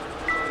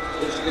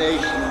This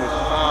nation was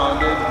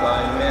founded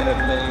by men of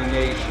many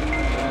nations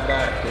and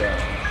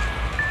backgrounds.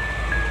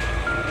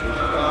 It was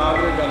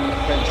founded on the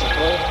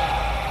principle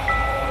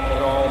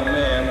that all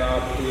men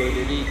are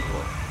created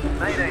equal.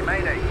 Mayday,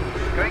 mayday.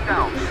 Going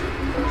down.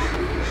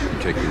 You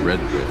take the red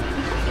pill,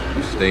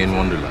 you stay in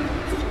Wonderland,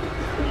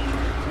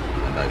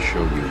 and I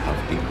show you how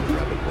deep the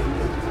rabbit hole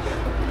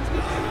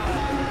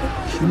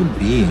goes. Human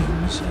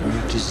beings are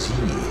a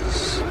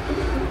disease,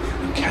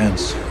 a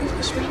cancer of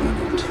this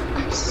planet.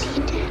 I see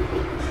dead.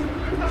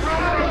 The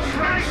power of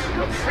Christ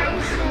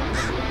compels you!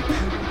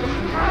 The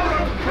power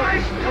of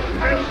Christ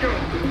compels you!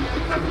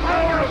 The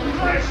power of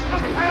Christ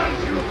compels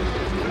you!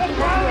 The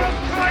power of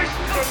Christ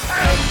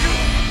compels you!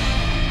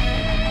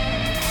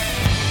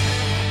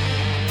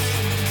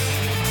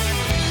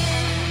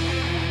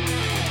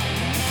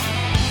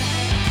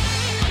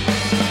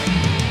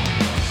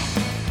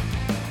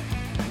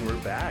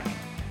 We're back.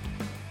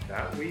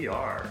 That we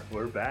are.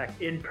 We're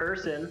back in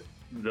person.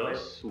 The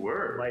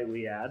swerve. Might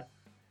we add?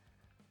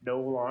 No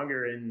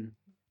longer in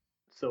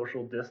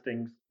social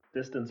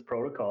distance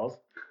protocols.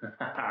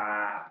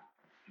 God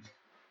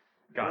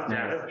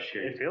damn it.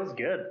 It feels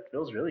good. It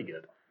feels really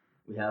good.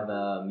 We have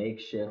a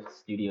makeshift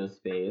studio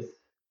space.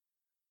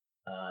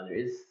 There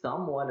is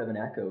somewhat of an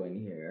echo in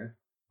here,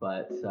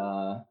 but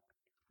we'll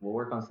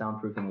work on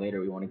soundproofing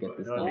later. We want to get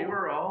this done.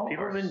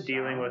 People have been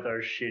dealing with our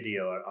shitty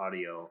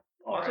audio.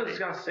 Also, I was just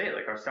gonna say,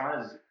 like, our sound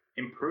has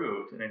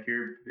improved, and if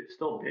you're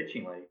still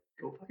bitching, like,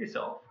 go fuck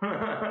yourself.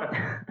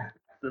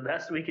 It's the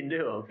best we can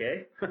do,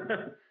 okay?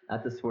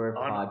 At the Swerve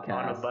Podcast.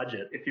 On a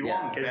budget. If you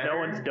want because no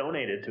one's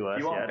donated to us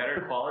if you want yet.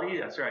 better quality,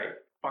 that's right.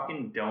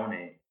 Fucking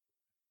donate.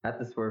 At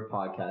the Swerve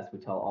Podcast, we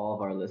tell all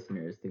of our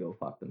listeners to go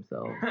fuck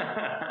themselves.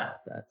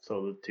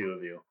 So the two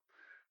of you.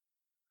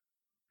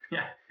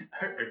 Yeah,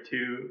 our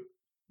two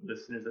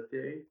listeners up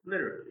there,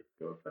 literally,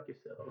 go fuck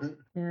yourselves.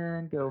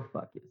 And go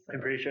fuck yourself. I'm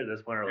pretty sure at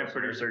this point our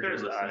listeners are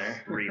just us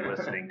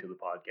re-listening to the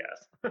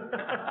podcast.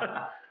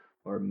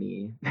 Or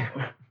me,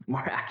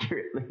 more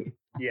accurately.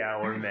 Yeah,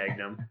 or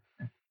Magnum.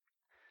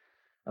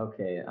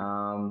 Okay,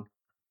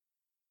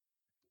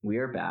 we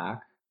are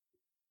back.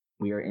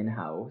 We are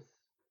in-house.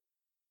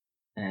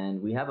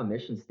 And we have a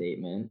mission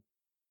statement.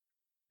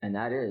 And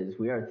that is,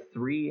 we are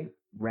 3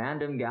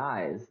 random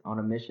guys on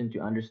a mission to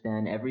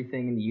understand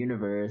everything in the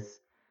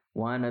universe,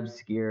 one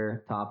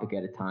obscure topic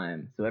at a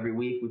time. So every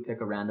week we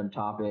pick a random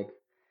topic.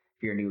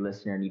 If you're a new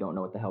listener and you don't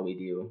know what the hell we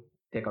do,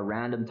 pick a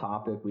random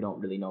topic we don't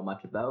really know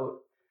much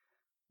about.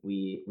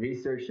 We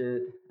research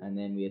it, and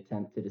then we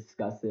attempt to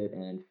discuss it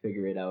and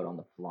figure it out on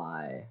the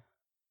fly.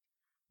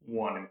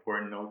 One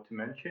important note to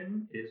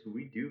mention is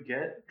we do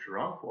get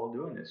drunk while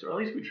doing this, or at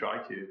least we try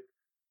to.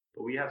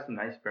 But we have some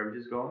nice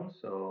beverages going,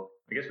 so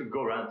I guess we could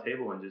go around the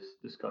table and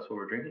just discuss what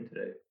we're drinking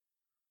today.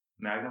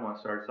 Magnum, want to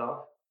start us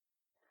off?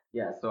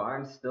 Yeah, so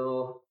I'm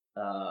still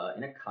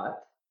in a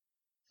cut.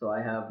 So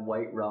I have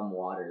white rum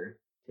water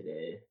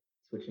today,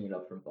 switching it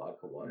up from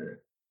vodka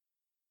water.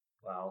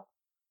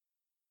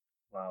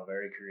 Wow,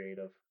 very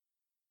creative.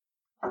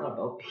 It's not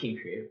about being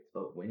creative, it's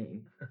about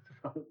winning.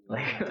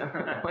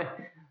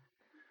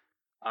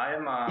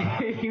 I'm,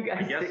 you guys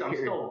I guess I'm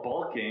still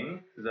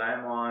bulking, because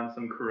I'm on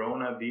some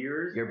Corona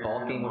beers. You're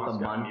bulking with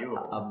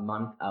a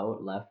month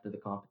out left of the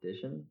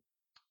competition?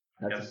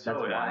 That's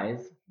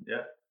wise.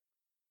 Yeah.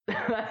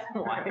 That's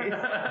wise.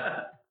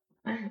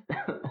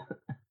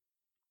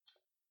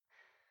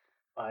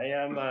 I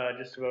am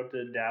just about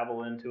to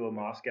dabble into a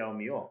Moscow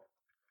Mule.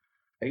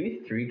 Are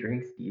you 3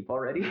 drinks deep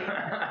already?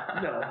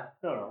 No,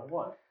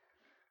 one.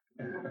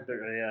 But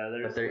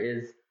there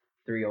is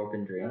 3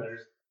 open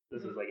drinks.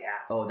 This is like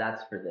half. Oh,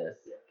 that's for this.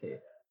 Okay,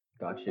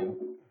 got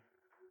you.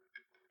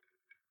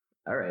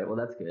 All right, well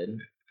that's good.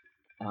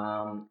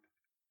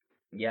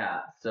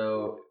 Yeah.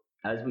 So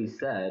as we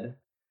said,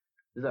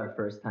 this is our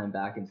first time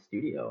back in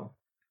studio.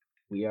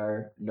 We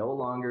are no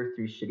longer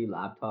through shitty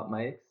laptop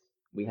mics.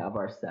 We have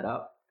our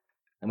setup,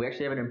 and we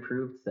actually have an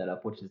improved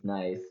setup, which is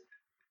nice.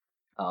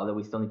 Although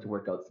we still need to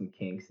work out some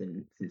kinks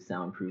and some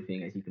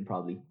soundproofing, as you can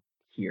probably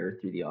hear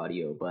through the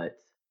audio, but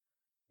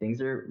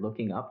things are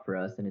looking up for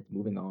us and it's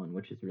moving on,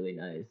 which is really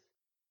nice.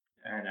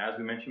 And as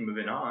we mentioned,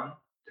 moving on,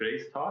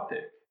 today's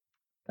topic.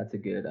 That's a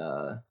good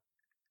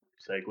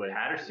segue.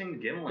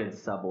 Patterson-Gimlin. Good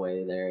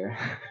subway there.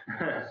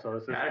 So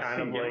this is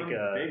kind of like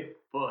a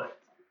Bigfoot.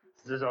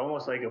 This is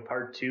almost like a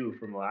part 2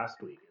 from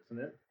last week,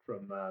 isn't it?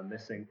 From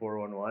Missing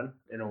 411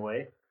 in a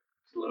way.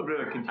 It's a little bit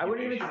of a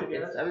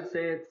continuation. I would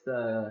say it's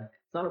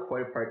not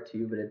quite a part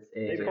 2, but it's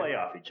a... They play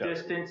off each other.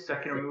 Distant,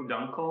 second removed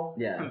uncle.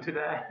 Yeah. To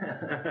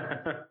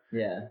that.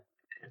 Yeah.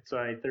 It's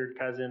my third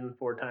cousin,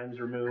 4 times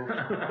removed.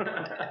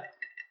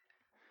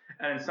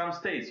 And in some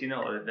states,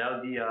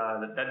 that'd be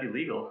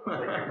legal.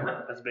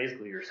 That's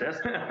basically your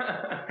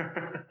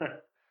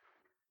sister.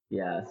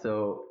 Yeah.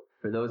 So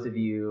for those of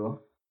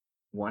you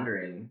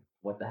wondering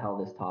what the hell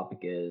this topic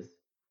is,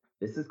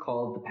 this is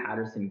called the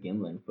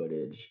Patterson-Gimlin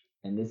footage,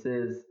 and this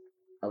is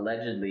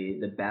allegedly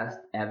the best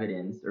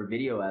evidence or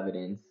video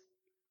evidence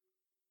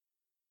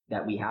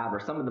that we have, or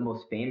some of the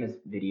most famous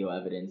video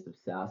evidence of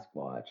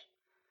Sasquatch.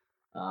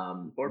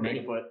 Or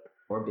Bigfoot.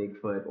 or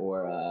Bigfoot,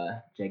 or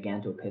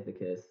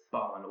Gigantopithecus.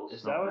 Abominable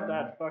Is that what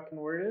that fucking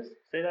word is?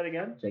 Say that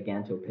again.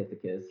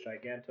 Gigantopithecus.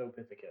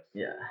 Gigantopithecus.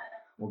 Yeah,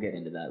 we'll get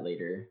into that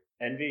later.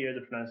 Envy, you're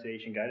the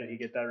pronunciation guy. Did he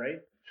get that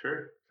right?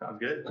 Sure, sounds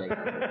good.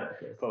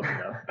 Gigantopithecus. Close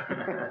enough.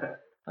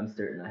 I'm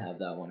certain I have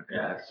that one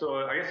Yeah, correct. so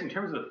I guess in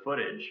terms of the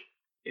footage,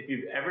 if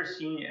you've ever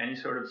seen any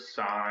sort of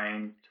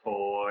sign,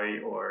 toy,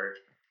 or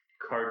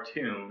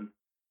cartoon,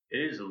 it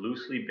is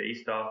loosely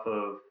based off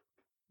of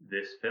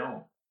this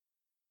film.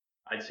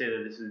 I'd say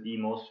that this is the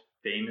most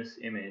famous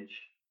image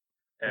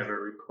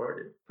ever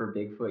recorded. For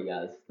Bigfoot,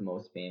 yeah, this is the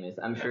most famous.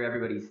 I'm sure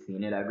everybody's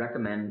seen it. I'd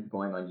recommend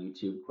going on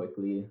YouTube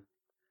quickly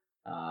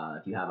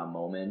if you have a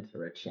moment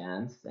or a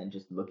chance and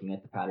just looking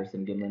at the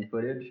Patterson-Gimlin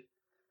footage.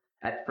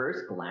 At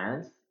first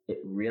glance, it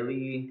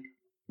really,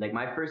 like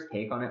my first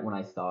take on it when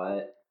I saw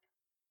it,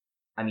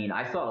 I mean,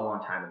 I saw it a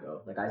long time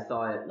ago. Like I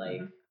saw it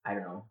like, I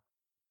don't know,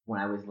 when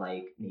I was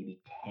like maybe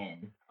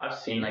 10. I've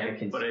seen in like it, a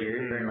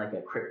conspiracy or in like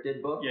a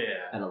cryptid book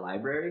at a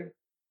library.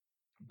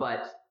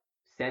 But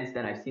since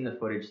then, I've seen the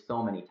footage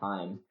so many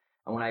times.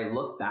 And when I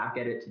look back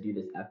at it to do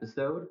this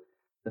episode,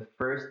 the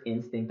first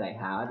instinct I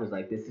had was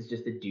like, this is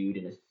just a dude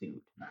in a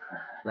suit.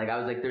 Like I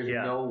was like, there's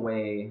no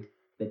way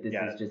that this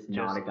is just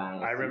not a guy in a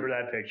suit. I remember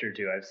that picture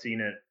too. I've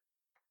seen it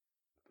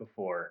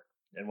before.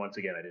 And once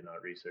again, I did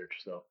not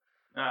research, so.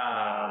 It's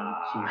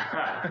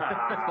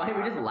funny,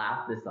 we just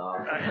laugh this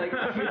off. Like,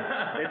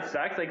 it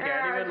sucks. I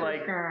can't even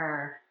like,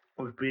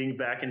 with being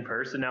back in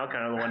person now,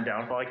 kind of the one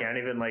downfall, I can't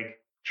even like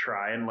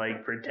try and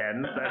like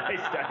pretend that I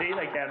studied.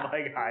 I can't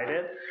like hide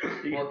it.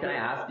 Well, can I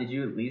ask, did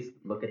you at least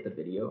look at the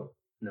video?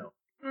 No.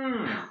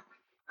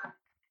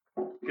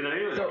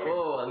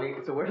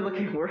 So we're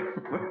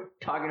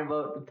talking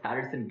about the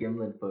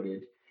Patterson-Gimlin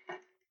footage.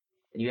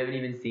 And you haven't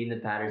even seen the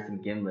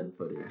Patterson-Gimlin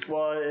footage.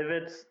 Well, if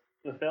it's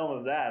the film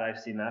of that, I've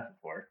seen that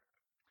before.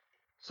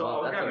 So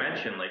I was going to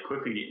mention, like,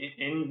 quickly,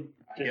 in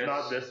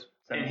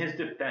his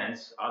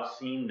defense, I've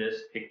seen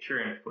this picture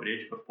and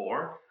footage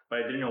before, but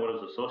I didn't know what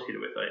it was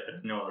associated with. I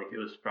didn't know, like, it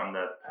was from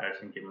the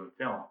Patterson-Gimlin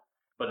film.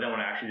 But then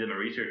when I actually did my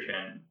research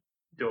and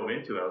dove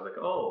into it, I was like,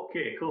 oh,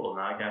 okay, cool.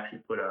 Now I can actually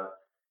put a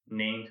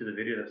name to the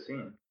video that I've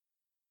seen.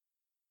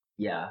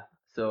 Yeah,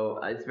 so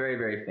it's very,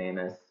 very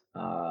famous.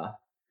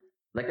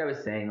 Like I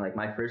was saying, like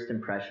my first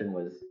impression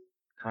was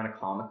kind of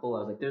comical.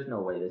 I was like, there's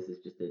no way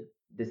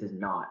this is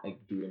not a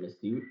dude in a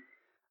suit.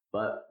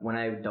 But when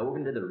I dove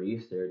into the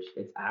research,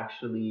 it's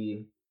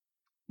actually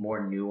more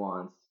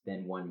nuanced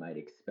than one might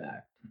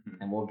expect.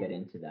 And we'll get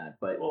into that.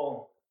 But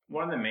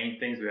one of the main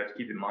things we have to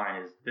keep in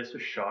mind is this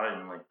was shot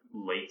in like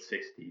late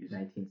 60s.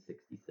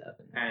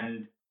 1967.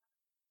 And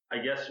I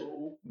guess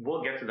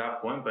we'll get to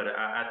that point, but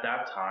at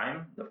that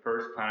time, the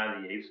first Planet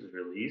of the Apes was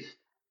released.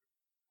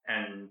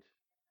 And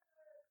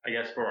I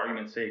guess for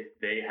argument's sake,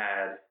 they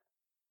had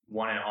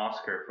won an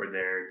Oscar for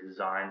their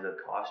designs of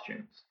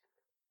costumes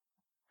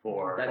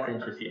for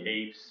the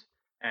apes.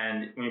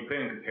 And when you put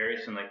it in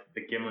comparison, like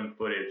the Gimlin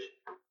footage,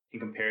 in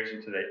comparison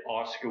to the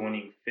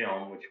Oscar-winning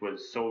film, which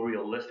was so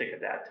realistic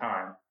at that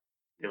time,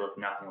 they look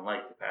nothing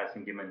like the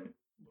Patterson-Gimlin.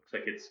 Looks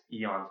like it's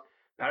eons.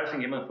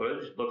 Patterson-Gimlin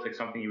footage looks like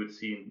something you would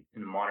see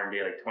in modern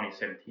day, like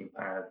 2017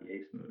 Planet of the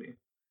Apes movie.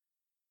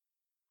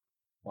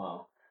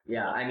 Wow.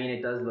 Yeah, I mean,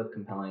 it does look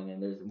compelling,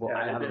 and there's. Well,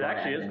 it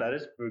actually is. That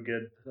is pretty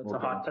good. That's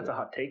a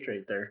hot take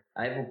right there.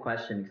 I have a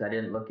question because I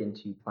didn't look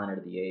into Planet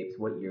of the Apes.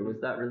 What year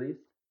was that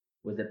released?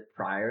 Was it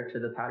prior to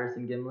the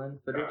Patterson-Gimlin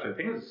footage? I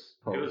think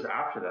it was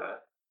after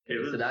that.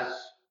 So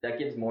that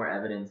gives more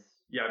evidence.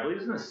 Yeah, I believe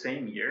it's in the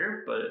same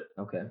year, but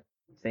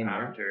same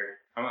after. year.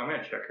 I'm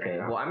gonna check right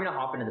now. Well, I'm gonna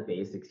hop into the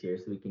basics here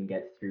so we can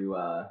get through.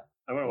 I'm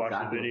gonna watch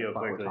the video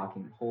quickly. We're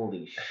talking.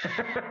 Holy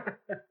shit!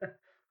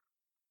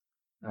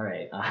 All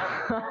right.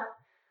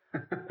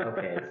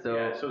 Okay, so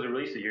it was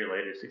released a year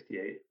later,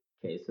 68.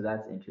 Okay, so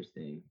that's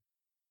interesting.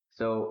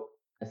 So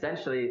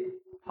essentially,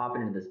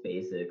 hopping into this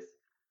basics,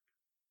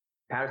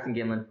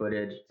 Patterson-Gimlin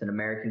footage. It's an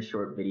American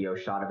short video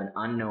shot of an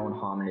unknown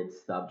hominid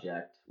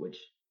subject, which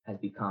has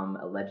become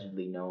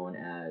allegedly known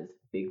as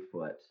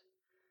Bigfoot.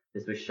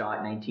 This was shot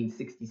in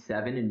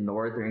 1967 in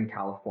Northern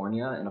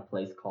California in a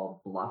place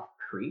called Bluff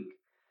Creek.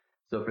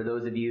 So for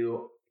those of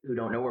you who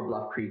don't know where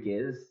Bluff Creek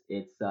is,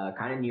 it's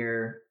kind of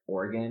near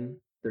Oregon,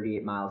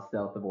 38 miles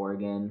south of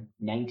Oregon,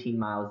 19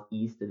 miles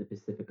east of the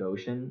Pacific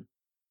Ocean.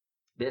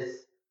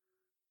 This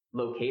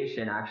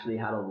location actually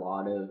had a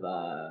lot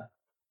of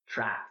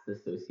tracks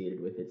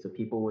associated with it. So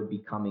people would be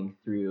coming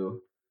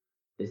through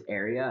this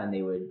area and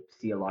they would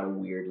see a lot of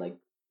weird, like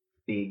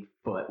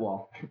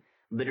Bigfoot,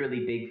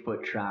 literally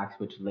Bigfoot tracks,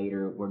 which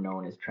later were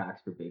known as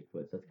tracks for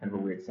Bigfoot. So it's kind of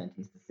a weird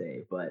sentence to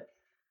say, but.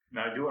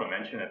 Now, I do want to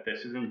mention that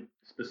this isn't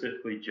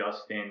specifically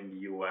just in the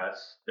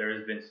U.S. There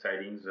has been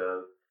sightings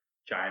of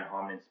giant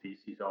hominid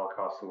species all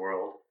across the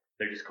world.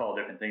 They're just called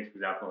different things. For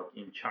example,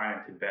 like in China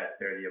and Tibet,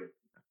 they're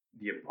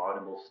the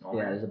abominable snowmen.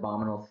 Yeah, there's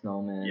abominable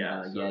snowmen,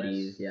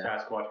 Yetis.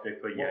 Sasquatch,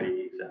 Bigfoot,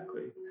 Yeti,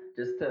 exactly.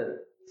 Just to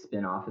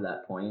spin off of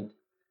that point,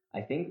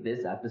 I think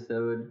this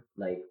episode,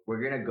 like, we're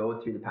going to go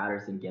through the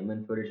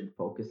Patterson-Gimlin footage and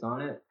focus on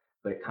it,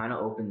 but it kind of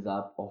opens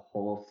up a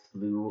whole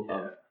slew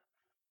of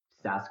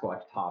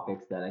Sasquatch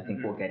topics that I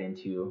think we'll get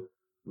into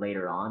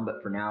later on.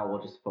 But for now,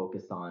 we'll just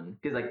focus on,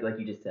 because like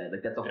you just said,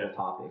 like that's a whole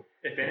topic.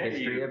 If the any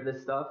history of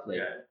this stuff. Like,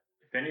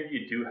 if any of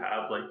you do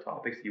have like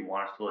topics you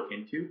want us to look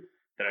into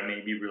that are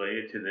maybe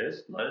related to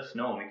this, let us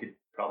know. We could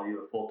probably do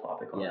a full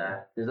topic on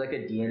that. There's like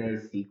a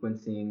DNA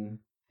sequencing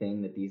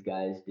thing that these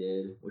guys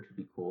did, which would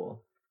be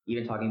cool.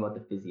 Even talking about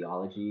the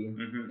physiology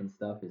and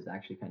stuff is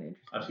actually kind of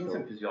interesting. I've seen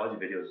some physiology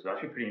videos. It's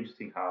actually pretty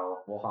interesting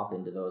how we'll hop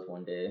into those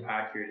one day.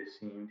 Accurate it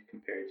seemed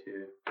compared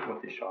to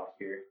what they shot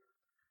here.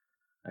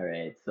 All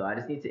right, so I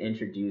just need to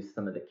introduce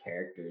some of the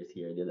characters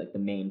here. They're like the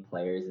main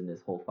players in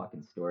this whole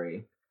fucking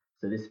story.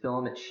 So this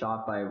film, it's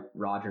shot by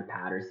Roger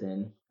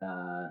Patterson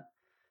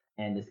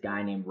and this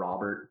guy named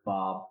Robert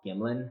Bob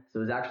Gimlin. So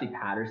it was actually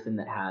Patterson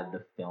that had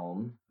the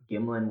film.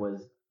 Gimlin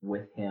was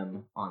with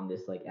him on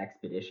this like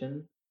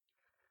expedition.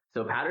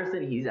 So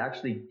Patterson, he's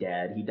actually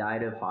dead. He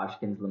died of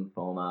Hodgkin's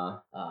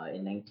lymphoma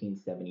in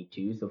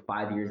 1972. So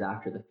 5 years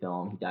after the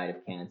film, he died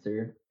of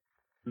cancer.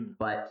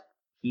 But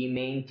he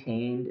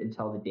maintained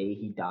until the day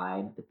he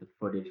died that the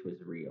footage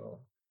was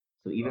real.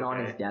 So even on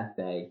his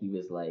deathbed, he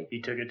was like...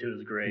 He took it to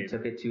his grave.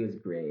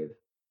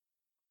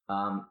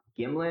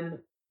 Gimlin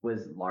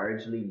was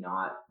largely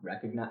not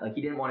recognized. Like,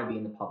 he didn't want to be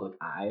in the public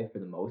eye for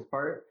the most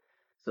part.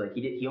 So like I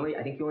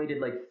think he only did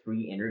like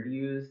 3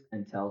 interviews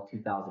until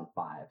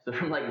 2005. So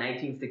from like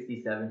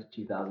 1967 to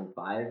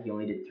 2005, he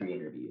only did 3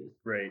 interviews.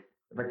 Right.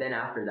 But then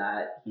after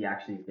that, he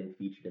actually has been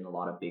featured in a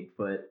lot of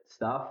Bigfoot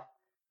stuff.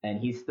 And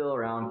he's still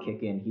around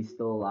kicking. He's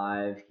still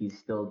alive. He's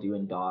still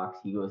doing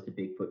docs. He goes to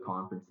Bigfoot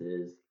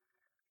conferences.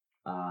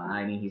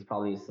 I mean, he's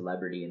probably a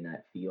celebrity in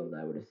that field,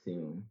 I would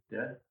assume.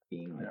 Yeah.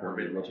 Being like one of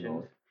the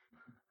originals.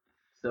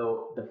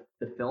 So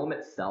the film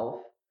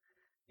itself,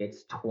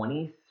 it's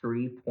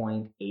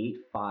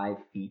 23.85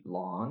 feet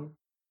long.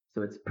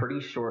 So it's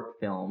pretty short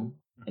film.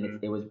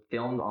 And it was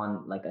filmed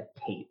on like a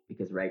tape,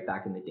 because right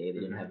back in the day, they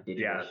didn't have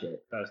digital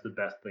shit. That was the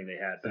best thing they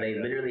had. So they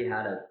literally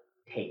had a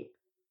tape.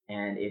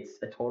 And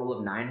it's a total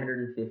of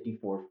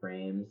 954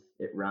 frames.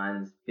 It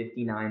runs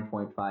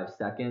 59.5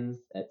 seconds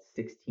at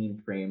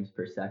 16 frames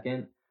per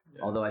second.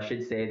 Yeah. Although I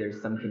should say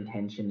there's some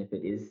contention if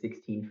it is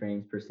 16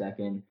 frames per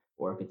second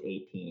or if it's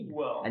 18.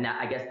 Well, and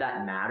I guess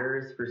that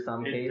matters for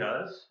some cases. It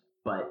does.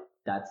 But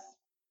that's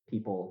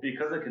people.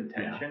 Because of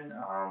contention,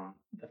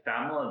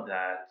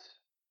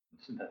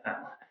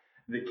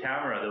 the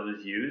camera that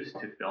was used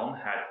to film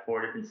had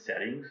 4 different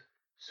settings.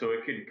 So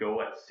it could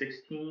go at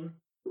 16,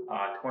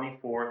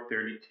 24,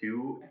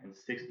 32, and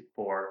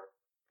 64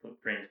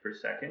 frames per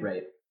second.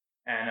 Right.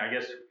 And I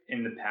guess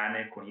in the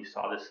panic when he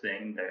saw this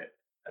thing, that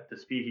at the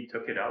speed he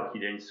took it out, he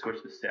didn't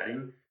switch the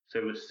setting. So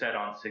it was set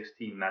on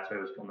 16. That's why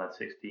it was filmed at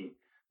 16.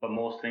 But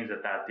most things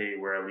at that day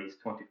were at least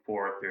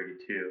 24 or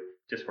 32,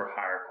 just for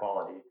higher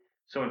quality.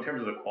 So in terms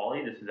of the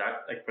quality, this is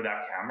like for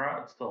that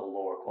camera, it's still a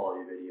lower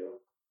quality video.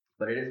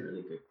 But it is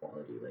really good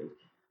quality. Like,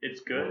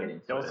 it's good.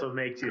 It also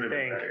makes you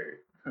think.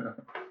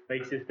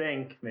 Makes you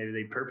think maybe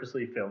they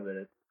purposely filmed it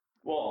at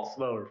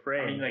slower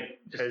frame. I mean, like,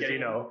 because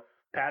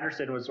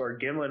Patterson or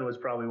Gimlin was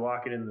probably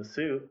walking in the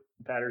suit.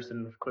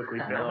 Patterson was quickly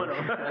filming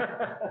him.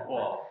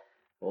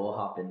 We'll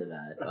hop into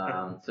that.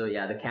 So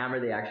yeah, the camera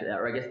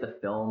the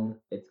film,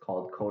 it's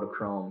called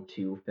Kodachrome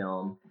 2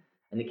 film,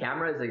 and the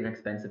camera is like an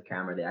expensive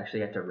camera. They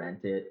actually had to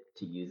rent it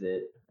to use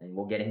it, and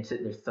we'll get into.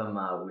 There's some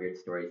weird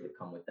stories that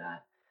come with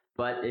that.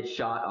 But it's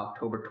shot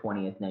October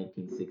 20th,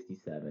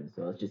 1967.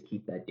 So let's just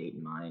keep that date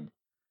in mind.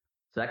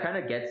 So that kind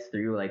of gets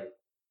through like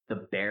the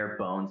bare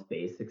bones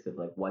basics of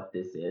like what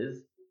this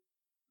is.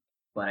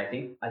 But I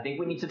think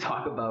we need to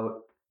talk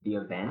about the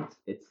event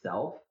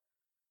itself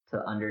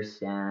to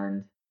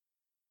understand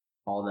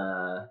all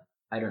the,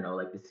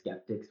 like the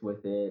skeptics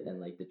with it and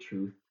like the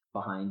truth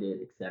behind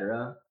it,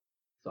 etc.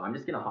 So I'm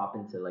just going to hop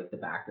into like the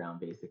background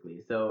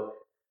basically. So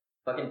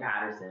fucking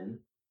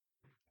Patterson,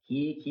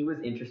 he was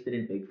interested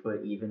in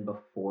Bigfoot even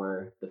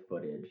before the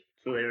footage.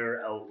 So they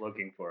were out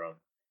looking for him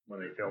when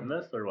they filmed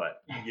this, or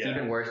what? It's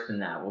even worse than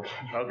that.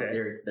 Okay.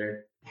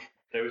 There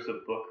was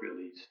a book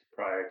released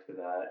prior to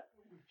that.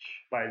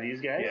 By these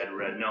guys? He had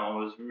read.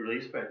 No, it was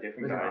released by a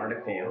different guy. An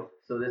article.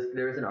 So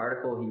there was an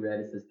article he read.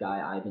 It's this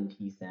guy, Ivan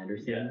T.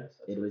 Sanderson. Yes,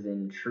 it was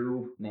in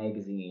True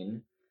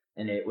magazine,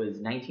 and it was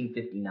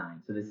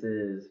 1959. So this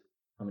is,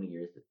 how many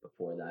years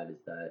before that?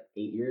 Is that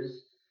 8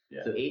 years?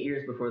 Yeah. So 8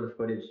 years before the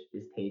footage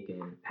is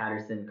taken,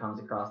 Patterson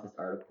comes across this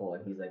article,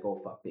 and he's like, oh,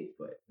 fuck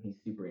Bigfoot. He's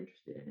super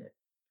interested in it.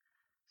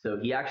 So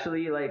he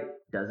actually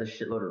does a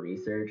shitload of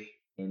research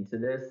into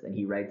this, and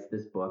he writes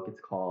this book.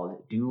 It's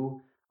called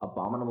Do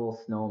Abominable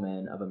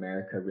Snowmen of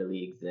America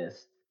Really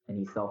Exist? And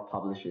he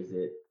self-publishes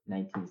it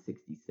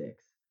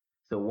 1966.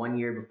 So 1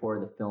 year before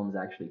the film's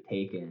actually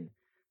taken,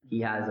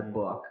 he has a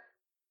book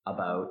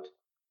about,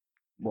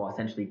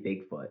 essentially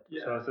Bigfoot.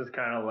 Yeah. So this is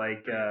kind of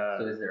like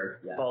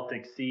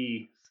Baltic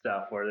Sea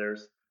stuff where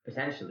there's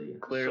potentially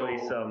clearly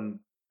some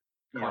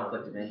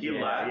conflict of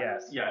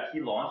interest.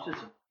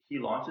 He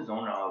launched his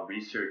own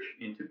research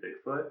into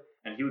Bigfoot,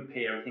 and he would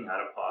pay everything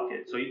out of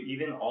pocket. So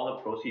even all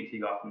the proceeds he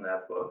got from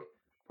that book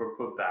were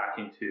put back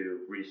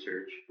into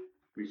research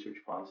research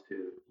funds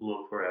to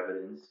look for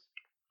evidence.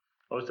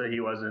 Oh, so he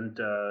wasn't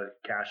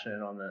cashing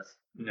in on this.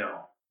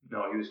 No,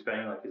 he was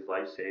spending like his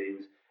life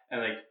savings.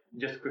 And like,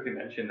 just to quickly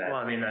mention that. Well,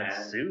 I mean,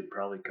 that suit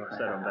probably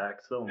set him back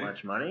so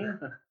much money.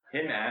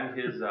 Him and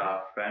his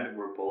friend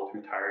were both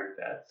retired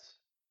vets,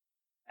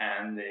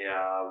 and they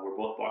were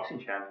both boxing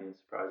champions,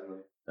 surprisingly.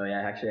 Oh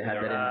yeah, actually I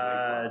had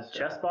that in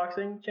chess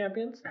boxing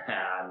champions?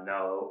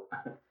 No.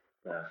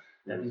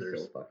 That'd be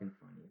so fucking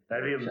funny.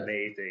 That'd be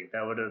amazing.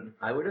 That would have.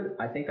 I would have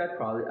had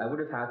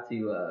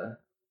to.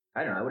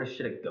 I don't know. I would have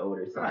shit a goat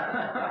or something.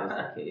 If that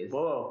was the case.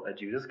 Whoa, a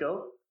Judas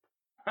goat?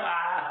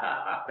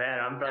 Man,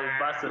 I'm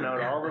busting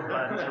out all the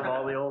buttons from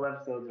all the old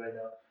episodes right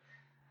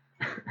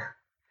now.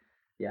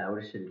 Yeah, I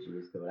would have shit a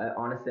Judas goat.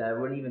 Honestly, I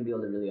wouldn't even be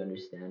able to really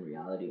understand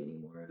reality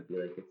anymore. I'd be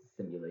like, it's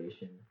a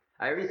simulation.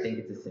 I already think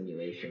it's a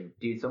simulation.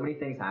 Dude, so many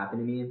things happen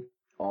to me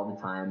all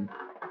the time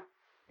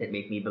that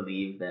make me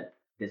believe that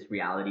this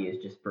reality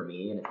is just for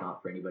me and it's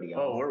not for anybody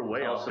else. Oh, we're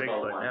way off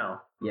Bigfoot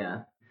now.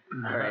 Yeah.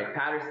 All right,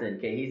 Patterson.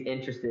 Okay, he's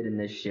interested in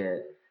this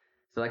shit.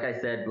 So like I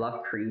said,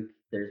 Bluff Creek,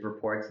 there's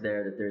reports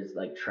there that there's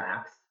like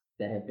tracks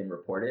that have been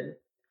reported.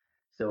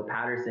 So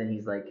Patterson,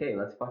 he's like, hey,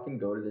 let's fucking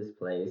go to this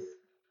place.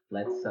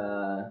 Let's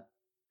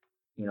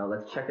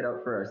let's check it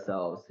out for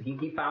ourselves. So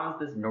he founds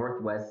this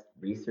Northwest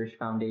Research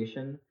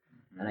Foundation,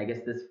 and I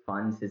guess this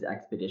funds his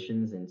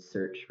expeditions and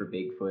search for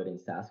Bigfoot in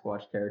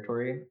Sasquatch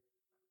territory.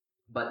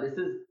 But this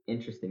is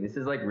interesting. This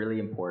is like really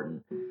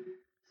important.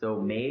 So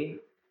May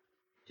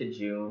to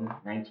June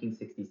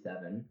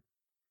 1967.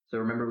 So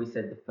remember we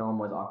said the film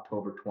was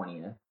October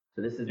 20th.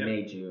 So this is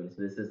May, June.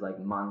 So this is like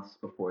months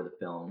before the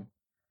film.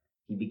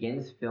 He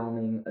begins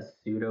filming a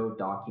pseudo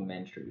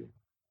documentary.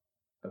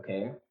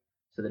 Okay?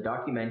 So the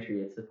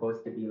documentary, it's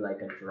supposed to be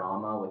like a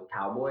drama with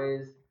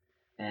cowboys,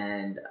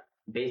 and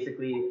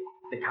basically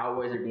the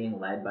cowboys are being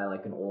led by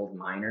like an old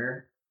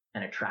miner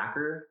and a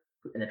tracker,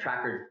 and the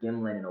tracker's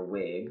Gimlin in a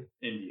wig.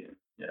 Indian,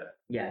 yeah.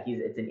 Yeah,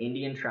 it's an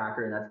Indian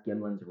tracker, and that's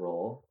Gimlin's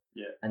role.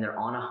 Yeah. And they're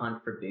on a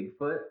hunt for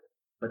Bigfoot,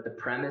 but the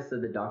premise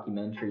of the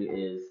documentary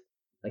is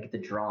like it's a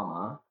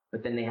drama,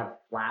 but then they have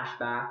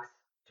flashbacks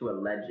to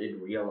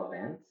alleged real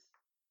events,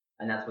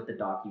 and that's what the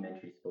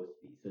documentary is supposed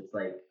to be. So it's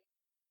like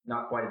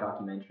not quite a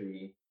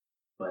documentary,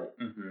 but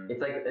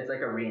it's like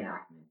a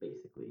reenactment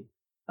basically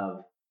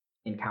of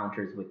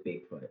encounters with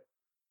Bigfoot.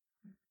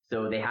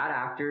 So they had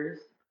actors,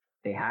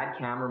 they had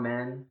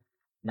cameramen,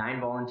 9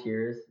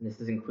 volunteers, and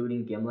this is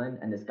including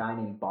Gimlin and this guy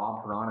named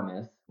Bob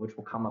Hieronymus, which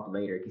will come up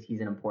later because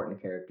he's an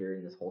important character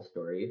in this whole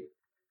story.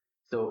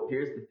 So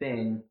here's the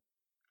thing.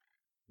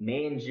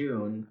 May and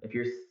June, if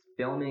you're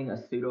filming a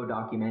pseudo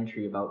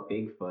documentary about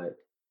Bigfoot,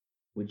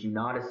 would you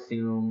not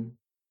assume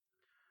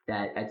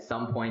that at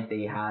some point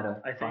they had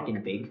a fucking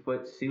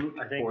Bigfoot suit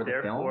for the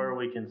film? Therefore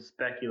we can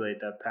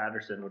speculate that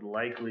Patterson would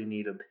likely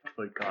need a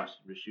Bigfoot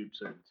costume to shoot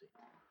certain scenes.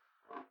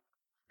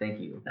 Thank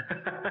you.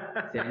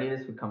 See, I knew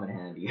this would come in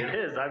handy. It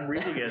is. I'm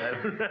reading it.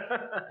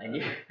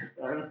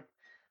 I'm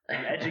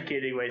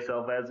educating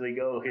myself as we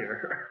go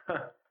here.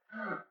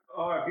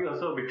 Oh, I feel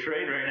so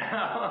betrayed right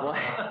now.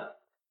 What?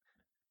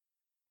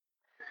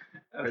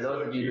 For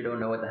those of you who don't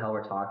know what the hell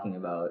we're talking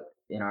about,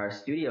 in our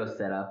studio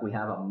setup, we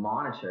have a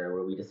monitor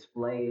where we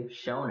display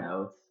show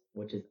notes,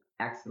 which is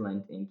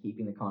excellent in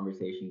keeping the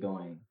conversation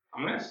going.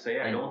 I'm going to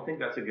say I don't think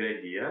that's a good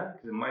idea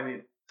because it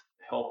might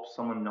help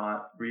someone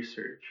not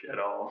research at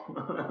all.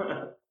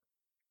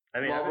 I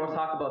mean, we'll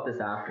talk about this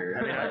after.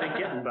 I mean, I've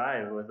been getting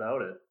by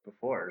without it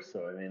before,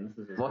 so I mean,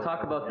 this is. We'll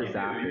talk about this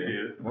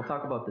after. We'll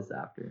talk about this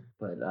after,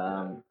 but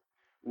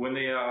when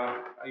they,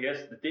 I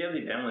guess the day of the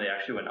event when they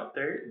actually went up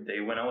there, they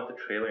went out with a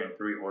trailer and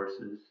 3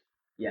 horses.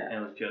 Yeah. And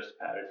it was just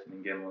Patterson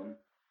and Gimlin.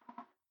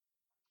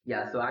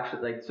 Yeah, so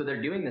actually, so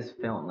they're doing this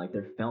film,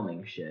 they're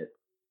filming shit.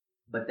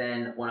 But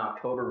then when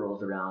October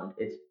rolls around,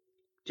 it's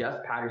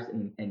just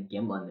Patterson and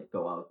Gimlin that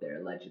go out there,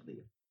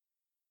 allegedly.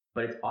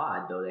 But it's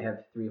odd, though. They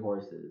have 3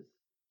 horses.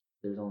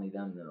 There's only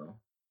them, though.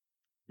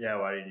 Yeah,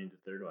 why do you need the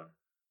third one?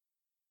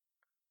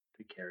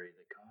 To carry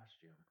the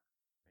costume,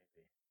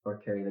 maybe. Or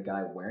carry the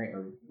guy wearing,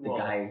 or the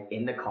guy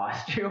in the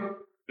costume.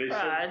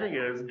 I think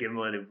it was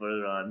Gimlin who put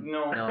it on.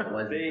 No, it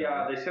wasn't.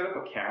 They set up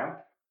a camp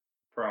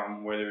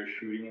from where they were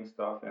shooting and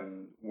stuff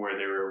and where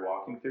they were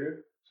walking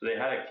through. So they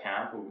had a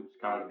camp, which was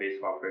kind of the base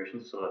of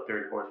operations. So the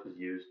 3rd horse was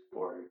used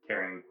for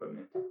carrying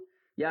equipment.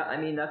 Yeah, I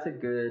mean, that's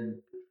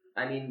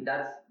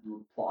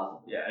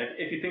plausible. Yeah,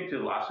 if you think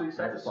to last week's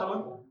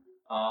episode,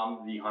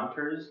 the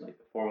hunters, like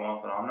the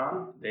 4-1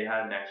 phenomenon, they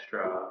had an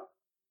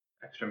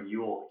extra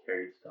mule that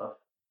carried stuff.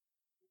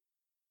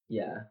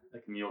 Yeah.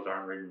 Like the mules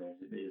aren't ridden there;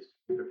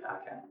 they're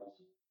pack animals.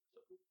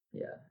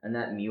 Yeah, and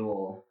that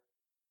mule.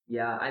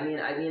 Yeah, I mean,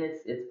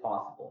 it's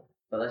possible,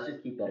 but let's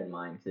just keep that in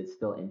mind because it's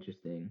still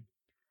interesting.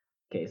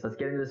 Okay, so let's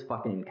get into this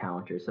fucking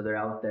encounter. So they're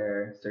out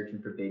there searching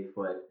for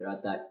Bigfoot. They're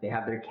at that. They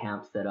have their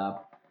camp set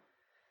up.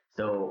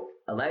 So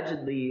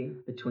allegedly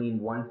between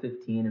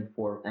 1:15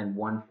 and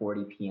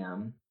 1:40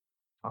 p.m.,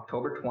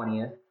 October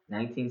 20th,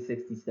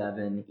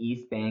 1967,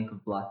 east bank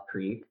of Bluff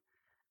Creek,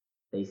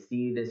 they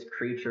see this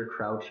creature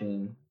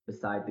crouching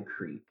beside the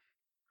creek.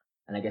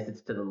 And I guess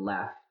it's to the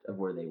left of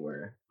where they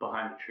were.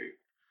 Behind the tree.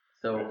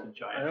 So There's a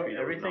giant I know tree that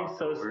was everything's knocked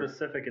so over.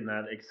 specific in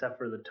that, except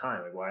for the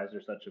time. Like, why is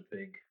there such a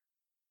big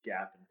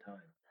gap in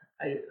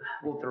time?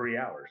 Well, 3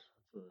 hours.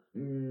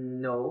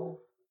 No,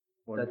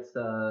 that's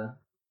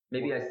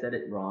maybe I said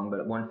it wrong,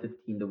 but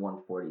 1:15 to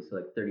 1:40, so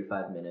like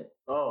 35-minute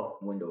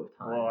window of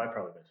time. Well, I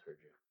probably misheard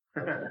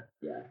you. Okay,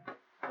 yeah.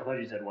 I thought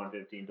you said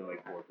 1:15 to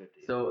like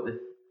 4:50. So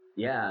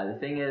the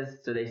thing is,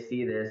 so they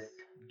see this.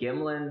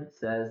 Gimlin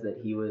says that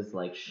he was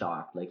like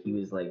shocked, like he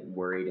was like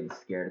worried and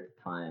scared at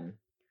the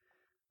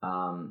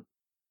time.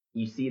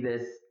 You see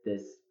this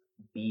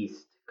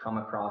beast come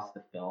across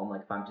the film.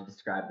 Like if I'm to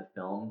describe the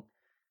film,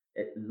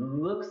 it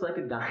looks like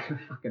a guy in a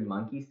fucking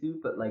monkey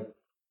suit, but like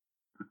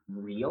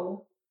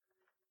real.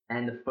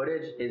 And the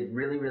footage is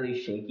really, really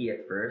shaky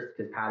at first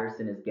because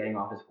Patterson is getting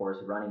off his horse,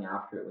 running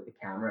after it with the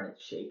camera, and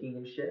it's shaking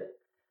and shit.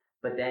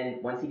 But then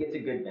once he gets a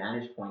good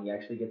vantage point, he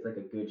actually gets like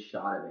a good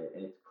shot of it,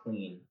 and it's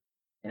clean.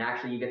 And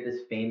actually, you get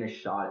this famous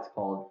shot. It's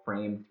called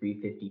frame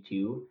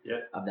 352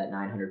 of that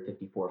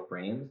 954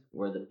 frames,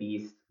 where the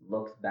beast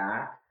looks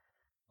back.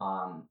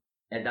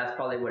 And that's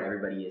probably what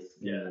everybody is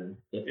seeing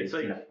if they've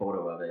seen a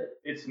photo of it.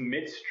 It's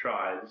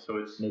mid-stride, so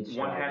it's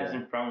one hand is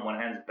in front, one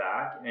hand's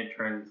back, and it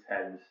turns its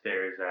head and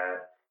stares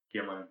at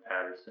Gimlin and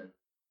Patterson.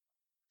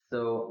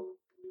 So,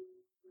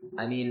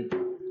 I mean,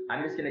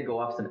 I'm just going to go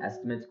off some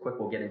estimates quick.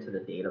 We'll get into the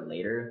data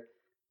later.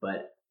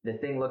 But the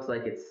thing looks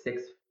like it's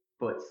 6'6"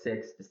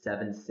 to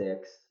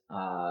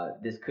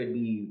 7'6". This could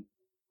be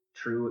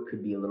true. It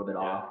could be a little bit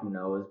off. Who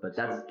knows? But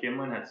that's... So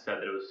Gimlin had said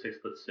that it was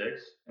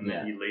 6'6", and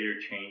then he later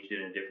changed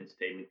it in a different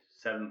statement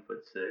to 7'6".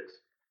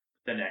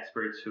 Then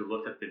experts who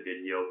looked at the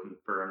video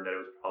confirmed that it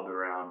was probably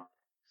around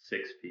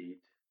 6 feet.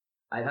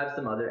 I have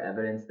some other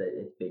evidence that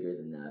it's bigger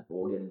than that, but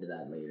we'll get into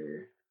that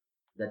later.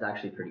 That's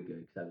actually pretty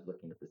good because I was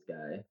looking at this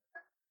guy.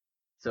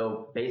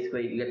 So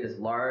basically, you get this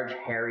large,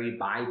 hairy,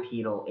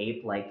 bipedal,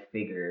 ape-like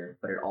figure,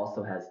 but it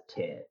also has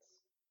tits.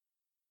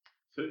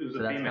 So it was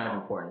that's kind of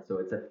important. So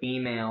it's a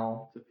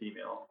female. It's a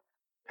female.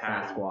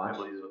 Patty, Sasquatch. I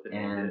believe is what they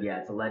named it.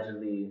 It's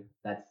allegedly,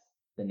 that's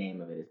the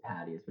name of it is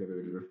Patty. It's what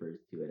everybody refers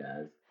to it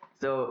as.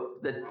 So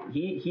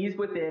he's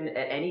within,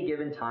 at any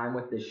given time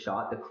with this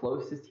shot, the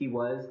closest he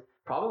was,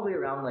 probably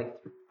around like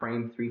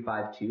frame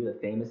 352, the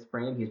famous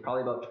frame. He's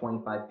probably about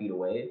 25 feet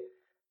away.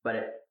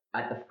 But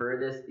at the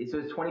furthest, so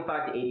it's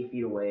 25 to 80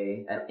 feet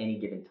away at any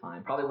given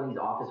time. Probably when he's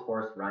off his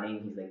horse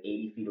running, he's like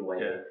 80 feet away.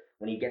 Yeah.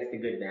 When he gets the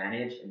good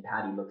vantage and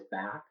Patty looks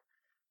back,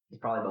 he's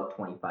probably about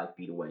 25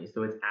 feet away.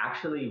 So it's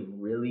actually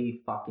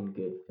really fucking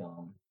good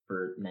film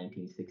for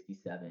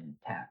 1967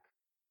 tech.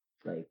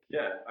 Like,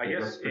 yeah, I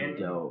guess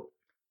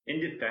in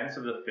defense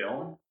of the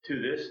film,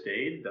 to this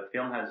day, the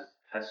film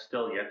has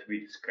still yet to be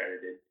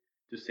discredited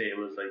to say it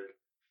was like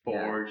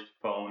forged,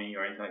 phony,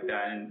 or anything like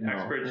that. And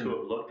experts who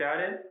have looked at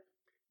it,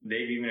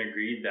 they've even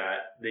agreed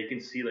that they can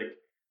see like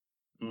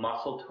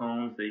muscle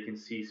tones, they can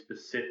see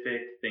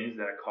specific things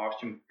that a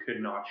costume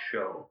could not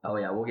show. Oh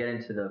yeah, we'll get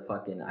into the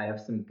fucking, I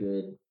have some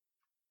good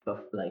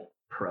like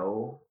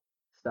pro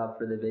stuff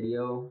for the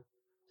video.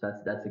 So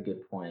that's a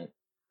good point.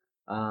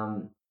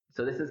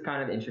 So this is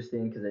kind of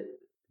interesting because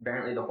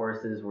apparently the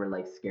horses were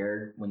like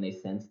scared when they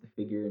sensed the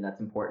figure, and that's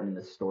important in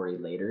the story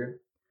later.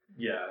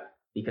 Yeah.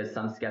 Because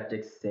some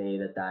skeptics say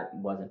that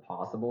wasn't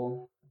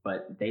possible,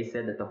 but they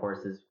said that the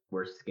horses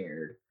were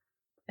scared.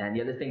 And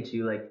the other thing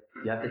too, like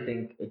you have to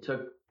think it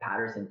took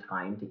Patterson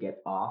time to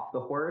get off the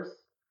horse.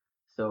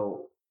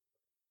 So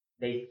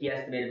he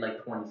estimated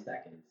like 20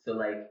 seconds. So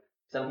like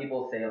some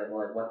people say like,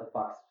 well, like, what the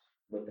fuck's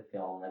with the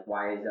film? Like,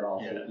 why is it all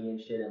shaky and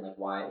shit? And like,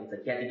 why? It's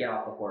like, you had to get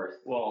off the horse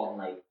and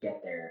like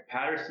get there.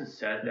 Patterson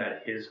said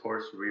that his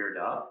horse reared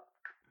up,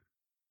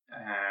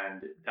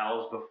 and that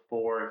was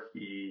before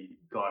he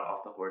got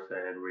off the horse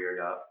that had reared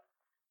up.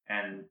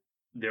 And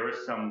there were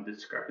some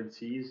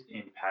discrepancies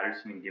in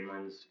Patterson and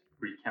Gimlin's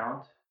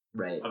recount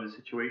of the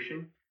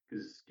situation,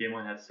 because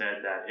Gimlin had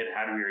said that it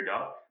had reared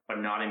up, but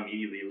not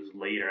immediately. It was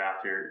later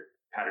after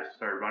Patterson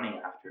started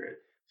running after it.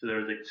 So there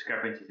was like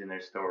discrepancies in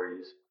their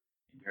stories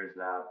in terms of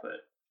that,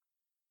 but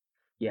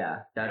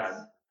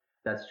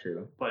that's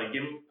true. But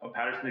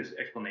Patterson's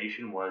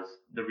explanation was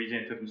the reason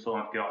it took him so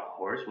long to get off the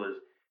horse was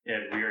it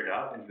had reared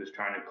up, and he was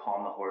trying to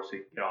calm the horse so he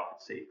could get off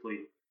it safely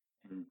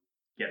and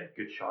get a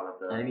good shot of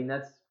the. I mean,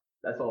 that's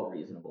all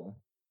reasonable,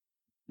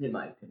 in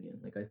my opinion.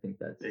 Like, I think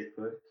that's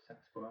Bigfoot,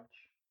 Sasquatch.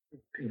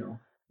 You know,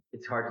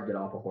 it's hard to get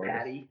off a horse.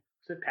 Patty,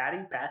 is it Patty?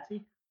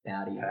 Patsy?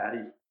 Patty.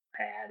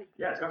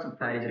 Yeah, it's got some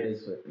Patty the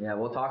Bigfoot. Yeah,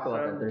 we'll talk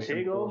about that. There's some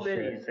old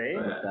bullshit bitties,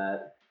 about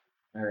that.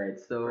 All right,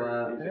 so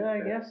yeah, I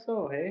guess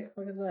so. Hey,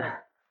 look at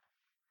that.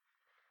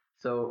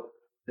 So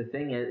the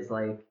thing is,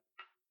 like,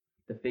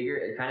 the figure,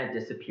 it kind of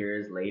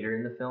disappears later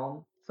in the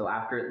film. So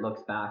after it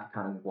looks back, it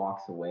kind of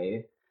walks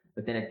away.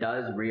 But then it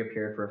does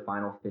reappear for a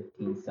final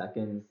 15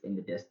 seconds in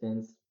the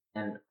distance.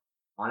 And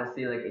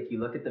honestly, like, if you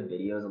look at the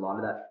videos, a lot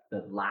of that,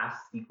 the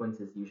last sequence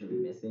is usually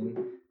missing.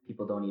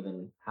 People don't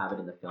even have it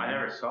in the film. I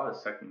never saw the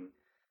second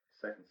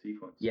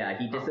sequence. Yeah,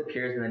 he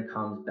disappears and then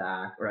comes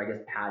back. Or I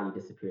guess Patty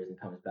disappears and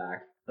comes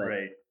back. But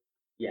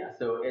yeah,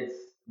 so it's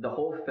the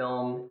whole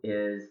film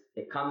is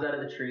it comes out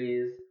of the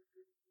trees.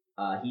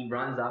 He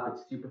runs up.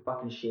 It's super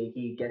fucking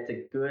shaky. Gets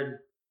a good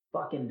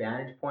fucking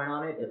vantage point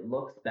on it. It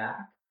looks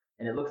back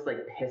and it looks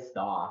like pissed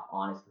off,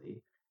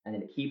 honestly. And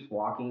then it keeps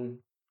walking,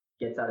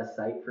 gets out of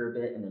sight for a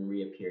bit, and then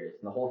reappears.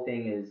 And the whole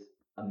thing is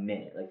a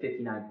minute, like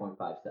 59.5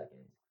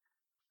 seconds.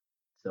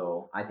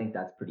 So I think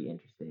that's pretty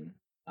interesting.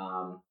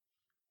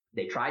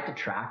 They tried to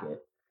track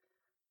it.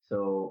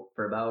 So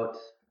for about,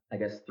 I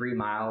guess, 3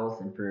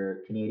 miles, and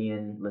for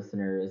Canadian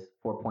listeners,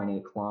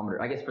 4.8 kilometers.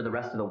 I guess for the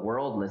rest of the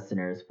world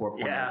listeners,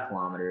 4.8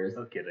 kilometers.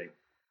 No kidding.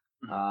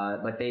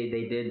 But they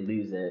did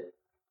lose it.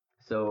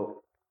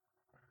 So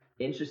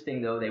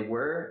interesting though,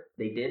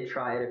 they did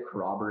try to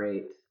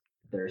corroborate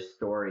their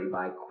story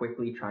by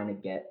quickly trying to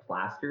get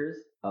plasters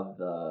of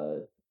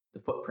the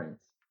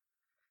footprints.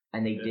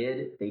 And they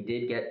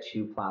did get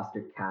 2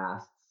 plaster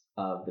casts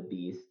of the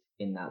beast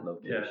in that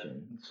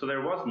location. Yeah. So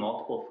there was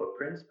multiple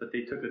footprints, but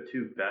they took the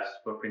 2 best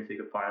footprints they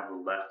could find on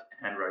the left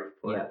and right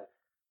foot,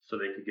 so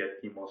they could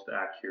get the most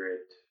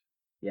accurate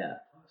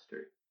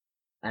plaster.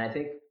 And I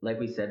think, like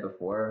we said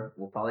before,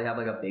 we'll probably have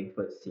like a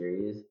Bigfoot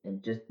series,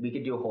 and we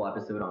could do a whole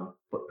episode on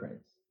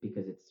footprints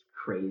because it's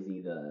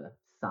crazy the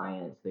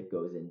science that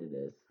goes into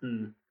this.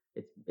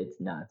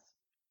 It's nuts.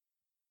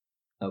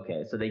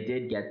 Okay, so they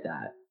did get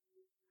that.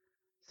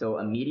 So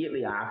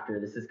immediately after,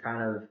 this is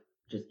kind of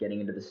just getting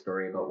into the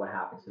story about what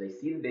happened. So they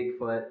see the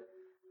Bigfoot,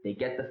 they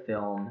get the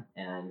film,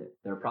 and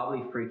they're probably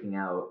freaking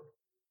out.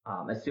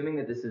 Assuming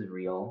that this is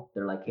real,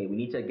 they're like, hey, we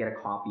need to get a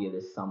copy of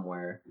this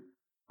somewhere.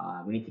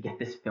 We need to get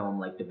this film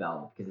like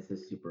developed because this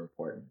is super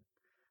important.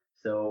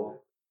 So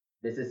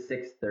this is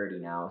 6:30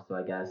 now. So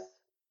I guess,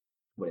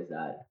 what is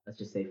that? Let's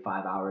just say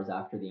 5 hours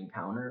after the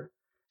encounter.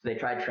 So they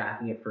tried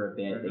tracking it for a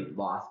bit. They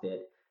lost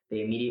it.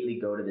 They immediately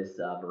go to this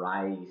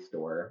variety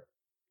store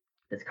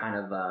that's kind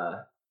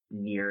of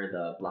near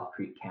the Bluff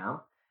Creek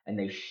camp, and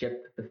they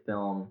ship the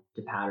film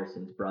to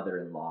Patterson's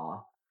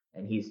brother-in-law,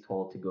 and he's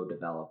told to go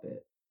develop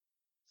it.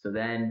 So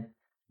then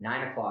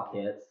 9 o'clock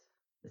hits.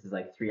 This is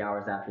like 3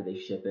 hours after they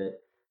ship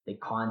it. They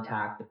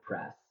contact the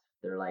press.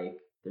 They're like,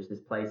 there's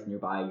this place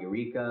nearby,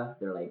 Eureka.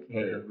 They're like,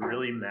 hey. They're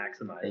really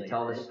maximizing. They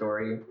tell the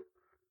story.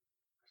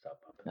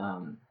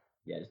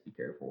 Yeah, just be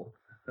careful.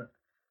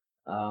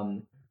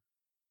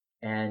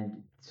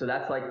 And so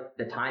that's like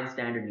the Time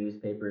Standard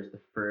newspaper is the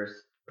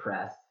first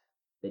press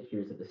that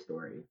hears of the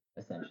story,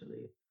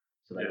 essentially.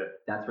 So like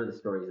that's where the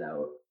story's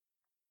out.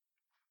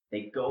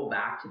 They go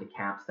back to the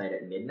campsite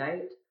at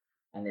midnight,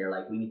 and they're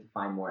like, we need to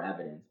find more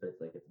evidence, but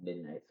it's like it's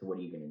midnight, so what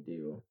are you gonna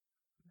do?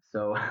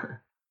 So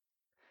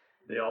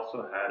they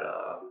also had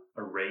a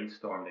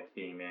rainstorm that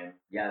came in.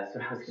 Yeah, that's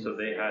what I was gonna So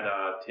they say. had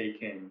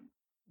taken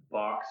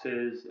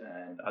boxes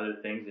and other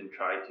things and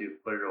tried to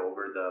put it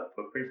over the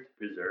footprints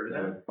to preserve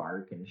them. Like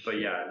bark and shit. But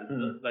yeah,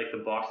 like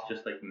the box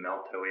just like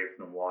melted away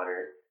from the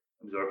water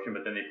absorption,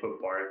 but then they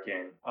put bark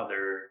and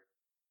other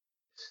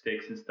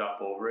sticks and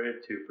stuff over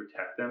it to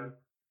protect them.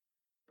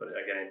 But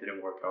again, it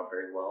didn't work out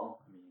very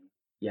well. I mean,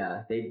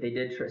 yeah, they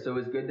did. So it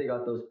was good they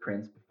got those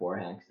prints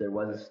beforehand because there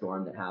was a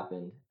storm that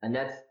happened. And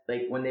that's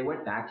like when they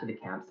went back to the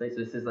campsite.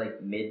 So this is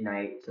like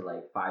midnight to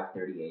like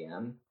 5:30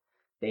 a.m.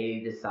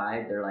 They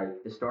decide, they're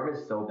like, the storm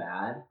is so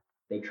bad.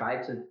 They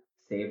tried to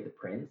save the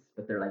prints,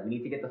 but they're like, we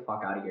need to get the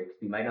fuck out of here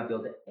because we might not be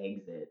able to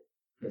exit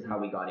is how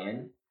we got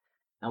in.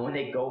 And when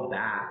they go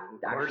back,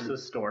 of course the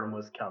storm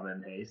was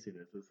coming, hey, soon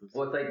as this was...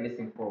 Well, it's like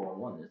missing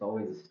 411. There's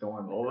always a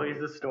storm. Always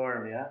a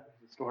storm, yeah.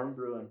 There's a storm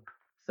brewing.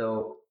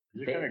 So...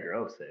 These are kind of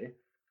gross, eh?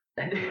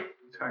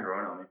 it's kind of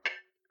growing on me.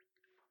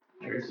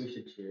 I guess we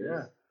should cheers.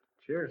 Yeah.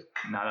 Cheers.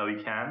 Now that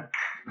we can.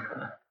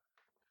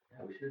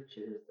 Yeah, we should have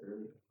cheers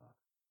earlier.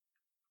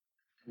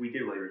 We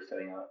did while you were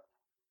setting up.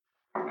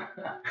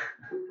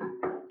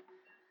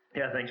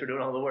 Yeah, thanks for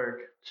doing all the work.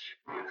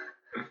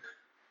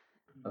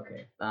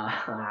 Okay.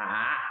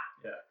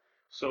 Yeah.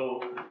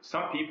 So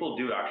some people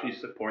do actually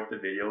support the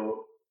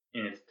video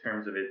in its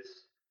terms of its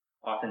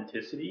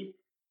authenticity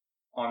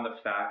on the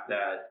fact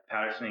that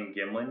Patterson and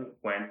Gimlin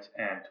went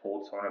and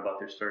told someone about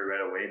their story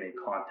right away, and they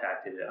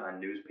contacted a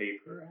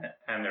newspaper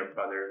and their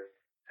brother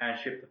and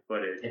shipped the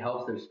footage. It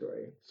helps their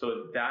story.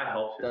 So that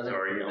helps their Doesn't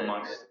story prove it.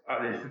 amongst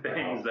other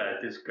things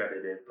that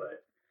discredit it.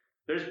 But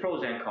there's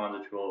pros and cons,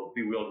 which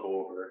we will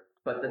go over.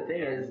 But the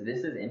thing is,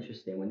 this is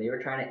interesting. When they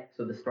were trying to,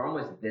 so the storm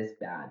was this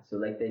bad. So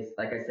like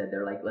I said,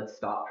 they're like, let's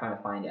stop trying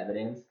to find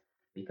evidence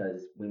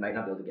because we might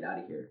not be able to get out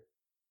of here.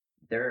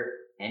 Their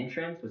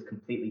entrance was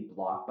completely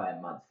blocked by a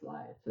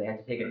mudslide, so they had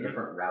to take a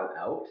different route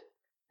out,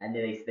 and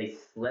then they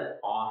slip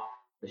off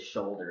the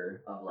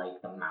shoulder of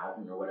like the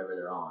mountain or whatever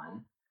they're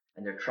on,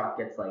 and their truck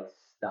gets like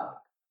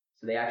stuck.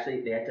 So they had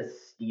to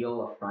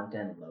steal a front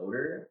end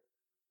loader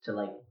to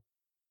like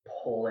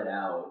pull it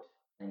out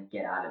and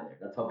get out of there.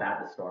 That's how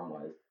bad the storm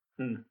was.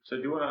 So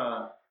do you want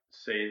to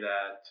say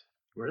that?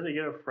 Where do they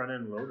get a front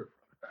end loader from?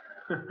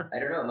 I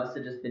don't know. It must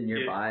have just been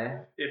nearby.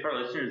 If our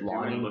listeners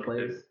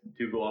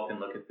do go up and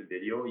look at the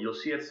video, you'll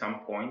see at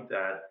some point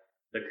that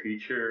the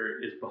creature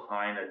is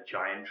behind a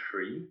giant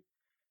tree,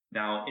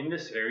 Now, in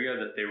this area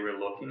that they were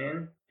looking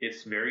in,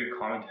 it's very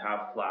common to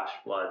have flash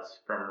floods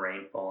from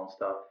rainfall and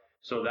stuff.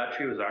 So that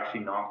tree was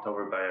actually knocked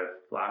over by a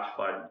flash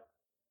flood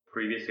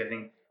previously, I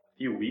think, a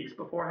few weeks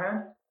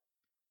beforehand.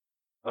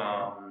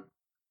 Okay.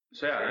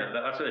 So yeah,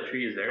 that's why the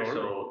tree is there. Totally.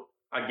 So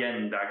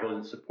again, that goes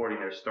in supporting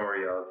their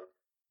story of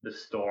the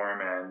storm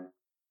and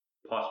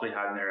possibly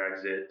having their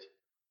exit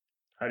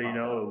How do you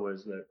know it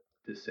was there?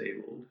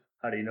 disabled.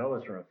 How do you know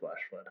it's from a flash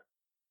flood?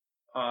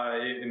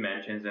 It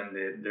mentions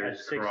and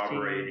there's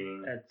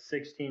corroborating. At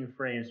 16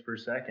 frames per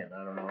second.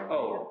 I don't know.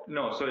 Oh,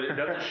 no, so it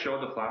doesn't show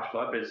the flash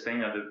flood, but it's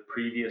saying that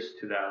previous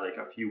to that, like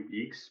a few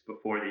weeks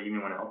before they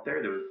even went out there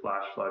was a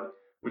flash flood,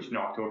 which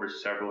knocked over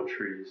several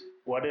trees.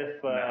 What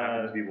if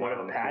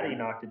Patty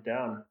knocked it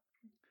down?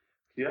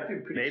 You have to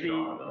be pretty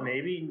strong, though.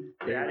 Maybe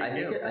Dude, Patty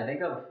knew. I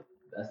think a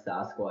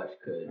Sasquatch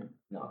could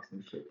knock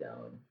some shit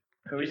down.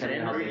 Are we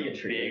saying how Pretty big the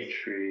tree big is.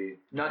 tree.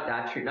 Not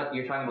that tree. Not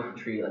you're talking about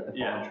the tree, like the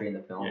fallen tree in the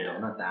film. Yeah. No,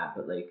 not that.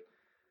 But like,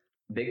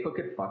 Bigfoot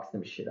could fuck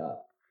some shit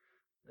up.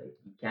 Like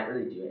you can't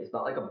really do it. It's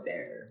not like a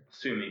bear.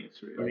 Assuming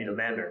it's real. I mean, a It's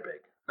man like- bear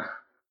big.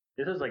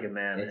 This is like a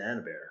man It's- and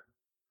a bear.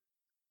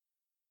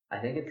 I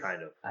think it's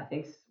Kind of. I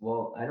think.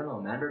 Well, I don't know.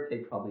 Man bear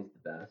pig probably is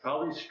the best.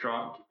 Probably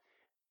strong.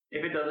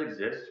 If it does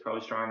exist, it's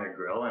probably strong in a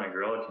gorilla, and a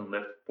gorilla can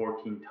lift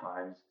 14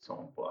 times its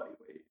own body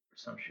weight or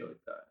some shit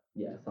like that.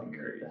 Yeah, something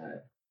Crazy. like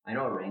that. I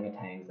know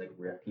orangutans like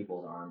rip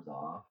people's arms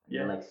off. And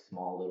Yeah. They're like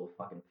small little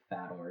fucking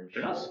fat orange.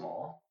 They're not shit.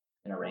 small.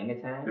 An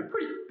orangutan? They're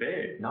pretty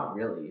big. Not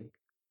really.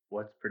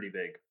 What's pretty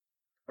big?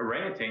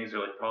 Orangutans are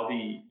like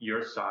probably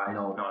your size,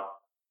 No. if not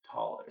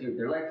taller. Dude,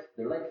 they're like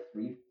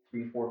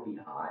 4 feet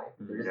high.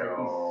 They're just like these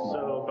No. small.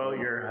 So about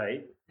your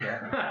height.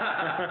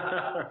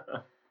 Yeah.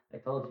 I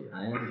told you,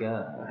 I am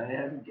good.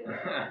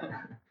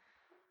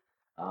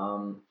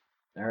 All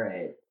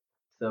right.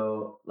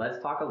 So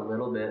let's talk a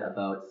little bit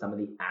about some of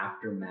the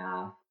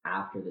aftermath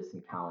after this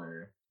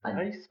encounter. How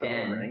do you spell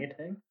Then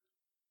orangutan?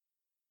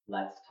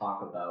 let's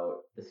talk about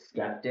the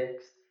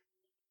skeptics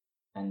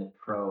and the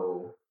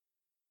pro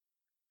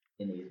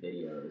in these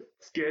videos.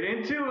 Let's get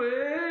into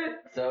it.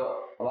 So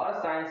a lot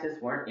of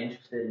scientists weren't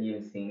interested in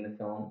even seeing the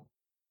film.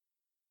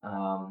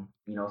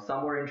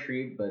 Some were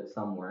intrigued, but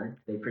some weren't.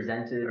 They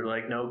presented. They're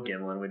like, no,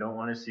 Gimlin, we don't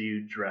want to see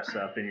you dress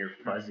up in your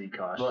fuzzy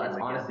costume. Well, that's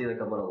again." honestly like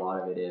what a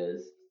lot of it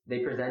is. They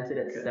presented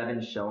at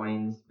 7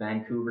 showings: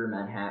 Vancouver,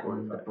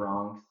 Manhattan, the 45.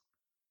 Bronx,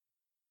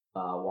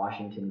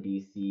 Washington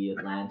D.C.,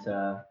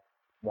 Atlanta,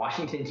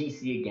 Washington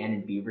D.C. again,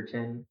 in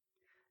Beaverton.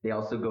 They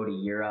also go to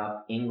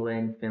Europe,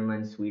 England,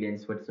 Finland, Sweden,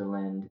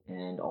 Switzerland,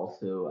 and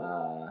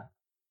also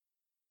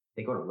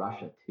they go to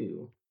Russia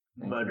too.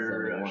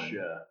 Butter 1971.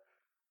 Russia.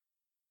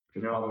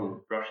 Which is probably-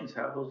 No, Russians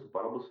have those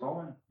buttable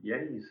stone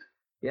Yetis.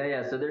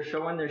 Yeah, so they're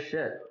showing their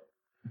shit.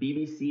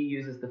 BBC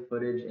uses the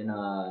footage in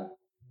a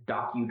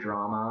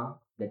docudrama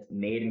that's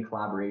made in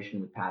collaboration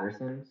with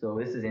Patterson. So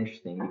this is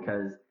interesting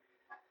because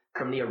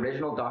from the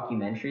original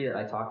documentary that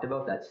I talked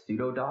about, that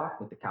pseudo doc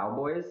with the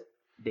cowboys,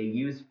 they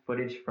use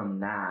footage from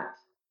that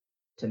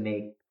to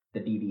make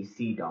the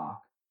BBC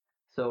doc.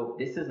 So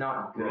this is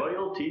not good.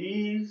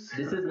 Royalties.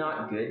 This is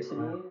not good to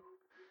me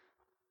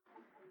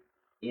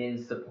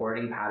in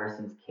supporting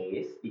Patterson's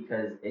case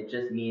because it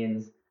just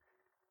means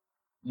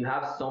you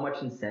have so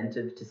much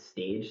incentive to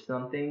stage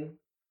something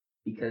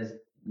because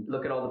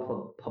look at all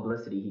the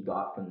publicity he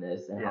got from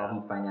this and how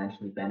he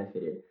financially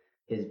benefited.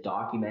 His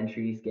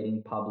documentaries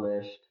getting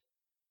published,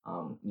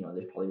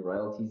 there's probably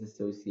royalties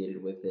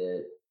associated with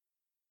it.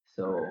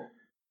 So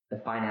the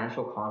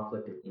financial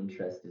conflict of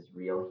interest is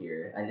real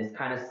here, and this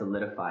kind of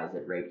solidifies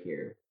it right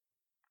here.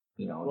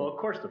 Well, of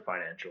course, the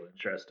financial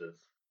interest is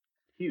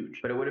huge.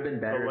 But it would have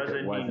been better But if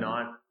it wasn't.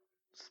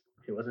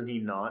 wasn't he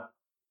not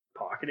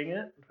pocketing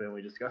it? Didn't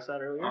we discuss that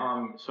earlier?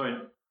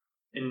 So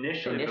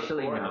initially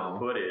before no. the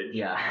footage,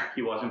 Yeah.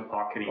 he wasn't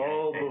pocketing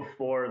Oh, anything.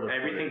 before the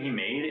Everything footage. he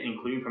made,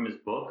 including from his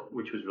book,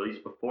 which was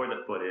released before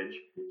the footage,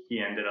 he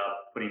ended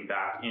up putting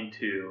back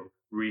into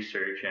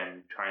research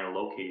and trying to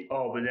locate.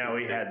 Oh, but now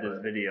he had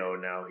this video.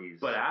 Now he's.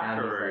 But Now he's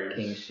afterwards,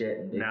 like king shit.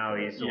 And now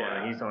he's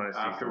Yeah. he's on to see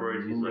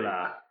Afterwards, some he's like-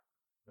 moolah.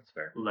 That's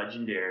fair.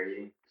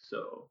 legendary.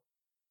 So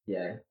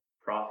yeah,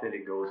 profit,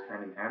 it goes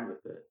hand in hand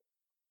with it.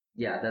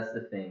 yeah, that's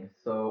the thing.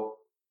 So,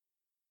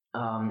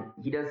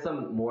 he does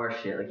some more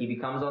shit. Like he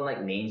becomes on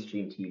like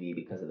mainstream TV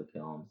because of the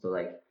film. So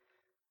like,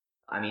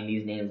 I mean,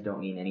 these names don't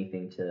mean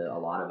anything to a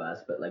lot of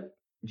us, but like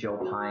Joe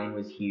Pine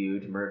was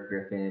huge. Merv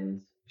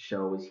Griffin's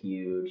show was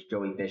huge.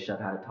 Joey Bishop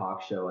had a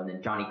talk show, and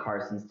then Johnny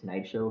Carson's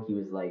Tonight Show. He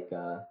was like,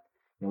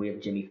 we have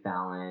Jimmy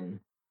Fallon,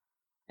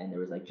 and there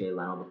was like Jay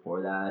Leno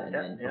before that, and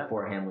then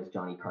before him was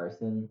Johnny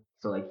Carson.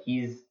 So like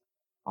he's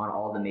on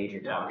all the major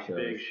talk shows.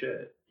 Big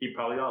shit. He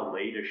probably got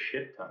laid a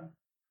shit ton.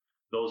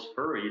 Those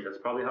furries, that's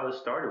probably how it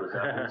started, was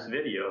after this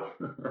video.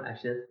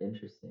 Actually, that's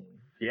interesting.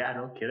 Yeah,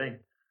 no kidding.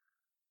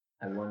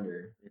 I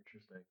wonder.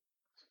 Interesting.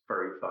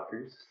 Furry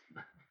fuckers.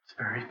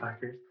 Furry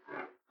fuckers.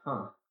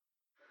 Huh.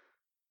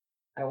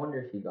 I wonder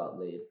if he got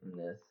laid from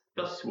this.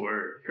 The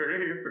swerve.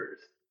 Heard it here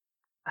first.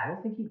 I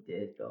don't think he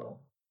did, though.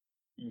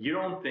 You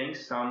don't think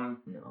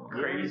some No.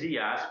 crazy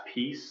ass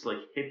piece, like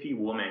hippie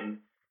woman,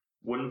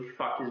 wouldn't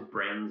fuck his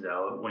brains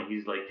out when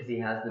he's like Because he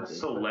has the a Bigfoot.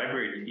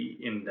 celebrity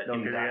in that No,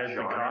 in because he that has the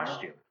genre.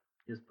 costume.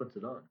 He just puts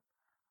it on.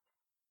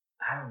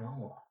 I don't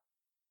know.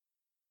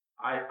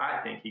 I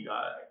think he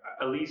got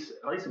at least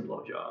a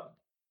blowjob.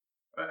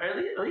 At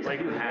least Like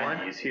a few one,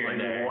 handies here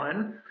and there.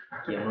 one.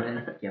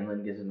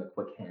 Gimlin gives him a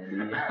quick handy.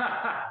 And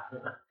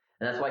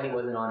that's why he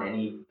wasn't on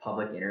any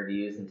public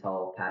interviews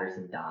until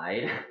Patterson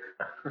died.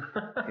 He's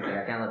like,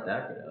 I can't let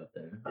that get out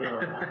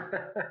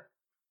there.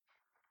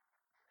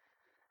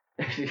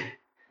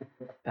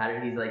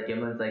 He's like,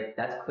 Gimlin's like,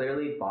 that's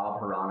clearly Bob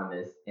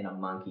Hieronymus in a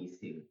monkey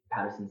suit.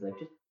 Patterson's like,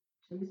 just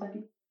let me suck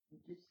it.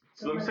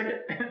 So let me suck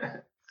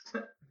it.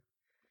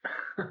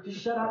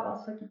 Just shut up, I'll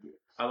suck your dick.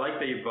 I like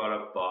that you brought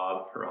up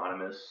Bob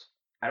Hieronymus.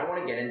 I don't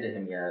want to get into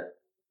him yet.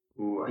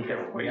 Ooh, I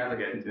can't wait to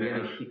get into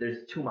him.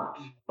 There's too much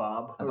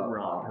Bob about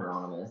Bob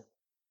Hieronymus.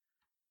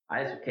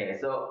 Okay,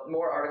 so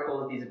more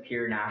articles. These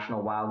appear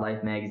National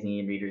Wildlife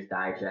Magazine, Reader's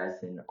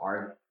Digest, and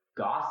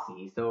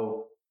Argosy.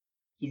 So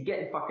he's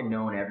getting fucking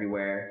known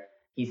everywhere.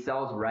 He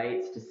sells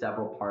rights to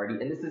several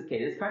parties. And this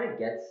kind of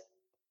gets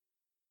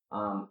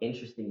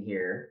interesting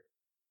here.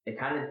 It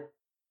kind of,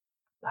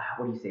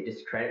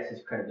 discredits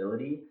his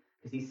credibility,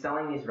 because he's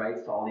selling these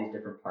rights to all these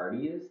different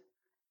parties,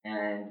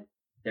 and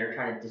they're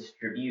trying to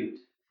distribute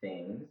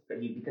things, but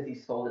because he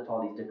sold it to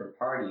all these different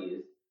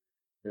parties,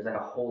 there's like a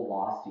whole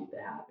lawsuit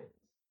that happens.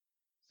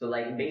 So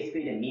like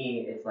basically to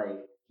me, it's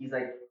like, he's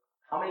like,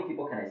 how many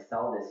people can I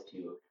sell this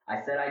to?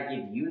 I said I'd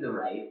give you the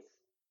rights,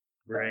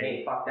 but Right.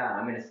 hey, fuck that,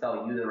 I'm going to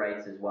sell you the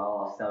rights as well.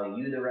 I'll sell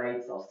you the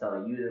rights, I'll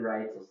sell you the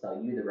rights, I'll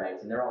sell you the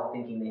rights. And they're all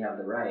thinking they have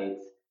the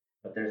rights,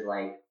 but there's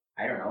like,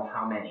 I don't know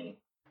how many.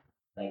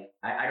 Like,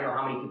 I don't know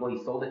how many people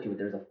he sold it to, but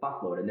there's a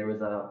fuckload, and there was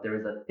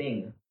a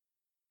thing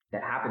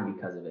that happened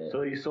because of it.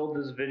 So you sold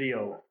this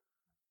video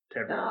to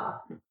everyone.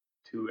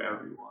 To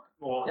everyone.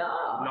 Well, Yeah.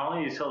 not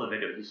only did he sell the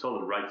video, he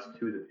sold the rights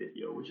to the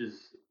video, which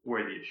is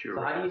where the issue.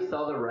 So how do you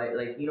sell the right?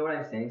 Like, you know what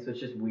I'm saying? So it's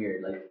just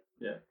weird. Like,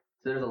 yeah.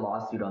 So there's a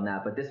lawsuit on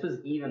that, but this was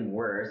even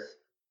worse.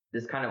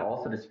 This kind of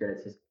also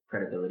discredits his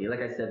credibility.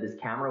 Like I said, this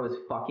camera was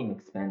fucking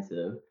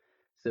expensive.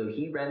 So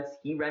he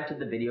rented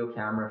the video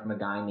camera from a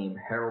guy named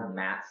Harold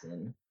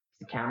Matson.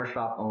 He's a camera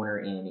shop owner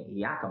in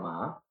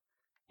Yakima,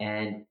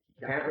 and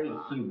apparently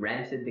he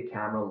rented the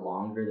camera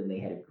longer than they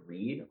had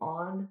agreed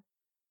on.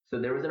 So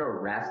there was an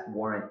arrest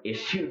warrant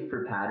issued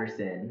for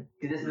Patterson,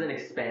 because this is an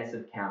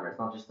expensive camera. It's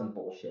not just some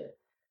bullshit.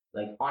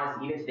 Like,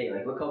 honestly, even today,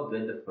 like, look how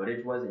good the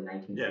footage was in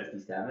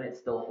 1967. It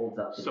still holds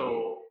up today.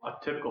 So a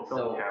typical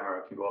film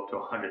camera can go up to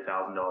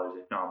 $100,000,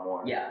 if not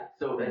more. Yeah.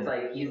 So it's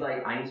like, he's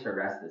like, I need to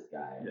arrest this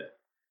guy. Yeah.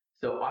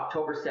 So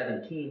October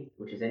 17th,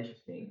 which is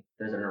interesting,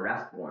 there's an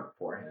arrest warrant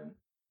for him,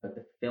 but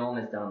the film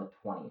is done on the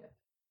 20th.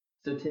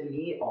 So to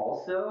me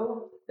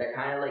also, that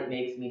kind of like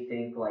makes me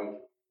think like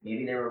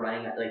maybe they were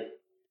running, like,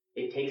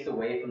 it takes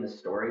away from the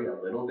story a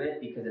little bit,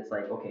 because it's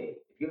like, okay,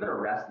 if you have an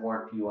arrest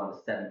warrant for you on the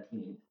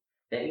 17th,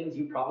 that means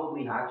you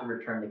probably have to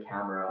return the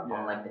camera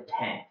on like the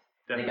 10th.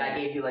 And the guy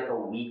gave you like a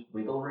week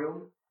wiggle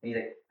room, and he's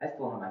like, I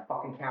still have my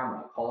fucking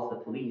camera. Calls the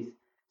police.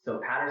 So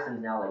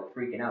Patterson's now like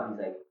freaking out. He's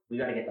like, we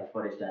got to get the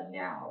footage done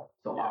now.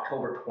 So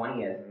October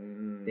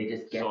 20th, they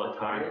just get the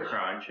time footage.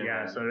 crunch.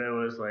 Yeah, so it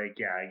was like,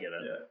 yeah, I get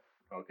it.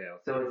 Yeah. Okay.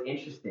 So it's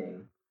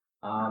interesting.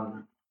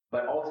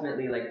 But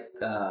ultimately, like,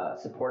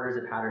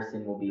 supporters of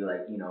Patterson will be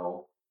like, you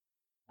know,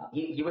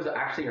 he was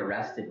actually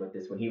arrested with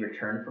this when he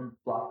returned from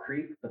Bluff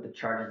Creek, but the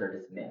charges are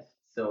dismissed.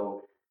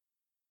 So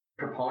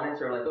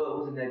proponents are like, oh, it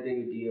wasn't that big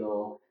a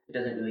deal. It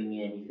doesn't really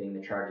mean anything.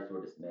 The charges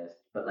were dismissed.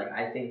 But like,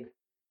 I think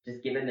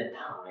just given the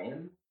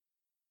time,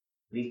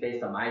 at least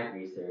based on my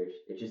research,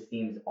 it just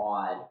seems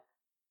odd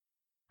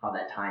how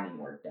that timing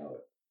worked out.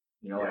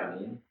 You know what I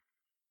mean?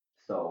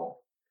 So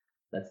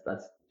let's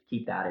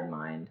keep that in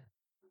mind.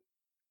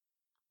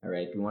 All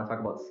right. Do we want to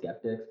talk about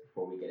skeptics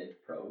before we get into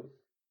pros?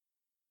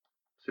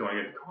 So you want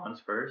to get the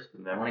cons first,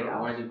 and then I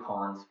want to do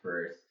cons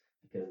first,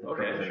 because the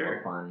pros are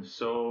more fun.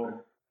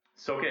 So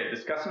okay,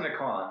 discussing the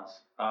cons.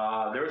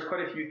 There was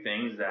quite a few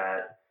things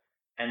that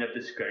end up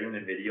discrediting the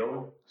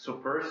video. So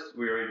first,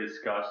 we already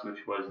discussed,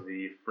 which was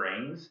the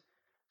frames.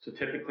 So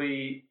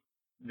typically,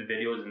 the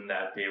videos in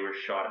that day were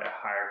shot at a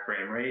higher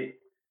frame rate.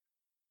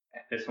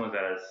 This one's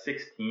at a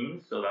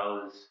 16, so that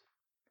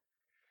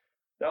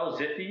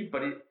was iffy.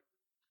 But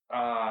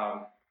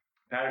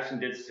Patterson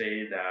did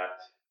say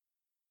that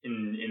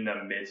in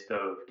the midst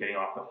of getting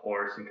off the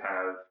horse and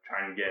kind of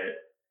trying to get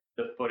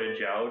the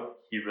footage out,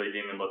 he really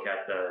didn't even look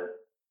at the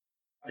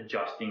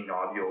adjusting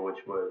nodule,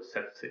 which was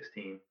set to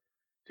 16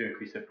 to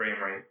increase the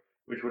frame rate,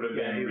 which would have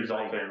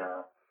resulted in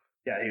a...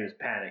 Yeah, he was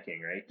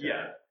panicking, right?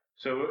 Yeah.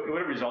 So it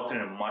would have resulted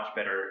in a much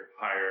better,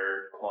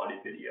 higher quality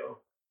video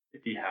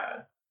if he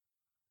had.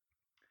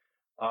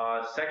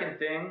 Second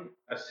thing,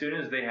 as soon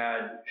as they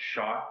had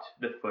shot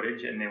the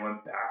footage and they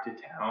went back to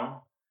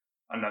town,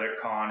 another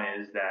con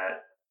is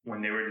that when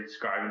they were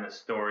describing the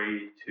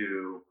story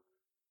to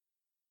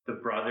the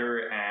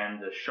brother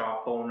and the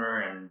shop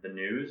owner and the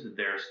news,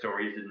 their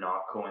stories did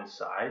not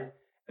coincide.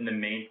 And the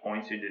main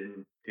points who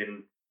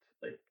didn't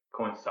like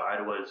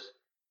coincide was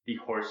the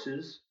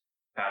horses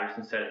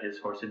Patterson said his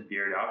horse had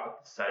veered out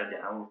at the side of the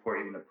animal before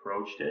he even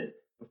approached it,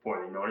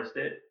 before they noticed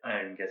it.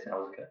 I'm guessing that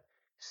was like a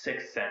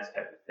sixth sense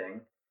type of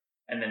thing.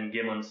 And then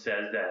Gimlin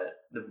says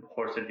that the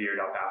horse had veered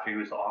up after he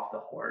was off the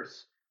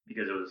horse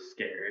because it was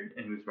scared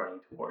and he was running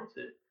towards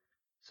it.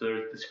 So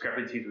there's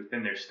discrepancies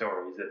within their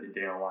stories that they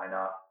didn't line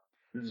up.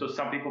 So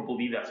some people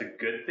believe that's a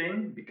good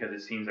thing because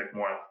it seems like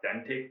more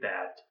authentic,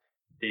 that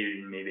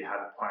they maybe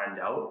have it planned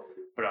out.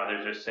 But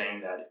others are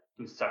saying that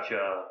it was such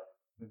a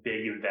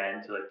big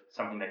event, like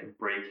something that could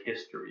break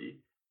history,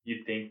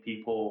 you'd think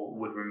people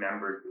would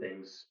remember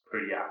things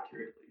pretty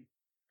accurately.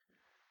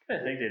 I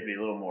think they'd be a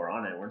little more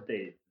on it. Weren't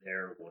they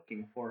there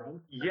looking for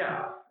him?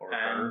 Yeah, Or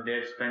and her?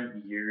 they've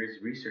spent years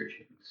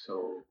researching.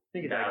 So I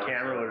think that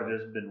camera would have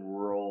just been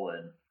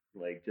rolling,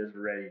 like just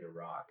ready to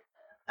rock.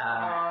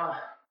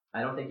 I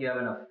don't think you have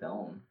enough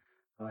film.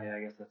 Oh yeah,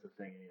 I guess that's the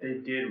thing. they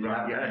did You run.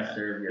 have to Yeah.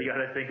 conserve You your.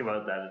 got to think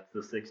about that.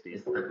 It's the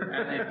 60s.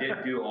 And they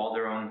did do all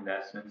their own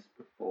investments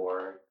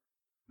before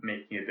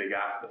making a big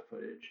act of the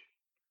footage.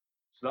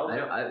 So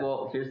that was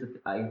Well, here's the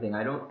thing.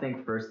 I don't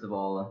think, first of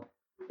all,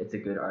 it's a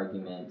good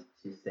argument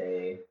to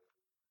say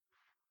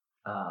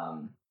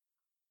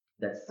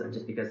that's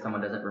just because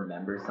someone doesn't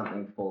remember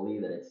something fully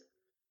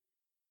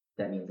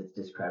that means it's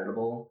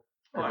discreditable.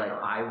 Because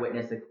like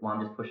eyewitness, well,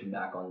 I'm just pushing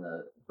back on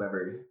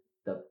whoever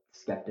the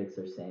skeptics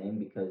are saying,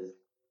 because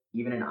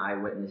even in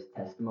eyewitness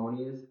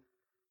testimonies,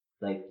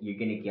 like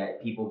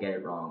people get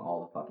it wrong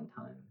all the fucking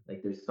time.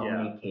 Like there's so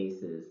many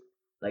cases.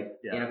 Like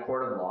in a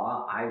court of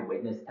law,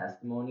 eyewitness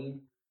testimony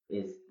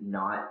is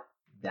not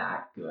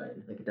that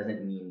good. Like it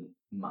doesn't mean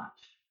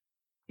much,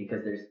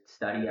 because there's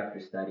study after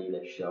study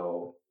that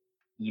show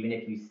even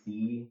if you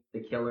see the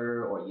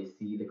killer or you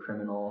see the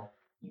criminal,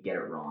 you get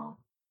it wrong.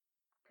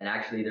 And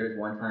actually, there's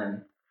one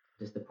time,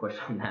 just to push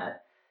on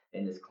that,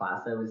 in this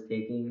class I was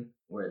taking,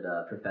 where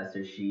the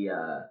professor, she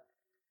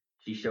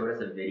showed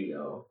us a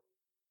video,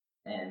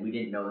 and we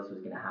didn't know this was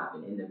going to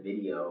happen. In the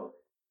video,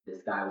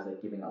 this guy was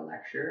like giving a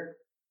lecture.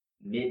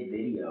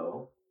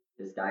 Mid-video,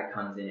 this guy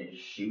comes in and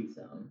shoots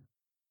him,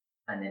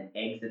 and then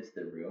exits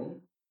the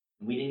room.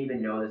 We didn't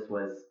even know this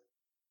was,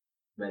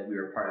 like, we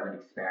were part of an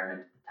experiment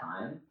at the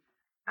time.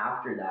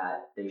 After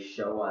that, they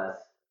show us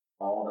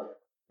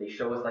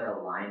like a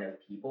line of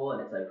people,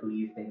 and it's like, who do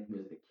you think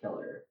was the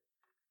killer?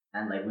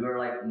 And like, we were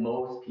like,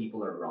 most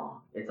people are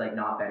wrong. It's like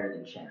not better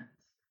than chance.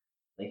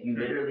 Like you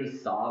literally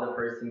saw the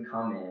person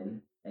come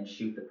in and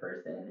shoot the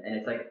person, and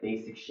it's like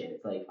basic shit.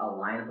 It's like a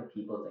lineup of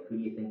people. It's like, who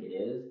do you think it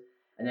is?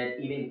 And then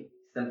even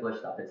simpler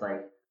stuff. It's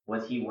like,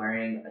 was he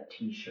wearing a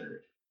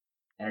t-shirt?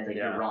 And it's like,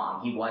 you're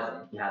wrong. He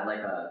wasn't. He had like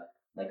a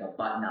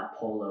button-up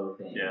polo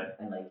thing. Yeah.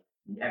 And like,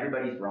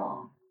 everybody's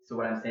wrong. So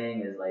what I'm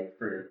saying is, like,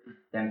 for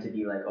them to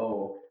be like,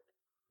 oh,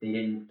 they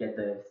didn't get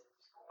the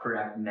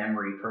correct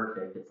memory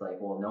perfect, it's like,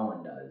 well, no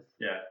one does.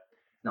 Yeah.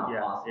 It's not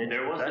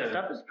possible. That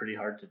stuff is pretty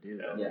hard to do,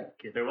 though. Yeah.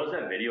 There was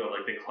that video of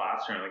like the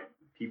classroom, like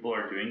people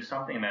are doing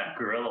something, and that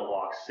gorilla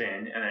walks in,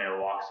 and then it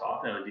walks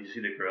off, and like, did you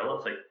see the gorilla?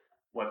 It's like,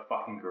 what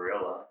fucking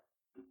gorilla?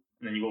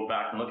 And then you go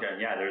back and look at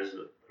it, yeah, there's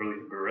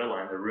literally a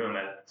gorilla in the room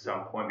at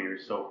some point, but you were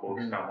so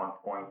focused on one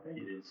point that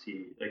you didn't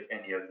see like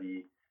any of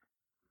the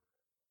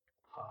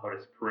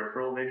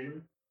peripheral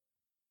vision,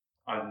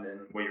 other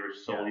than what you were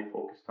solely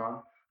focused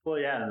on. Well,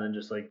 yeah, and then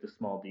just like the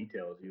small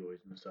details you always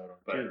miss out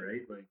on too,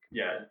 right? Like,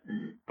 yeah,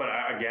 but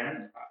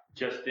again,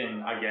 just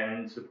in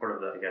support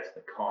of the, I guess,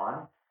 the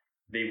con,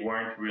 they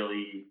weren't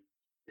really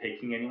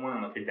picking anyone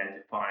and like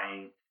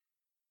identifying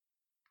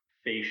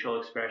facial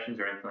expressions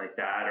or anything like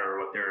that, or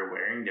what they were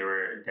wearing. They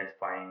were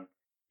identifying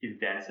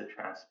events that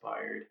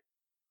transpired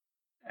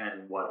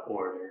and what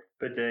order.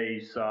 But they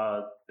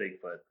saw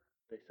Bigfoot.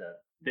 They said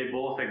they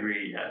both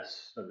agree,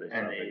 yes. So they saw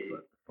and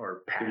Bigfoot.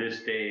 Or to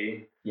this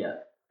day,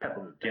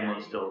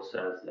 Gimlin still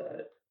says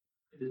that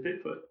it is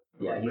Bigfoot.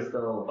 Yeah, he's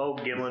still. Oh,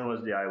 Gimlin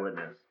was the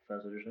eyewitness.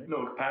 That's what you're saying?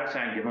 No,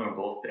 Patterson and Gimlin were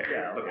both there.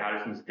 Yeah, but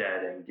Patterson's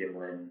dead and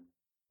Gimlin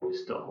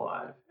is still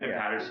alive. And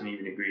Patterson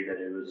even agreed that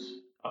it was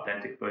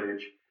authentic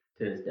footage.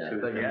 To his death.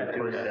 But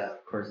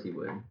of course he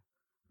would.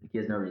 He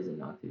has no reason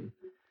not to.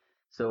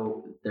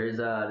 So there's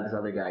this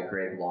other guy,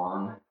 Greg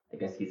Long. I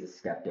guess he's a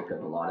skeptic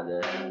of a lot of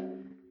this.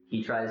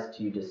 He tries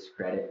to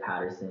discredit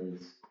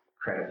Patterson's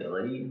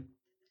credibility.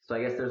 So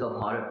I guess there's a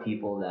lot of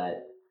people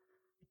that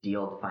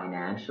dealt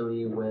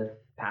financially with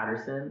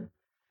Patterson.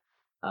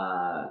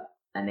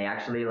 And they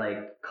actually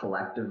like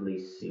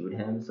collectively sued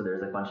him. So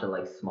there's a bunch of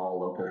like small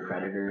local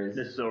creditors.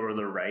 This is over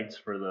the rights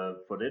for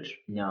the footage?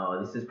 No,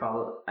 this is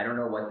probably, I don't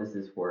know what this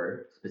is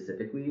for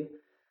specifically,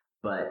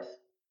 but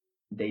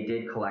they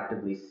did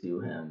collectively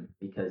sue him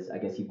because I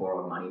guess he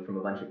borrowed money from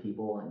a bunch of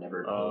people and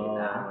never paid it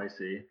back. Oh, I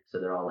see.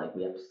 So they're all like,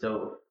 we have to.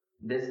 So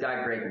this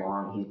guy, Greg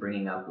Long, he's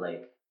bringing up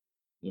like,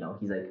 you know,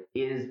 he's like,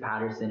 is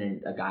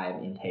Patterson a guy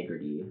of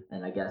integrity?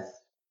 And I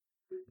guess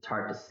it's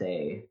hard to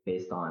say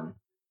based on,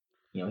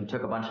 you know, he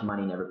took a bunch of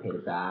money, never paid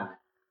it back.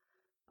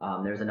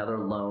 There's another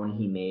loan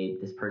he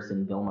made, this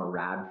person, Vilma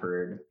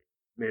Radford.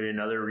 Maybe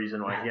another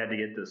reason why he had to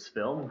get this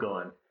film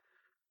going.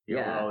 He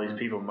owed all these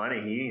people money.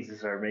 He needs to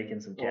start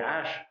making some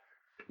cash.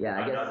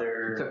 Yeah, I guess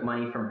he took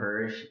money from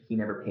her. He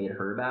never paid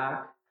her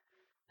back.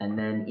 And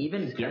then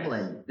even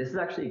Gimlin, this is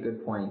actually a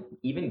good point.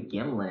 Even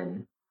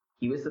Gimlin,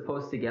 he was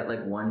supposed to get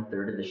like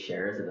 1/3 of the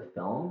shares of the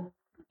film,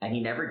 and he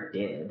never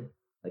did.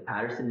 Like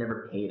Patterson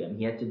never paid him.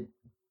 He had to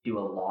do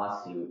a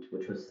lawsuit,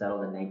 which was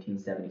settled in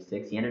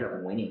 1976. He ended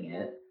up winning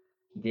it.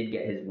 He did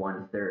get his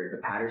 1/3,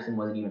 but Patterson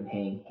wasn't even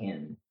paying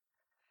him.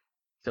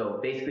 So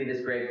basically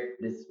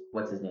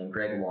what's his name?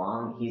 Greg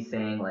Long, he's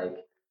saying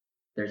like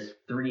there's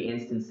 3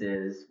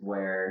 instances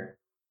where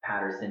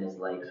Patterson is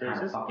like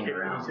kind of fucking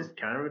around. He's just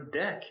kind of a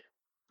dick.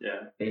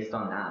 Yeah. Based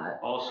on that.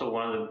 Also,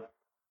 one of the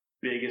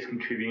biggest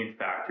contributing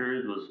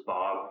factors was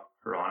Bob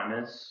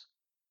Hieronymus,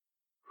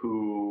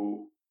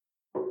 who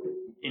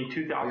in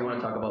 2000. You want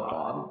to talk about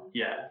Bob?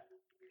 Yeah.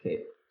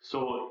 Okay.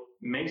 So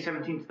May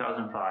 17,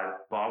 2005,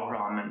 Bob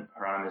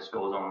Hieronymus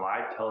goes on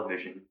live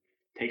television,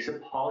 takes a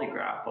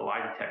polygraph, a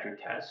lie detector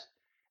test,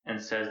 and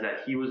says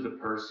that he was the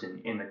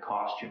person in the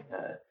costume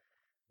that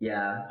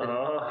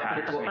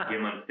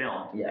Patterson-Gimlin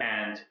filmed. Yeah.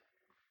 And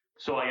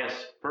so I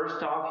guess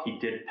first off, he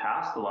did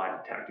pass the lie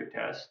detector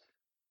test.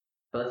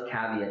 But let's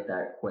caveat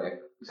that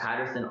quick.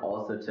 Patterson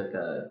also took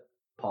a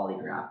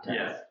polygraph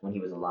test when he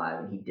was alive,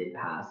 and he did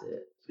pass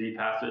it. So he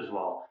passed it as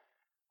well.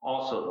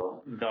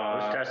 Also,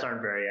 though, those tests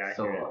aren't very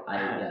accurate.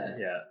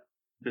 So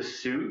the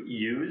suit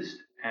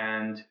used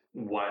and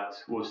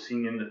what was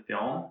seen in the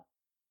film,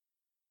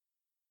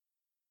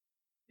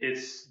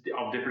 it's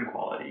of different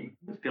quality.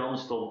 The film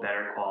is still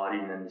better quality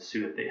than the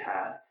suit that they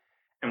had.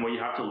 And what you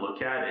have to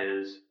look at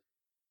is,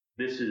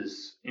 this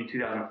is in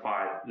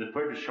 2005. The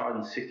footage was shot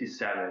in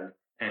 67,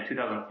 and in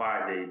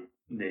 2005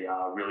 they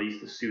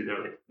released the suit. They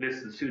were like, this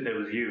is the suit that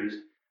was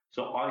used.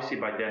 So obviously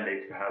by then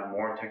they could have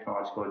more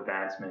technological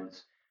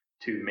advancements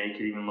to make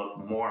it even look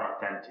more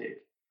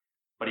authentic.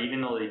 But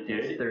even though they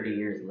did, it's 30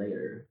 years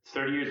later. It's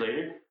 30 years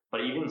later,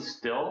 but even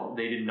still,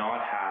 they did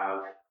not have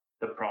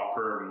the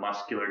proper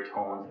muscular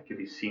tones that could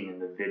be seen in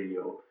the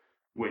video.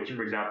 Which,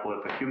 for example,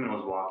 if a human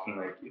was walking,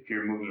 like if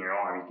you're moving your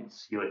arm, you can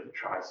see like the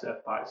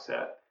tricep,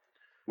 bicep,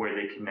 where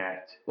they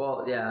connect.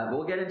 Well, yeah,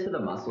 we'll get into the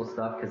muscle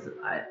stuff because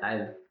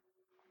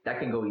that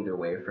can go either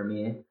way for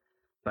me.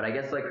 But I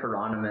guess like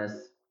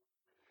Hieronymus.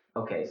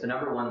 Okay, so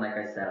number one, like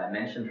I said, I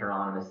mentioned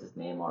Hieronymus'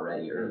 name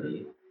already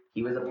early.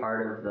 He was a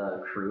part of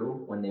the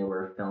crew when they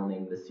were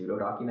filming the pseudo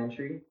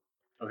documentary.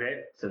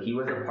 Okay. So he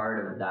was a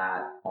part of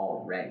that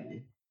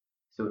already.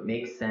 So it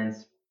makes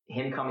sense.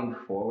 Him coming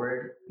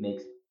forward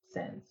makes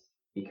sense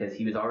because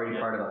he was already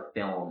part of a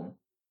film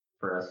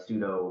for a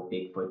pseudo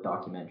Bigfoot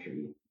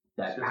documentary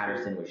that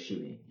Patterson was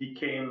shooting. He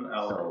came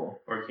out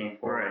or came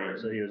forward. Right,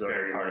 so he was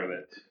already part of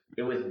it.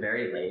 It was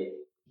very late.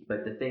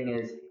 But the thing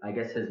is, I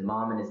guess his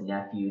mom and his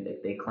nephew,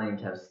 they claim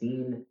to have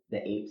seen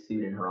the ape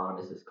suit in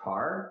Hieronymus'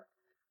 car.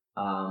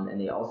 And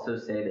they also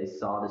say they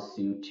saw the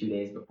suit 2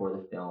 days before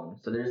the film.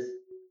 So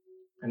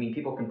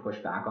people can push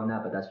back on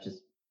that, but that's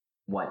just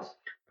what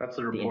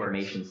the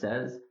information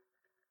says.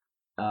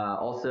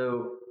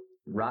 Also,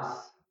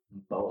 Russ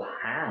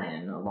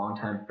Bohannon, a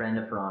longtime friend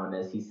of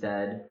Hieronymus, he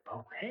said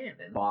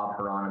Bob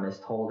Hieronymus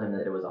told him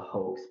that it was a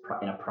hoax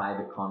in a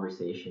private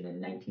conversation in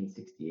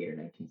 1968 or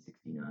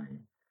 1969.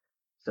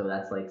 So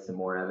that's like some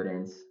more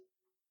evidence.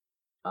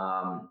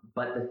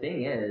 But the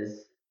thing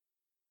is,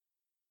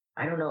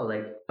 I don't know,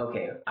 like,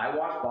 okay, I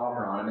watched Bob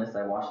Hieronymus,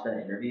 I watched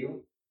that interview,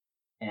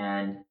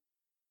 and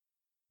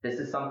this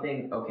is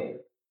something, okay,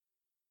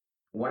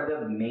 one of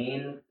the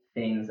main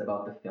things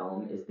about the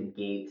film is the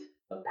gait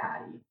of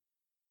Patty.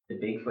 The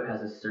Bigfoot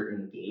has a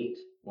certain gait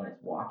when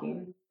it's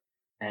walking,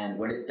 and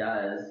what it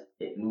does,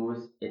 it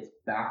moves its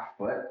back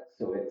foot,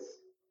 so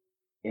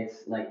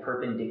it's like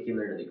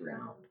perpendicular to the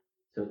ground.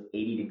 So it's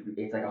 80 degrees,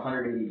 it's like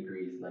 180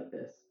 degrees like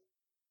this.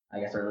 I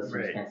guess our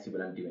listeners can't see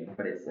what I'm doing,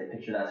 but it's like,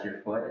 picture that's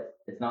your foot.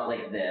 It's not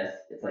like this.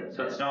 It's like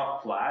so this. It's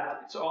not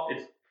flat. So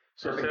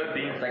instead of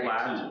being like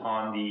flat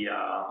on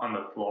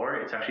the floor,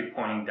 it's actually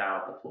pointing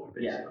down at the floor.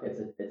 Basically.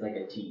 Yeah, it's like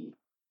a T.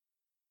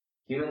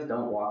 Humans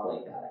don't walk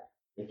like that.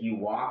 If you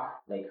walk,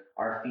 like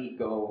our feet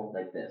go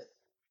like this.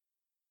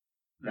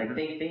 Like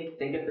think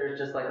if there's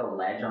just like a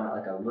ledge on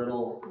like a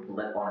little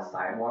blip on a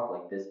sidewalk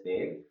like this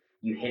big,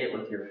 you hit it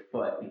with your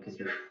foot because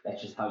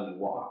that's just how you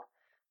walk.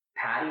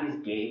 Patty's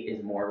gait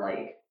is more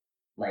like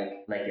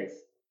it's,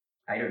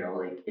 I don't know,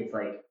 like it's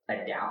like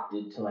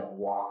adapted to like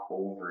walk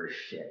over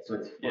shit. So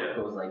its foot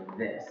goes like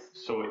this.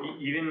 So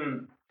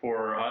even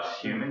for us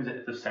humans,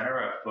 at the center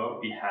of our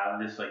foot, we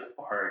have this like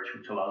arch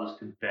which allows us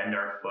to bend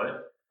our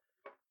foot.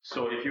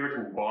 So if you were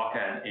to walk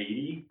at an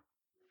 80,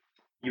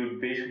 you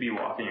would basically be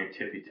walking your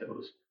tippy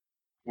toes.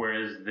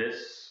 Whereas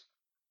this...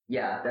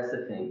 Yeah, that's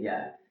the thing,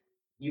 yeah.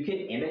 You can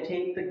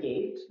imitate the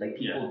gait, like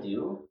people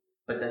do,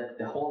 but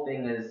the whole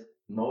thing is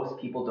most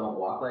people don't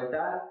walk like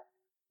that.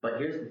 But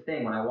here's the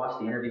thing, when I watched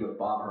the interview with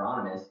Bob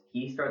Hieronymus,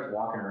 he starts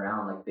walking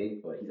around like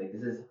Bigfoot. He's like,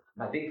 this is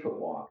my Bigfoot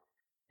walk.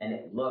 And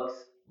it looks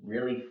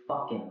really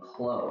fucking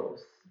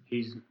close.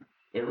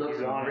 It looks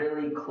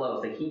really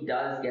close. Like he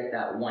does get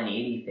that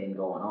 180 thing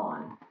going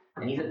on.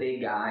 And he's a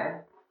big guy.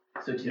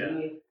 So to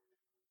me,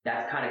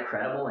 that's kind of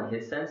credible in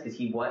his sense because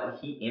he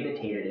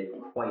imitated it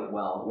quite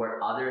well,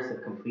 where others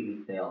have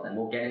completely failed. And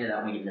we'll get into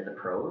that when we get into the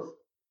pros.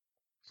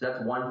 So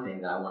that's one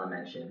thing that I want to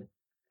mention.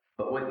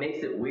 But what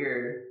makes it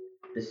weird,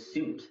 the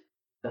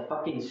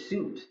fucking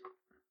suit.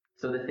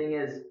 So the thing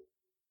is,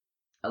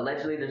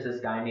 allegedly there's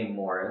this guy named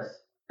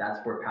Morris. That's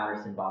where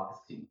Patterson bought the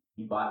suit.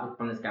 He bought it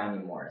from this guy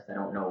named Morris. I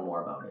don't know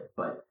more about it,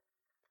 but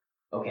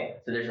okay.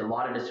 So there's a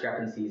lot of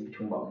discrepancies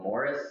between what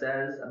Morris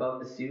says about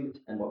the suit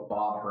and what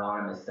Bob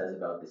Hieronymus says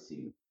about the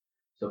suit.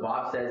 So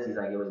Bob says he's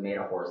like, it was made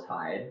of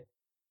horsehide.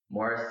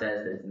 Morris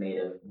says that it's made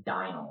of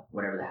dino,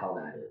 whatever the hell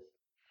that is.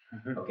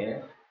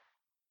 Okay?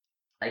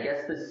 I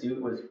guess the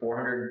suit was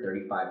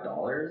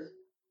 $435.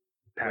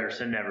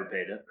 Patterson never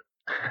paid it.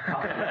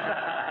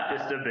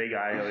 Just a big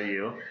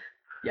IOU.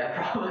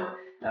 Yeah, probably.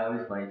 That would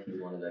be funny if he's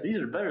one of the...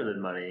 These are better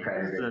than money.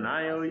 This is an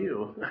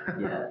IOU.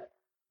 Yeah.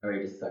 Or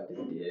he just sucked his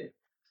dick.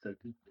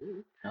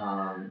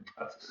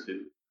 That's a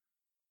suit.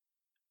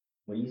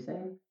 What are you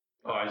saying?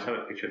 Oh, I just have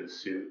a picture of the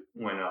suit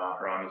when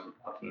Hieronymus was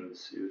walking in the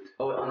suit.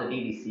 Oh, on the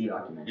BBC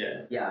documentary.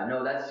 Yeah. Yeah,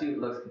 no, that suit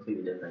looks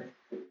completely different.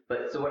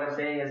 But so what I'm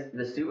saying is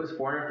the suit was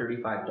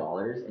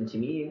 $435, and to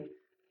me,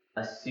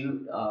 a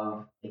suit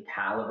of the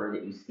caliber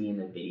that you see in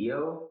the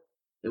video,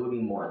 it would be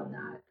more than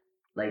that.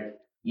 Like,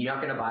 you're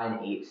not going to buy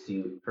an 8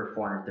 suit for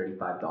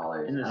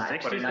 $435. In the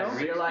 60s, I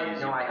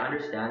realize, no, I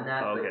understand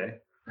that, okay.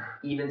 But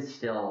even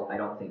still, I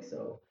don't think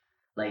so.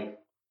 Like,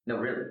 no,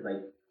 really,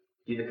 like,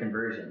 do the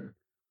conversion.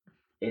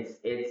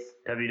 It's.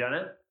 Have you done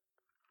it?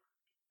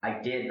 I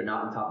did, but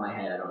not on the top of my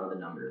head. I don't know the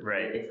numbers.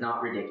 Right. It's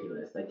not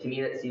ridiculous. Like, to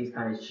me, that seems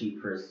kind of cheap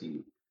for a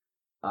suit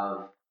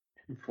of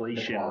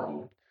inflation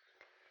quality.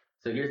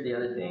 So here's the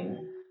other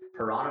thing.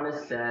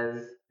 Hieronymus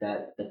says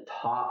that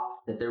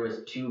that there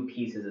was 2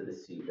 pieces of the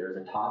suit. There was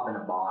a top and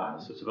a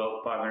bottom. So it's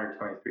about $523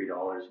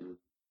 in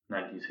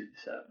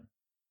 1967.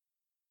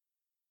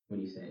 What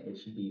do you say? It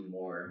should be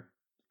more.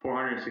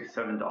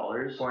 $467.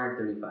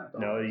 $435.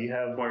 No, you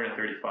have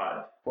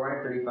 $435.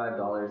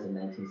 $435 in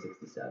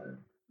 1967.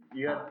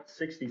 You got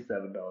 $67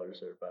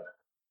 there, bud.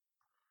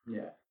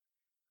 Yeah.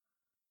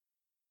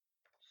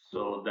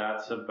 So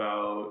that's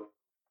about.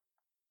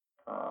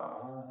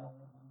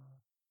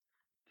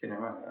 Okay,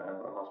 never mind. I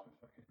lost my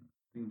fucking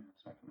thing.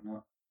 It's not coming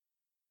up.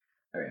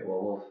 All right.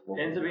 Well, we'll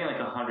it ends up being like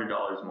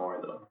 $100 more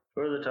though.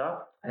 For the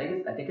top? I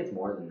think it's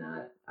more than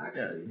that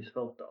actually. Yeah, you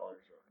spelled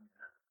dollars wrong.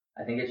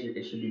 I think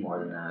it should be more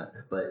than that,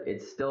 but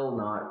it's still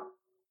not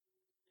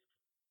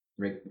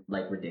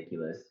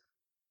ridiculous.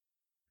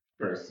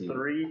 For a suit.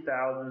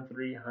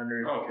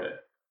 3,300. Okay.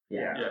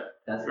 Yeah.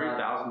 That's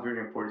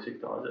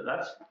 $3,346.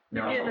 That's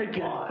you're getting a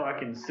good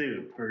fucking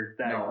suit for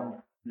that.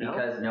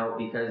 No,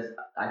 because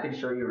I can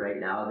show you right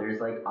now. There's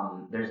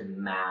there's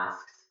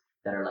masks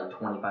that are like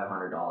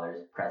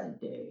 $2,500 present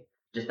day.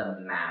 Just a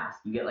mask.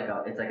 You get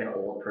it's like an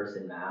old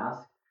person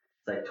mask.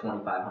 It's like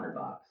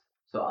 $2,500.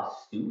 So a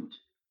suit.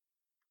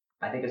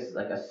 I think it's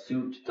like a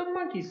suit. It's a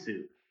monkey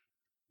suit.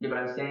 Yeah, but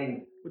I'm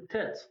saying with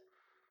tits.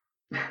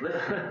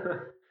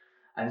 Listen,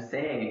 I'm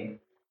saying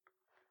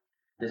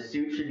the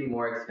suit should be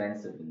more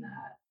expensive than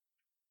that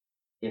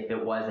if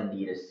it was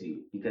indeed a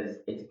suit because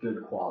it's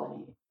good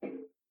quality. And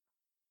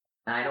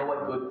I know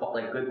what good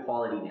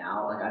quality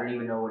now. Like I don't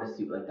even know what a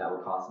suit like that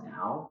would cost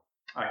now.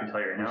 I can tell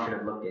you right now. We should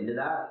have looked into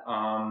that.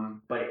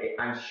 But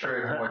I'm sure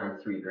it's more than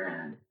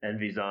 $3,000.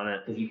 Envy's on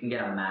it because you can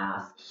get a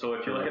mask. So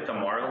if you look at the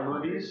Marvel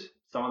movies,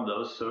 some of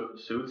those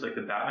suits, like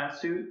the Batman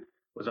suit,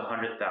 was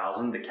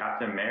 $100,000. The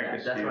Captain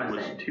America suit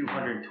was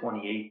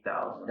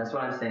 $228,000. That's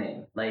what I'm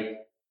saying.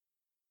 Like,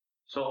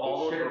 so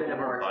all those were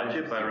over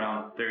budget by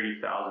around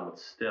 $30,000, but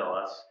still,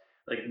 that's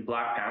like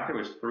Black Panther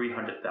was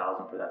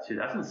 $300,000 for that suit.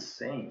 That's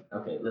insane.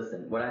 Okay,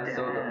 listen.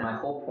 My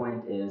whole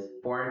point is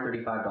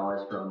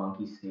 $435 for a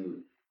monkey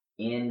suit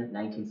in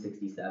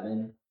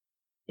 1967.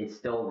 It's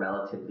still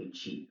relatively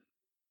cheap.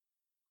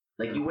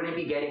 Like you wouldn't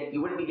be getting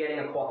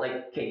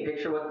okay,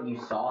 picture what you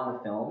saw in the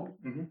film.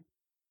 Mm-hmm.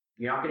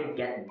 You're not gonna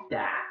get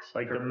that.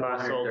 Like the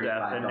muscle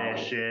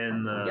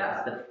definition.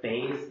 Yes, the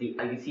face, you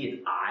can see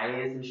its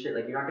eyes and shit.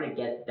 Like you're not gonna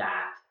get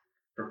that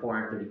for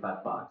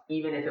 $435,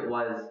 even if it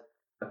was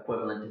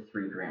equivalent to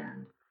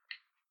 $3,000.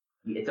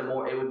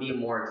 It would be a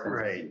more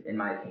expensive suit, in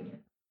my opinion.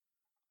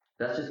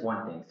 That's just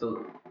one thing.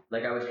 So,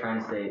 like I was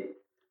trying to say,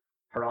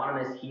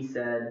 Hieronymus, he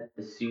said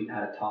the suit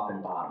had a top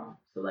and bottom,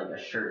 so like a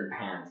shirt and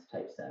pants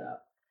type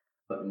setup.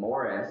 But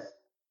Morris,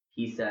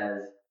 he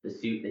says the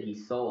suit that he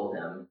sold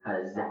him had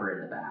a zipper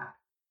in the back.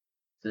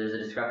 So there's a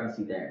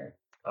discrepancy there.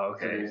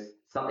 Okay. So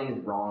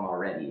something's wrong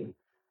already.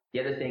 The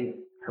other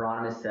thing,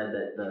 Hieronymus said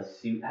that the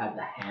suit had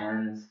the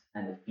hands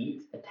and the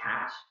feet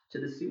attached to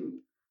the suit,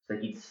 so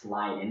he'd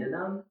slide into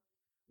them.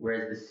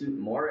 Whereas the suit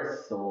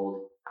Morris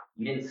sold,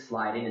 you didn't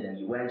slide into them.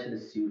 You went into the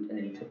suit and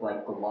then you took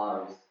like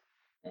gloves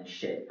and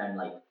shit and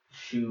like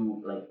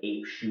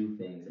ape shoe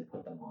things and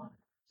put them on.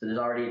 So there's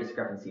already a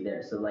discrepancy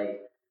there. So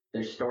like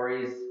there's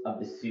stories of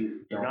the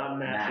suit don't not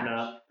matching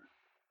up.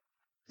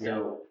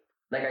 So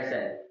like I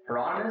said,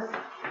 Hieronymus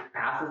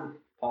passes the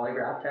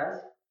polygraph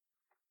test.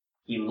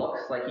 He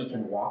looks like he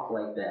can walk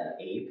like the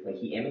ape. Like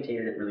he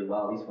imitated it really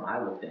well, at least when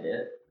I looked at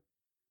it.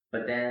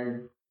 But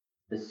then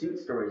the suit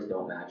stories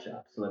don't match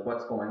up. So like,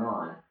 what's going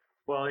on?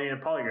 Well, a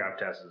polygraph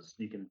test is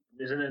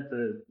isn't it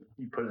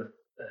you put a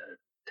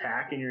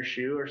tack in your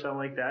shoe or something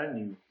like that,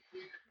 and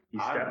you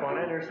step on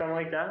it or something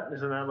like that?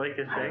 Isn't that like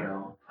a thing? I don't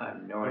know. I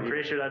have no I'm idea.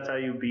 pretty sure that's how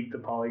you beat the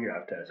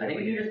polygraph test. I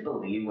think if you just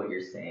believe what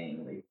you're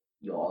saying, like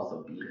you'll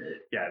also beat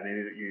it. Yeah, maybe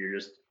if you're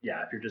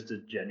just a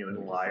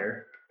genuine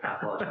liar.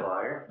 Pathological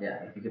liar.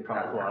 Yeah, you could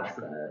probably pass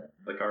that.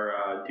 Like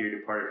our dear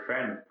departed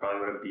friend probably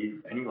would have beat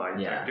any lie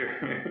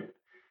detector.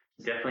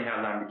 Definitely have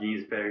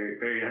Lamborghinis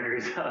buried under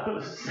his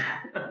house.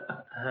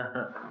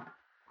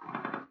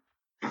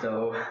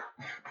 So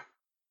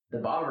the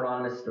Bob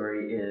Anonymous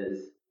story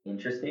is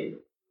interesting,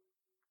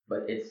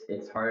 but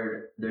it's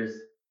hard.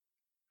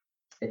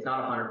 It's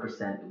not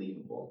 100%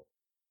 believable,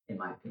 in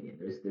my opinion.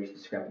 There's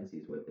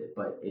discrepancies with it,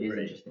 but it is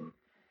interesting.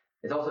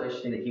 It's also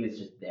interesting that he was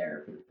just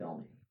there for the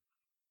filming.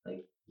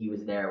 Like he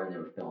was there when they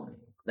were filming.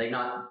 Like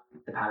not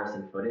the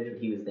Patterson footage,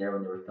 but he was there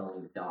when they were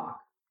filming the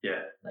doc.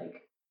 Yeah.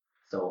 Like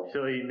so.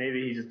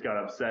 Maybe he just got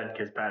upset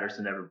because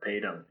Patterson never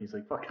paid him. He's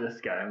like, "Fuck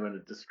this guy! I'm going to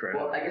discredit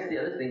him." Well, I guess the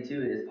other thing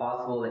too is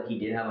possible that he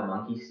did have a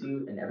monkey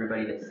suit, and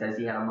everybody that says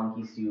he had a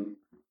monkey suit,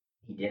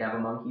 he did have a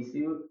monkey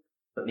suit.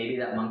 But maybe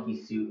that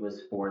monkey suit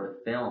was for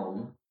the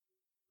film,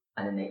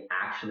 and then they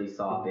actually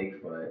saw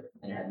Bigfoot,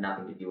 and it had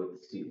nothing to do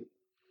with the suit.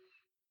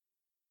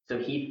 So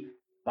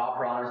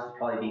Bob Anonymous was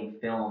probably being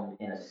filmed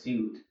in a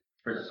suit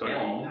for the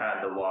film. He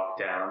had the walk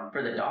down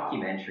for the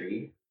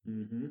documentary.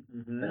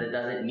 But it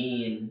doesn't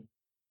mean,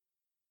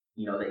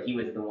 that he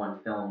was the one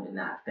filmed in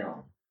that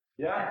film.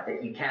 Yeah.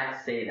 That you can't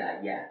say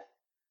that yet.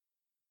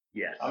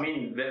 Yes. I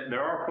mean,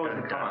 there are pros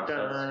and cons.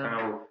 That's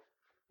kind of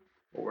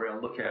what we're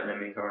going to look at and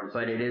make our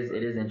decision. But it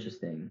is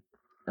interesting.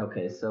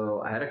 Okay,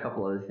 so I had a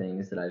couple other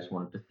things that I just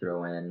wanted to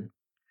throw in.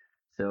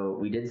 So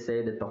we did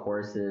say that the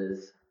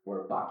horses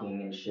were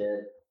bucking and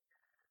shit.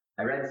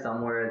 I read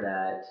somewhere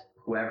that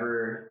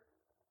whoever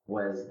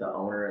was the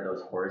owner of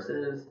those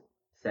horses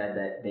said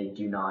that they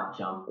do not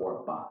jump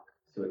or buck.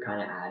 So it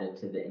kind of added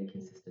to the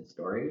inconsistent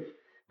story.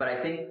 But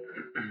I think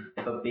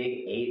if a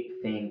big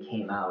ape thing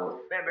came out,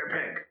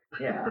 pig.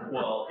 Yeah.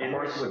 Well, in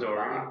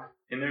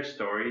their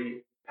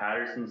story,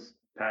 Patterson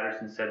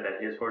said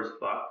that his horse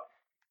bucked,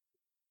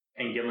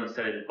 and Gimlin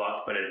said it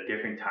bucked, but at a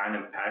different time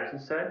than Patterson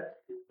said.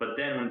 But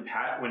then when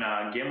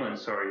Gimlin,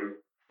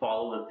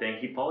 followed the thing,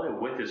 he followed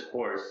it with his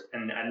horse,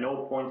 and at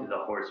no point did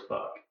the horse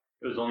buck.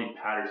 It was only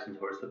Patterson's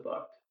horse that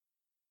bucked.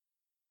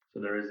 So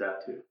there is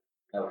that too.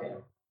 Okay.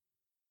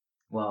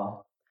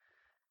 Well,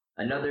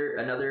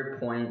 another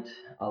point,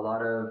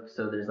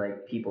 so there's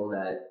like people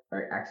that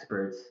are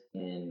experts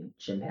in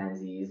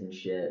chimpanzees and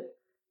shit,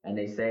 and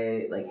they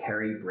say like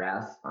hairy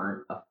breasts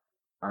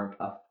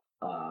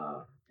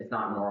it's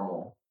not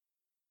normal.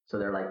 So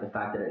they're like, the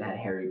fact that it had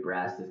hairy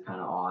breasts is kind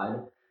of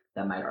odd.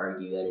 That might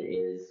argue that it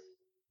is,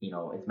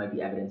 it might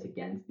be evidence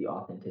against the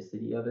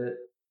authenticity of it.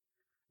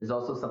 There's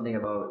also something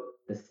about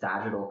the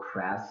sagittal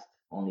crest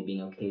only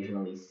being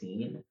occasionally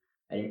seen.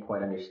 I didn't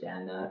quite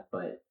understand that,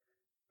 but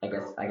I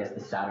guess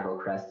the sagittal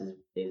crest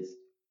is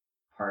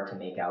hard to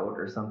make out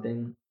or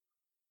something.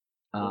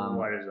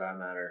 Why does that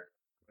matter?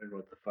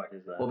 What the fuck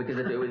is that? Well, because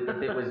if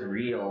it was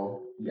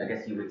real, I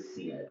guess you would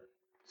see it.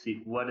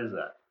 See, what is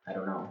that? I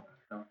don't know.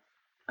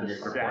 I'm The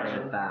just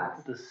reporting the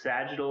facts. The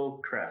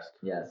sagittal crest.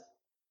 Yes.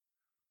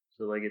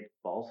 So like it's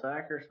ball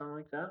sack or something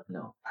like that?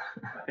 No.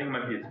 I think it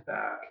might be its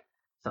back.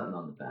 Something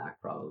on the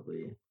back,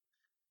 probably.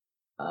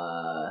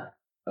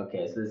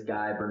 Okay, so this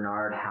guy,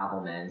 Bernard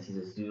Havelmans, he's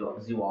a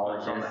zoologist.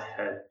 It's on the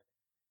head.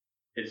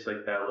 It's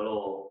like that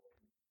little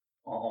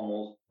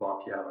almost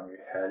bump you have on your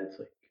head. It's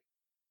like,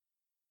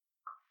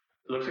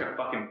 it looks like a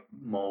fucking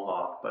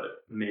mohawk,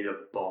 but made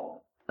of bone.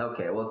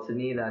 Okay, well, to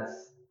me,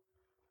 that's...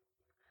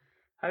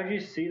 How did you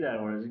see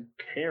that when there's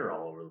hair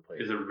all over the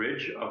place? Is a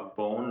ridge of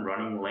bone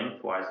running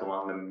lengthwise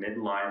along the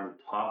midline of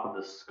the top of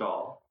the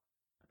skull,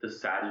 the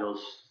sagittal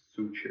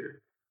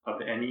suture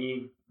of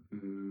any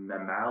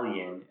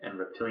mammalian and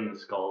reptilian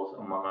skulls,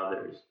 among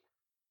others.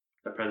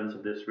 The presence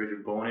of this ridge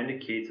of bone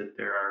indicates that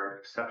there are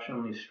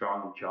exceptionally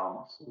strong jaw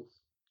muscles.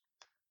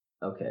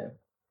 Okay.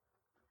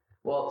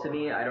 Well, to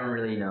me, I don't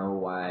really know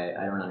why.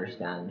 I don't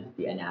understand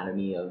the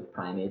anatomy of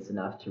primates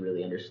enough to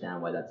really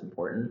understand why that's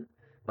important.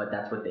 But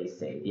that's what they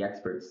say. The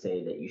experts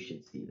say that you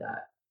should see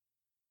that.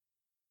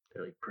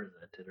 They're like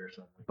presented or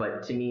something.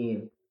 But to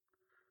me,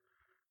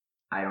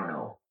 I don't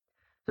know.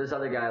 So this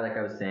other guy, like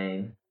I was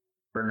saying,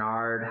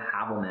 Bernard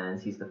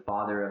Havelmans, he's the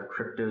father of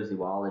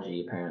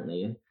cryptozoology,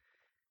 apparently.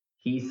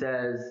 He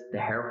says the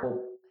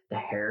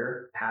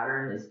hair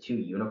pattern is too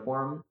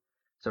uniform.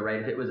 So,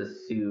 right, if it was a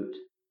suit,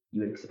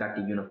 you would expect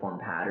a uniform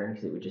pattern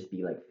because it would just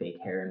be like fake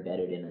hair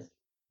embedded in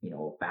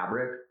a,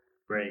 fabric.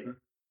 Right.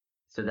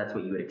 So that's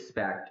what you would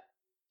expect.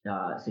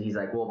 So he's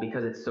like, well,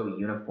 because it's so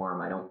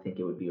uniform, I don't think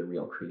it would be a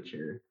real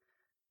creature.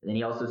 And then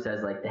he also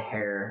says like the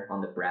hair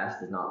on the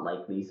breast is not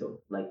likely. So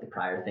like the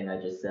prior thing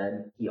I just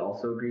said, he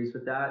also agrees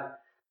with that.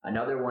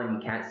 Another one, you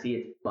can't see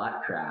its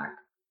butt crack.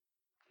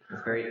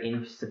 It's very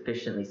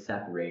insufficiently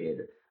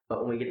separated.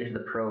 But when we get into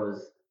the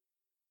pros,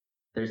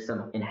 there's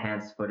some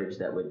enhanced footage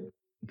that would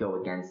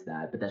go against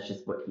that, but that's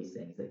just what he's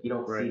saying. He's like, you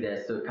don't see Right.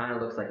 this, so it kind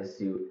of looks like a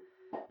suit.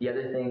 The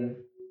other thing,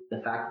 the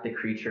fact that the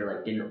creature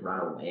like didn't run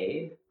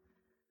away,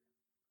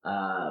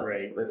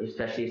 Right.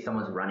 especially if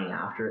someone's running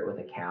after it with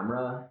a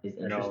camera, is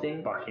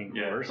interesting. Fucking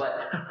Yeah. horse.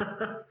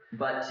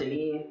 But to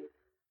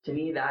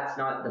me, that's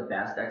not the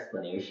best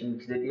explanation,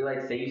 because it'd be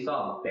like, say you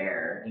saw a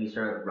bear and you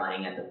started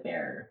running at the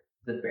bear.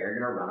 Is the bear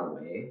gonna run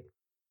away?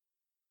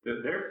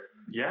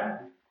 Yeah.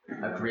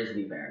 A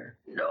grizzly bear.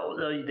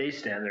 No, they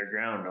stand their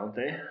ground, don't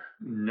they?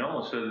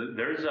 No, so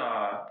there's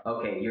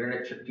Okay, you're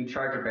gonna you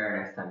charge a bear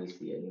next time you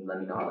see it. And let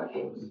me know how that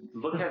goes.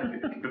 look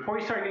at before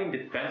you start getting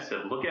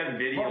defensive, look at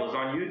videos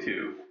on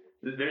YouTube.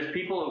 There's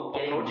people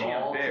Getting approaching a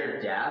mauled bear.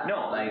 to death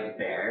No, like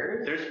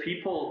bears. there's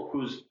people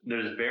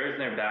there's bears in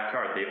their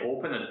backyard. They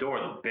open the door,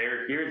 the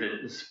bear hears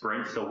it and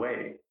sprints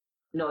away.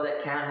 No,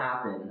 that can't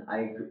happen.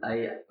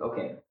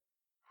 Okay.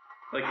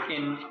 Like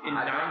in I'm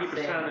not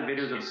 90% of the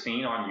videos I've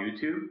seen on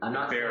YouTube, I'm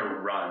not the bear saying-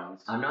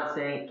 runs. I'm not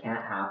saying it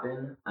can't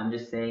happen. I'm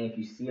just saying if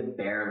you see a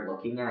bear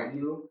looking at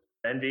you,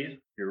 Envy,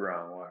 you're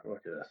wrong. Look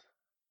at this.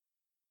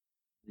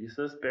 Does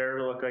this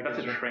bear look like That's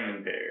a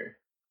trained bear.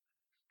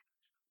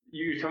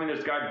 You're telling me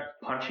there's a guy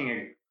punching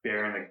a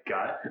bear in the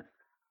gut?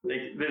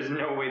 Like, there's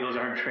no way those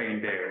aren't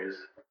trained bears.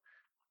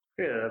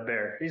 Yeah, a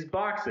bear. He's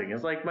boxing.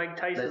 It's like Mike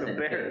Tyson listen, of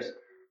bears.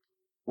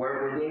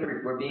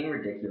 we're being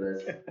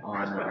ridiculous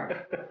on.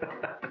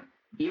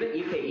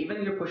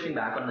 Even you're pushing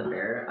back on the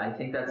bear. I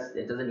think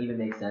it doesn't even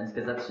make sense,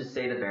 because let's just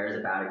say the bear is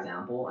a bad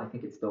example. I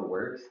think it still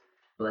works,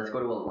 but let's go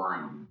to a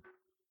lion.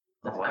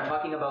 I'm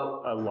talking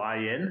about A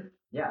lion?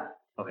 yeah.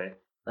 Okay.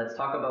 Let's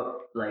talk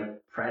about like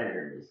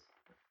predators.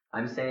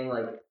 I'm saying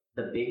like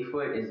the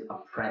Bigfoot is a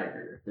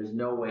predator. There's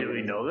no way. Do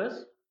we know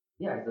this?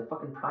 Yeah, it's a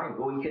fucking primate.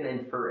 Well, you can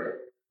infer it.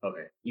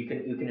 Okay. You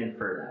can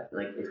infer that.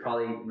 Like it's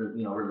probably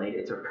related.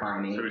 It's a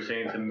primate. So we're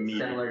saying it's a It's meat.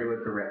 similar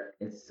to a gorilla.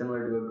 It's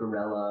similar to a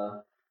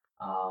gorilla.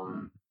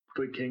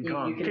 But King You-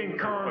 Kong. you can- King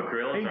Kong But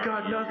gorillas ain't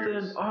aren't got meat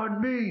eaters. nothing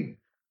on me.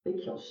 They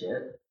kill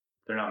shit.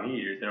 They're not meat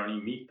eaters. They don't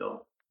eat meat,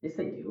 though. Yes,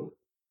 they do.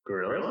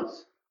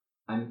 Gorillas?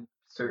 I'm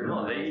certain.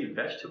 No, they eat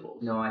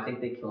vegetables. No, I think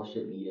they kill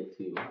shit and eat it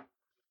too.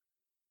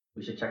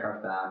 We should check our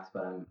facts,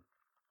 but I'm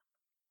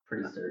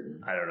pretty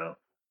certain. I don't know.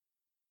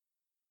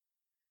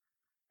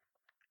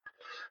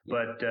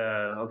 But,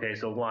 okay,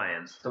 so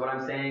lions. So what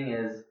I'm saying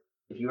is,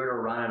 if you were to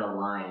run at a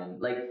lion,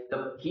 like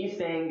he's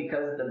saying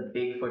because the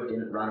Bigfoot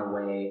didn't run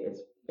away, It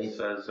it's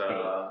says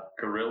fake.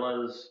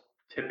 gorillas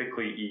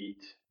typically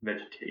eat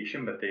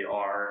vegetation, but they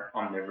are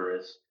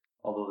omnivorous,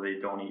 although they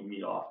don't eat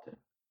meat often.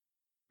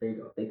 There you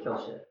go. They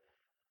kill shit.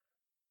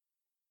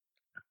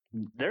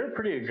 They're a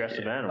pretty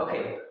aggressive animal.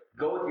 Okay,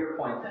 go with your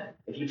point then.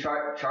 If you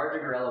charge a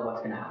gorilla,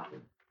 what's gonna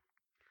happen?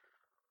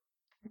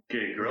 Okay,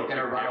 Is it gorillas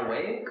gonna are run different.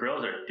 away?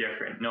 Gorillas are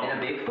different. No, In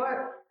a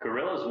Bigfoot?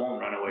 gorillas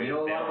won't run away. You know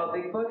a lot They'll- about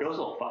Bigfoots? Gorillas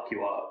will fuck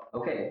you up.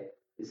 Okay,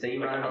 say you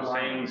Like, run at a I'm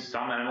lion. saying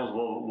some animals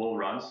will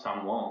run,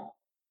 some won't.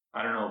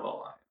 I don't know about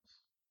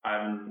lions. I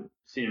haven't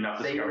seen enough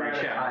Say you run Discovery at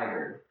a Channel.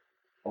 tiger,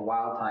 a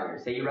wild tiger.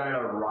 Say you run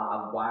at a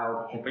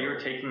wild hippo. But you're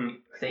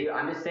taking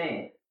I'm just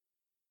saying.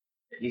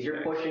 Because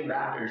you're pushing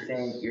back.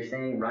 You're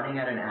saying running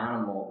at an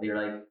animal. You're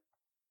like,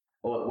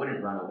 oh, it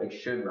wouldn't run away. It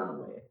should run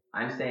away.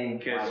 I'm saying.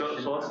 Okay, why it so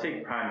shouldn't let's run take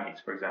away.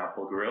 primates, for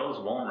example. Gorillas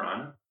won't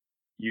run.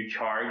 You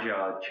charge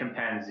a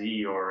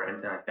chimpanzee or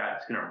anything like that,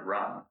 it's going to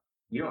run.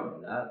 You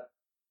don't know that.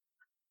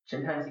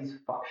 Chimpanzees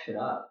fuck shit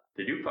up.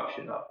 They do fuck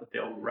shit up, but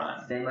they'll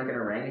run. Same like an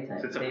orangutan.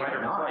 So it's a They fight might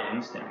or not. flight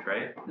instinct,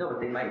 right? No, but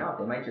they might not.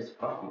 They might just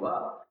fuck you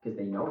up because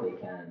they know they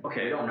can.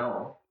 Okay. We don't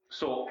know.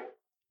 So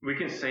we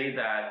can say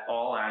that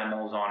all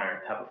animals on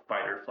Earth have a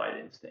fight or flight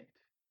instinct.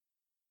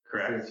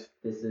 Correct?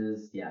 This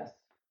is yes.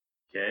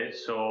 Okay,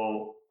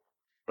 so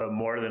But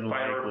more than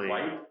fight or likely.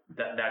 flight,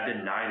 that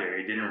did neither.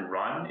 It didn't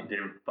run, it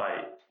didn't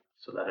fight.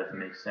 So that doesn't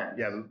make sense.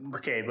 Yeah,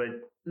 okay,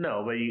 but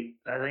no, but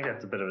I think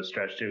that's a bit of a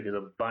stretch too, because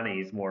a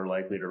bunny's more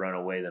likely to run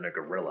away than a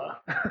gorilla.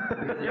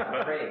 Because it's Yeah, a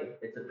but- prey.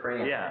 It's a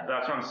prey. Yeah. animal.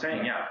 That's what I'm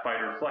saying, yeah,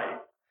 fight or flight.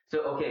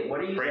 So okay, what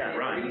are you Prey saying?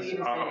 What are you runs,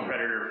 even a saying?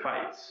 predator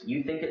fights.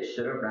 You think it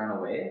should have ran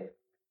away?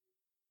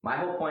 My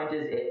whole point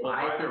is, Well,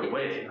 I think either it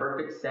way. makes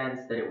perfect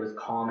sense that it was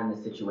calm in the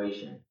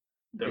situation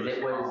There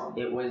because calm.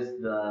 it was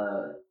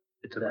the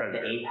It's a the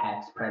predator.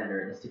 apex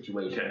predator in the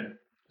situation. Okay.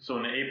 So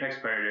in the apex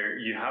predator,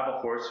 you have a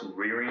horse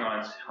rearing on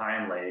its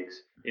hind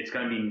legs. It's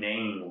going to be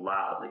neighing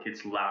loud, like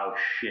it's loud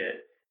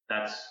shit.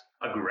 That's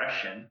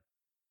aggression.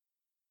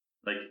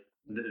 Like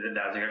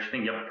that's an aggression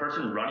thing. You have a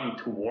person running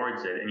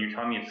towards it, and you're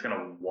telling me it's going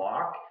to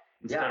walk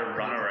instead Yeah, of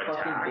run or it's a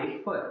attack.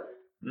 fucking Bigfoot.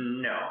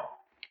 No.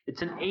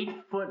 It's an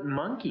 8-foot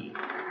monkey.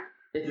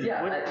 It's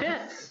yeah, With I just-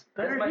 tits.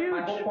 That that's are my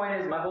huge.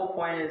 whole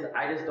point is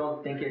I just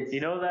don't think it's.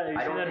 You know that? You I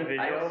seen don't that think,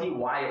 video? I don't see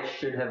why it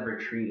should have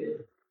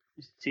retreated.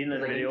 You seen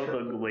that Like, video you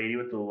of the lady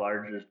with the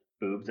largest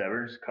boobs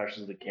ever just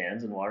crushes the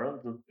cans in water?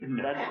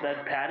 No.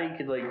 That Patty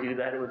could like do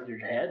that with your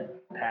head.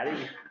 Patty.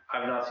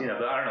 I've not seen that,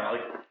 but I don't know.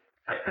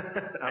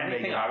 Like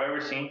anything I've ever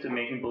seen to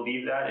make me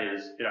believe that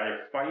is it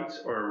either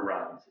fights or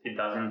runs. It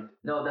doesn't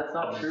No, that's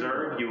not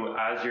observe true. you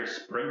as you're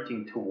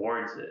sprinting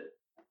towards it.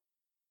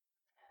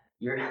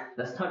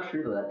 That's not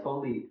true though.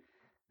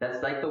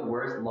 That's like the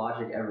worst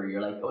logic ever.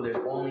 You're like, oh, there's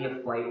only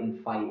a flight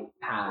and fight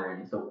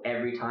pattern, so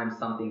every time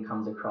something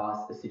comes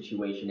across a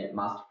situation, it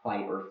must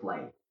fight or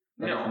flight.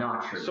 That's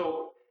not true.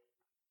 So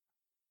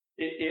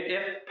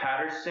if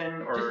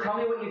Patterson or just tell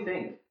me what you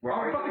think.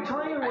 I'm fucking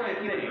telling you what I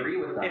think. You agree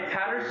with that. If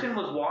Patterson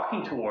was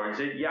walking towards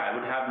it, yeah, I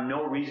would have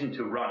no reason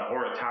to run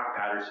or attack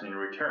Patterson in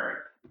return.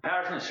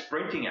 Patterson is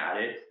sprinting at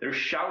it. They're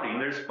shouting.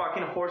 There's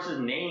fucking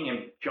horses neighing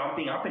and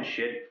jumping up and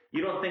shit.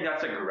 You don't think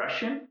that's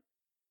aggression?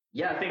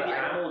 Yeah, I think the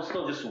animal would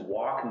still just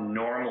walk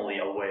normally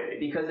away.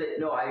 Because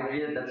I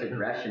agree that that's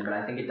aggression, but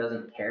I think it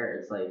doesn't care.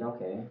 It's like,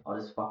 okay, I'll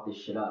just fuck this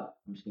shit up.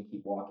 I'm just gonna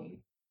keep walking.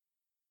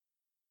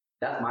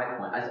 That's my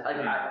point.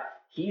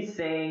 He's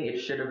saying it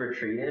should have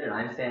retreated, and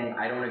I'm saying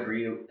I don't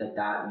agree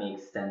that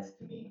makes sense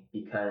to me,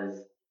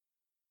 because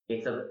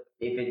if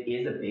it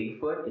is a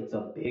Bigfoot, it's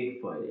a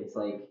Bigfoot. It's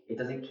like it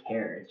doesn't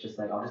care. It's just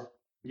like I'll just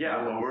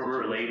but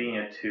we're relating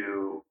it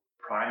to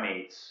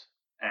primates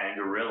and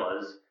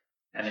gorillas.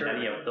 And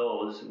any of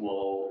those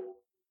will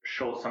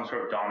show some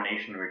sort of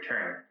domination in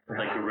return.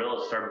 Like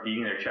gorillas start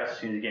beating their chest as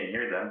soon as you get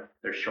near them.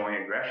 They're showing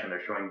aggression.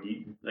 They're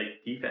showing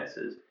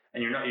defenses,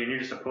 and you're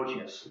just approaching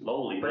it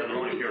slowly. But it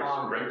could be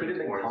calm. It could have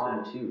been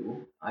calm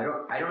too. I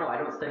don't know. I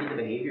don't study the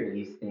behavior of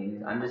these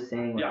things. I'm just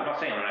saying. I'm not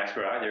saying I'm an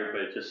expert either,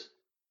 but just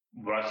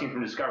what I've seen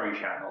from Discovery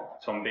Channel.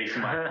 So I'm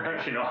basing my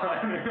information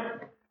on.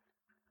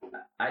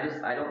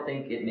 I don't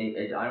think it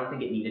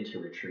needed to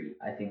retreat.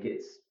 I think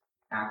it's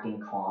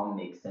acting calm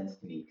makes sense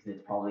to me because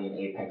it's probably an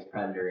apex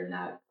predator in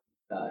that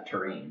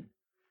terrain.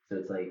 So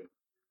it's like,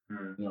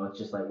 it's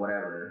just like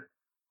whatever.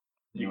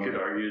 You could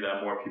argue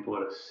that more people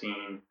would have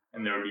seen,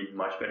 and there would be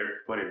much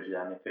better footage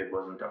than if it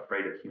wasn't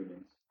afraid of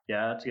humans.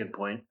 Yeah, that's a good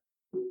point.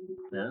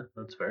 Yeah,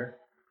 that's fair.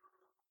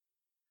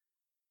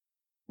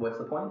 What's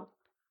the point?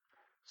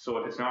 So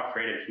if it's not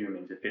afraid of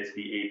humans, if it's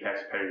the apex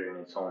predator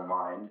in its own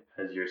mind,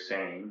 as you're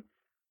saying,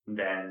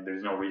 then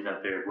there's no reason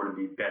that there wouldn't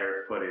be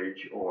better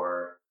footage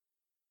or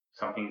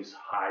something's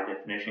high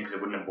definition because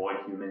it wouldn't avoid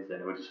humans, then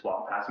it would just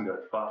walk past and be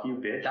like, fuck you,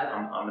 bitch.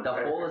 I'm the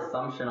predator. Whole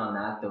assumption on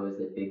that, though, is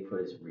that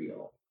Bigfoot is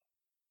real.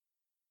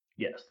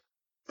 Yes.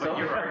 So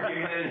you're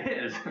arguing that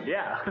it is.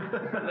 Yeah.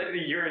 Like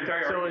your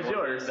entire argument is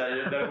yours. That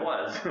it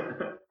was.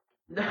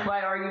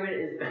 My argument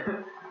is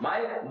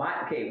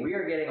okay, we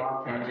are getting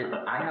off tangent.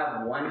 I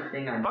have one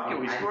thing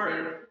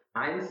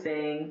I'm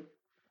saying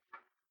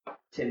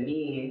to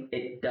me,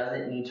 it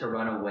doesn't need to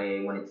run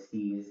away when it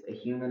sees a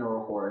human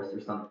or a horse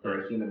or something,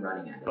 or a human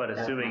running at it. But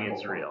assuming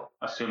it's real.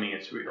 Assuming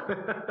it's real.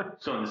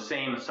 So in the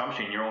same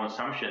assumption, your own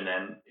assumption,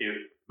 then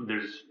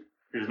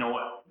there's no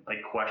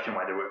question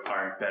why there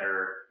aren't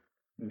better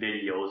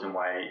videos and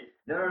why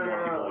no,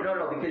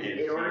 because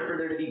in order for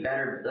there to be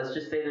better, let's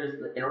just say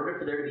in order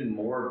for there to be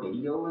more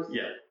videos,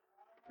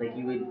 like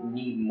you would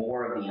need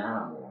more of the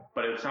animal.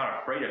 But it's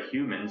not afraid of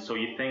humans, so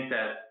you think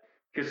that,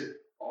 because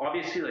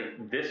obviously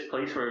like this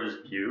place where it was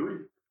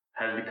viewed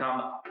has become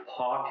a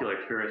popular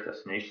tourist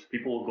destination.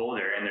 People will go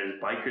there, and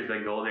there's bikers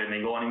that go there, and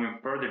they go on even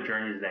further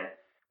journeys than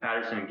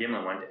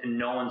Patterson-Gimlin went, and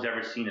no one's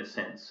ever seen it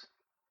since.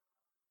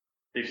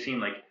 They've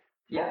seen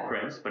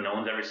footprints, but no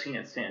one's ever seen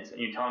it since. And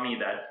you're telling me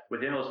that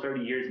within those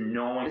 30 years,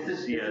 no one can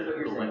see it.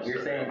 This is what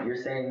you're saying. You're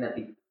saying that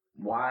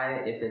why,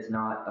 if it's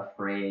not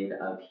afraid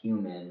of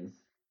humans,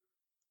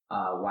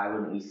 why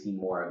wouldn't we see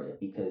more of it?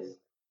 Because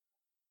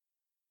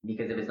if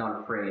it's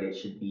not afraid, there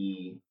should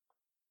be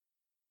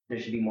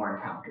more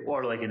encounters.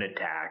 Or like an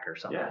attack or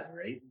something,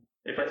 right?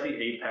 If it's the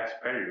apex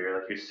predator,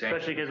 like you're saying.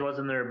 Especially because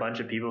wasn't there a bunch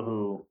of people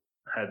who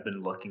had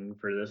been looking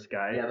for this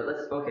guy? Yeah, but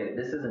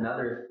this is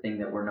another thing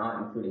that we're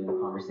not including in the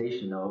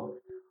conversation, though.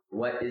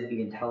 What is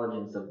the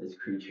intelligence of this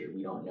creature?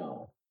 We don't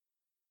know.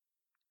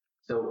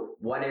 So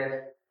what if,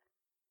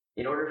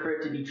 in order for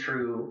it to be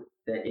true,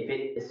 that if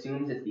it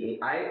assumes it's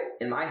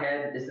in my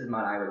head, this is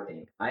what I would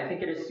think. I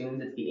think it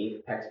assumes it's the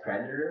apex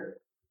predator,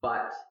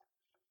 but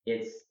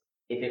if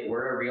it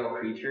were a real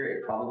creature,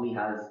 it probably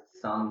has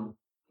some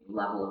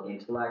level of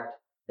intellect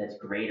that's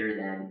greater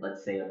than,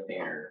 let's say, a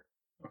bear.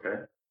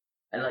 Okay.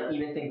 And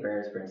even think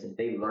bears, for instance,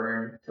 they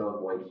learn to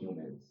avoid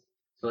humans.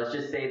 So let's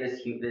just say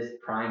this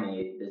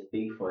primate, this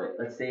Bigfoot,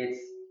 let's say it's,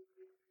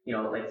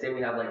 say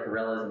we have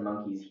gorillas and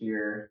monkeys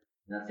here,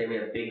 and let's say we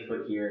have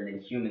Bigfoot here and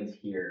then humans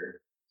here.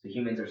 So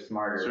humans are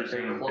smarter. So you're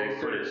saying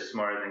Bigfoot is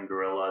smarter than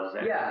gorillas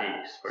and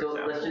apes, for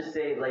example. Let's just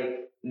say,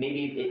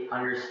 maybe it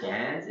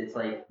understands. It's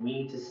we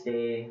need to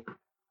stay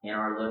in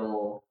our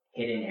little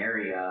hidden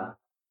area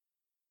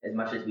as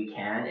much as we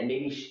can. And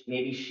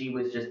maybe she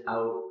was just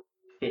out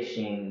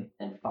fishing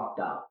and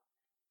fucked up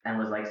and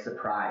was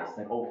surprised.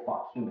 Oh,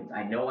 fuck humans.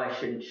 I know I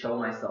shouldn't show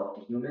myself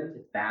to humans.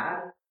 It's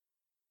bad.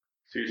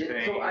 So you're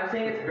saying... So I'm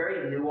saying it's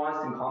very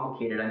nuanced and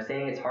complicated. I'm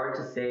saying it's hard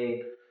to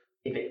say...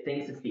 If it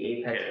thinks it's the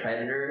apex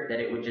predator, that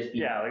it would just be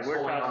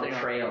going on the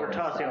trail. We're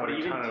tossing out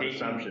a ton of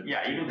assumptions.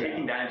 Yeah, even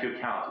taking that into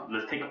account,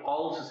 let's take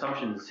all those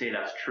assumptions and say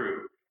that's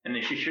true. And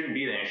then she shouldn't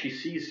be there. And she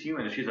sees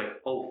humans, she's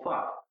like, oh,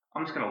 fuck.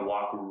 I'm just going to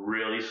walk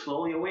really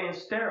slowly away and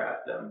stare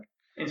at them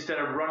instead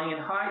of running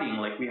and hiding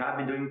like we have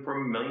been doing for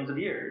millions of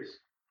years.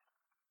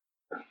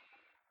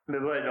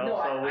 But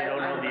also, we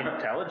don't know the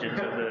intelligence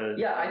of the.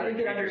 Yeah, I of think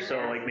the it creature,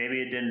 understands. So, like,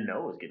 maybe it didn't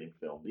know it was getting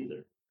filmed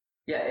either.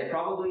 Yeah, it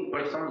probably.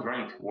 But if someone's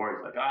running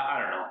towards, like, I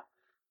don't know.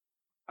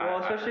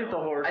 Well, especially if the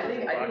horse. I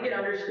think it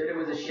understood it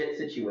was a shit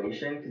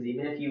situation, because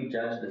even if you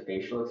judge the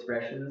facial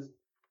expressions,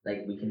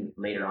 like we can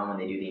later on when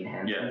they do the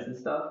enhancements and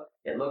stuff,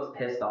 it looks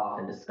pissed off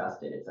and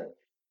disgusted. It's like,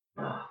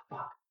 oh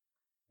fuck.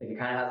 Like it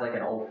kind of has like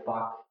an oh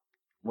fuck,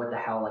 what the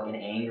hell, like an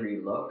angry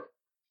look.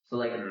 So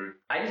like,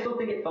 I just don't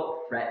think it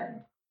felt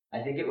threatened.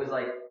 I think it was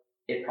like,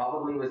 it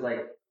probably was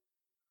like,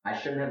 I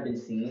shouldn't have been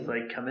seen. It's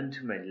like, come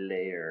into my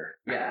lair.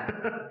 Yeah.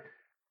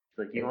 It's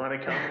like, you want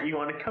to come? You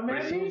want to come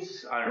at me?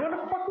 You want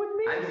to fuck with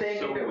me? I'm saying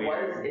so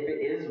if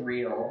it is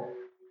real.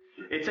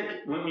 It's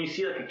like when you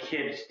see like a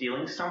kid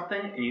stealing something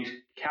and you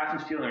catch them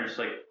stealing, and just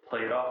like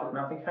play it off like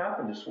nothing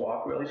happened, just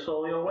walk really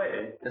slowly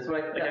away. That's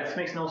what I think. Like, that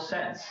makes no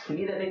sense. To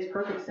me, that makes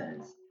perfect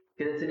sense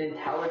because it's an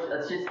intelligent.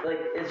 That's just like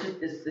this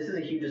is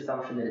a huge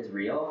assumption that it's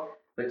real.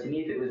 But to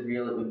me, if it was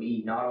real, it would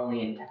be not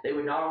only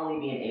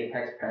be an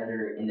apex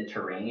predator in the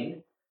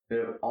terrain, but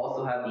it would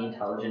also have the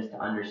intelligence to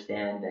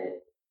understand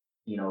that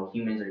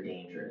humans are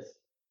dangerous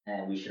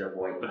and we should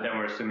avoid them. But then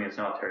we're assuming it's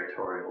not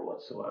territorial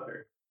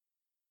whatsoever.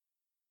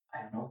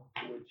 I don't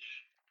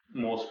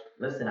know.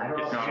 Listen, I don't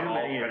know.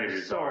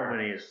 So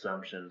many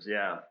assumptions.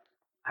 Yeah.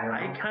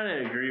 I kind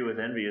of agree with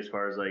Envy as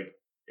far as like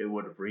it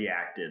would have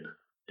reacted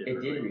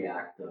differently. It did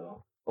react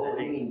though. Oh,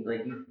 you mean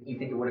like you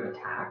think it would have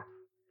attacked?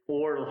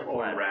 Or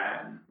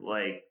ran.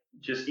 Like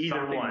just either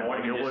something one. more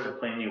than just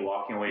plainly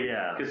walking away.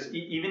 Yeah. Because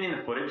even in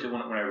the footage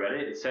when I read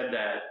it, it said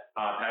that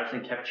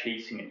Patterson kept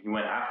chasing it. He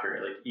went after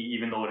it. Like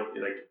even though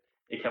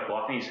it kept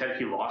walking, he said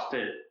he lost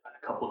it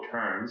a couple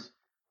turns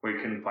where he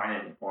couldn't find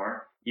it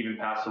anymore, even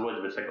past the woods.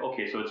 But it's like,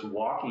 okay, so it's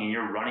walking and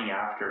you're running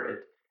after it,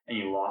 and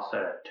you lost it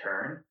at a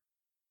turn.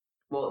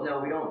 Well, no,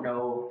 we don't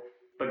know.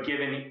 But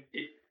given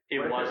it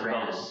was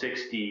about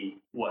 60,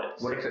 what?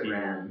 What if it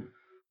ran?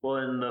 Well,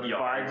 in the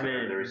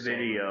 5-minute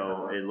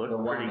video, it looked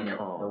pretty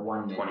calm. The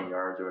 1 minute 20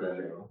 yards or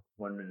whatever.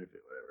 1 minute,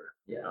 whatever.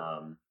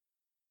 Yeah.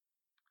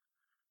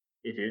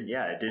 It didn't.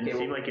 Yeah, it didn't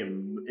seem like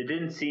him. It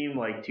didn't seem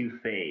like too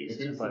phased.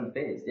 It didn't seem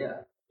phased.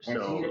 Yeah. And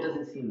it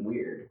doesn't seem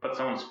weird. But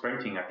someone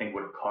sprinting, I think,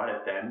 would have caught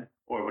it then,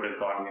 or would have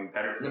gotten even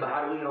better. No, but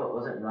how do we know it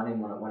wasn't running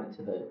when it went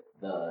into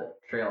the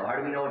trail? How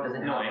do we know it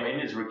doesn't? No, in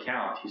his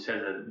recount, he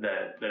says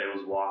that it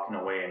was walking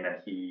away and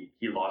that he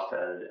lost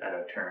it at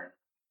a turn.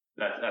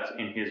 That's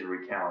in his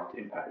recount,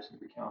 in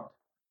Patterson's recount.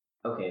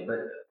 Okay, but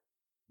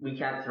we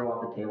can't throw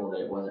off the table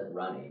that it wasn't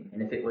running.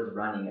 And if it was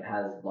running, it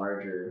has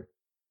larger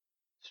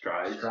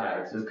strides.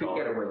 So it could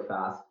get away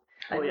fast.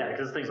 Oh yeah,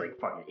 because this thing's like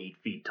fucking 8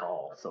 feet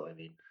tall. So I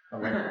mean,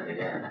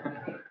 yeah.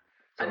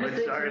 So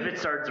if it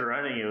starts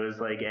running, it was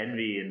like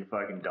Envy and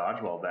fucking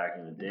dodgeball back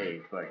in the day.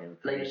 Fucking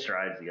 3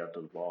 strides to get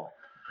to the ball.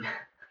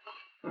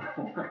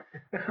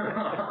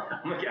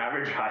 I'm like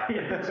average height.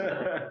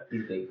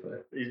 He's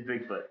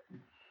Bigfoot.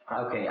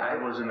 Okay, I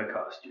was in the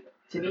costume.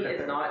 To me,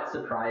 it's not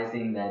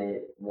surprising that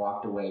it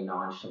walked away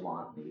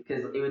nonchalantly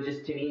because it was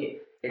just, to me,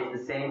 it's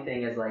the same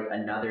thing as like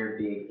another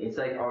big. It's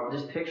like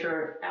just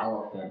picture an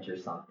elephant or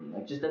something,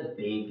 like just a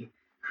big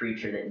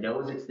creature that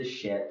knows it's the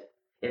shit.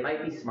 It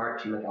might be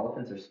smart too. Like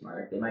elephants are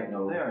smart. They might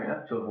know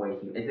to avoid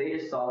humans. If they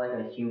just saw like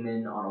a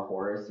human on a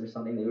horse or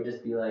something, they would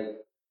just be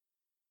like,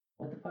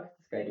 "What the fuck is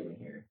this guy doing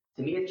here?"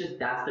 To me, it's just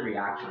that's the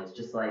reaction. It's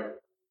just like,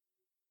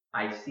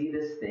 I see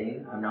this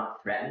thing. I'm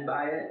not threatened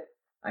by it.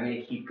 I'm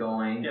gonna keep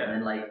going,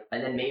 and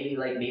then maybe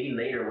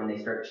later when they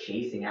start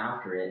chasing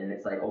after it, and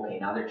it's like, okay,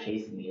 now they're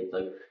chasing me. It's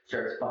like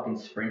starts fucking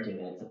sprinting,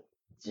 and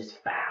it's just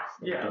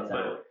fast. Maybe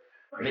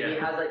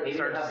it has like maybe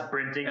starts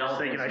sprinting. I was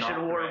thinking I should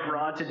have worn a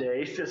bra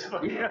today. Just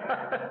fucking.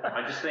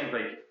 I just think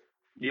like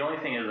the only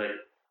thing is like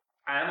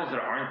animals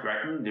that aren't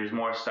threatened. There's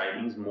more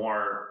sightings,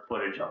 more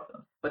footage of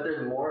them. But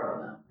there's more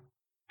of them,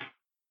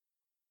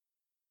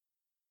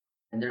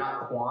 and they're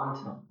not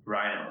quantum.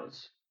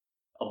 Rhinos.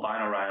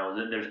 Albino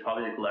rhinos, there's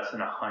probably like less than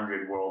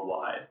 100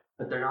 worldwide.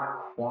 But they're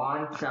not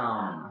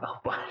quantum.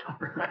 Albino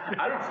rhinos.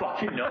 I don't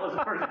fucking know. It's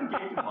the first thing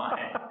came to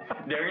mind.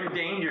 They're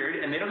endangered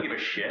and they don't give a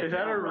shit. Is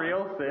that a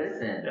real thing?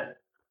 Listen,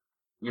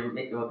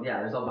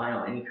 there's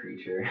albino any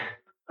creature.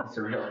 It's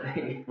a real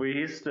thing.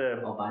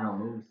 Albino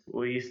moose.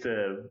 We used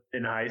to,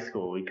 in high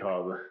school, we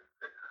called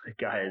the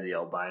guy the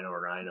albino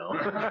rhino.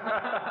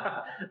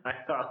 I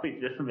thought we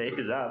just made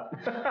it up.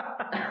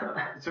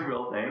 It's a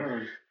real thing.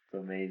 It's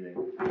amazing.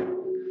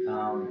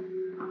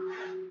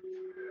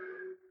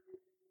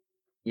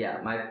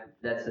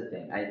 That's the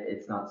thing.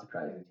 It's not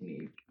surprising to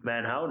me.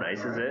 Man, how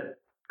nice is it,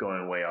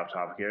 going way off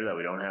topic here, that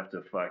we don't have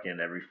to fucking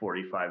every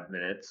 45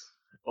 minutes,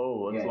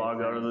 let's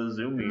log out of the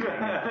Zoom meeting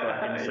and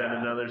fucking send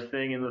another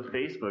thing in the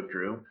Facebook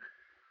group.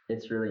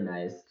 It's really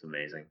nice. It's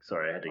amazing.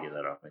 Sorry, I had to get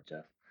that off my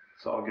chest.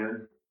 It's all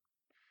good.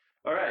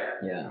 All right.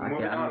 Yeah.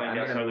 Moving on, I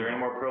guess. Are there any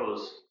more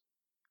pros?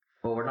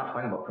 Well, we're not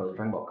talking about pros. We're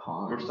talking about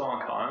cons. We're still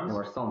on cons? No,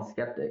 we're still on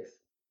skeptics.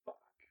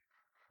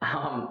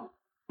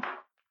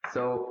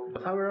 So I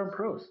thought we were on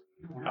pros.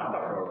 We're I not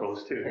thought we were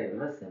pros. pros too. Hey,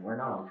 listen, we're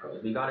not on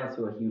pros. We got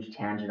into a huge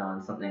tangent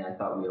on something I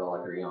thought we'd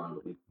all agree on,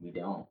 but we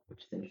don't, which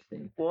is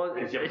interesting. Well,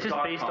 Because it's just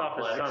based off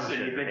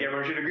assumption. and you think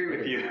everyone should agree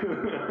with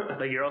you.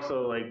 Like you're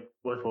also like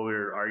with what we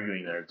were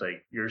arguing there. It's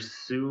like you're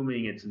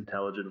assuming it's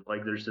intelligent.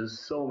 Like there's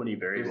just so many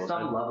variables.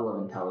 There's some level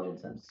of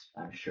intelligence,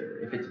 I'm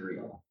sure, if it's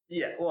real.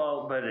 Yeah,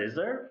 well, but is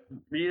there?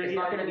 It's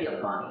not going to be a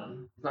bunny.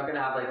 It's not going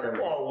to have like the.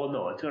 Oh well,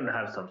 no, it's going to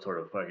have some sort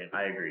of fucking.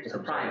 I agree. It's a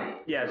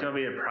primate. Yeah, it's going to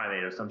be a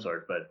primate of some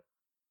sort. But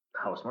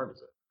how smart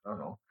is it? I don't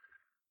know.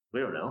 We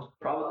don't know.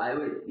 Probably, I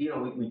would.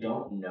 We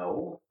don't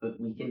know, but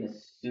we can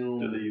assume.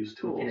 Do they use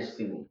tools? We can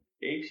assume.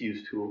 Apes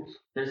use tools.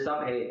 There's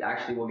some. Hey,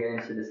 actually, we'll get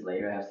into this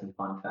later. I have some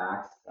fun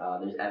facts.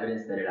 There's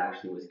evidence that it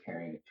actually was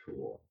carrying a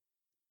tool.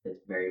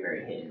 That's very,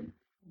 very hidden.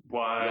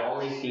 What? You'll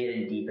only see it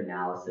in deep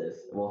analysis.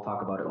 We'll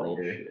talk about it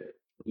later. Shit.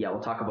 Yeah,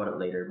 we'll talk about it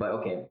later. But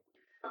okay,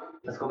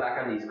 let's go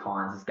back on these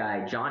cons. This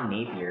guy, John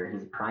Napier,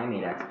 he's a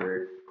primate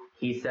expert.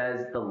 He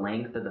says the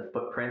length of the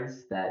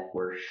footprints that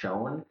were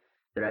shown,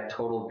 they're at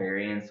total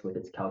variance with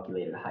its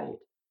calculated height.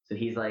 So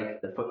he's like,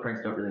 the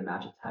footprints don't really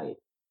match its height.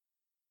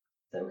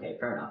 So, okay,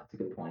 fair enough.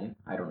 It's a good point.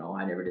 I don't know.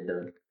 I never did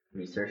the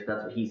research. But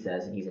that's what he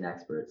says, and he's an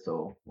expert.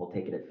 So we'll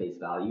take it at face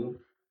value.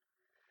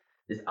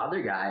 This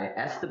other guy,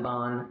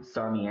 Esteban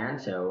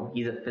Sarmiento,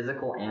 he's a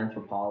physical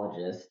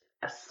anthropologist.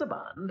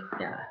 Esteban.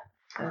 Yeah.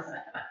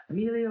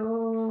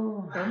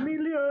 Emilio.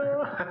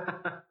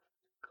 Classic.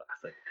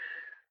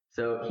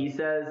 So he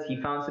says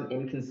he found some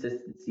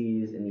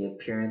inconsistencies in the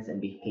appearance and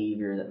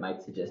behavior that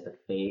might suggest a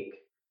fake.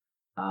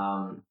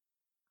 I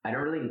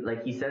don't really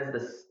like. He says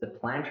the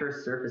plantar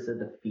surface of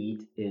the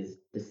feet is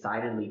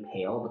decidedly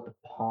pale, but the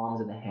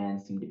palms of the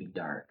hands seem to be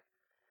dark.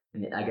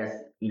 And I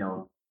guess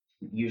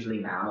usually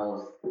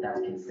mammals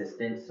that's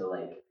consistent. So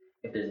like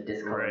if there's a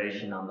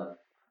discoloration on the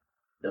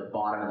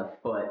bottom of the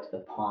foot, the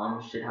palm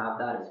should have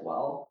that as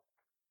well.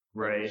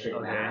 Right. It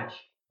should match.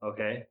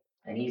 Okay.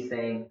 And he's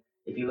saying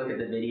if you look at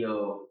the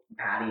video,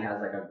 Patty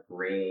has like a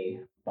gray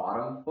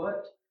bottom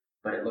foot,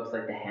 but it looks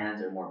like the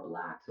hands are more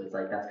black. So it's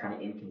like that's kind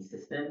of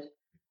inconsistent.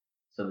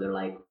 So they're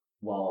like,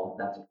 well,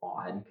 that's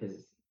odd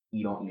because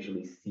you don't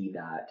usually see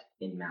that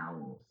in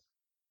mammals.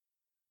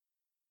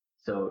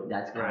 So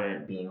that's kind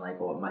of being like,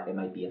 well, it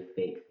might be a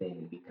fake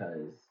thing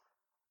because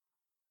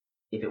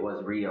if it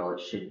was real,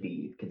 it should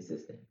be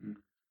consistent.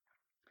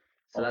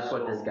 So that's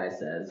what this guy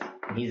says.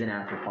 He's an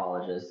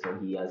anthropologist, so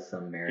he has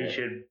some merit. He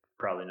should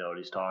probably know what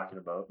he's talking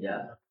about.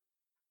 Yeah.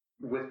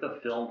 With the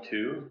film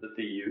too that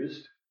they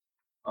used.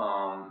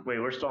 Wait,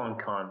 we're still on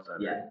cons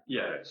then. Yeah.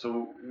 Yeah.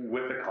 So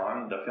with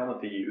the film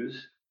that they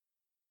used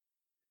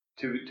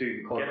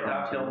to Cold get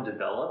that film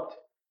developed,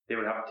 they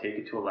would have to take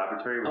it to a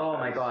laboratory. Oh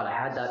my god, I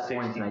had that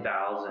point.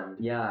 $60,000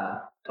 Yeah.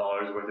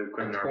 worth of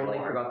equipment. I totally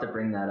forgot to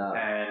bring that up.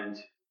 And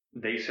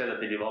they said that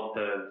they developed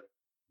the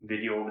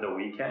video over the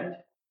weekend.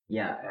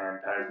 Yeah.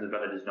 And Patterson's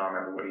brother does not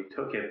remember where he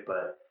took it,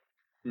 but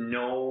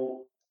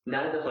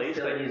None of the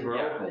facilities were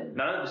open.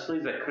 None of the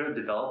facilities that could have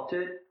developed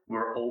it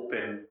were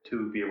open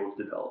to be able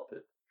to develop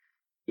it.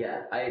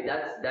 Yeah,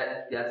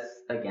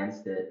 that's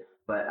against it.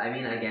 But I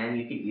mean, again,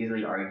 you could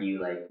easily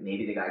argue like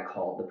maybe the guy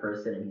called the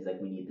person and he's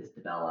like, "We need this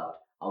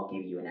developed. I'll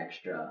give you an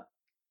extra."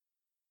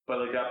 But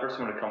like that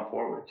person would have come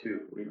forward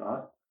too, would he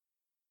not?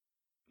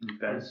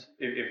 Depends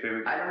if it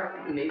would. I don't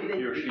know. Maybe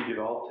he or she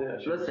developed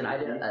it. Listen,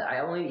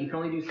 you can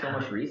only do so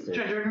much research.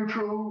 Gender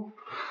neutral.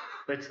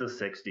 It's the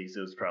 60s. It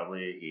was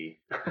probably a he.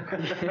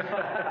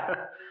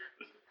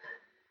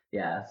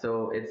 Yeah,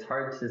 so it's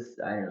hard to,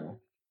 I don't know.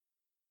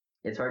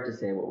 It's hard to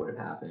say what would have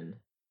happened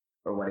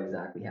or what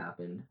exactly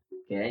happened.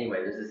 Okay,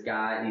 anyway, there's these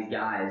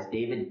guys,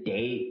 David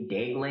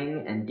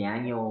Dagling and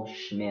Daniel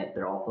Schmidt.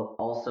 They're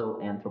also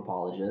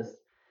anthropologists.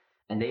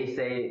 And they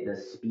say the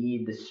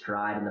speed, the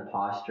stride, and the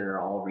posture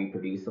are all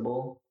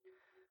reproducible.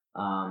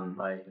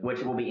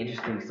 Which will be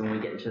interesting because when we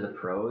get into the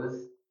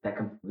pros,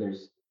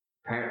 there's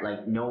apparently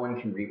like no one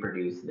can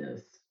reproduce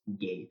this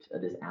gait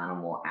of this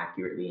animal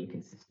accurately and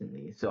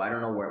consistently. So I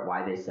don't know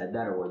why they said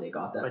that or where they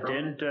got that from. But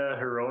didn't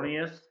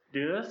Hieronymus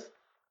do this?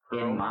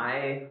 In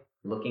my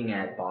looking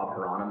at Bob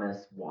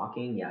Hieronymus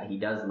walking, yeah, he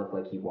does look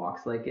like he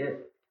walks like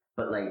it.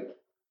 But like,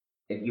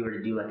 if you were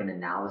to do like an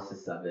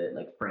analysis of it,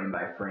 like frame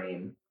by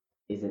frame,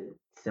 is it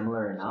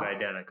similar enough? It's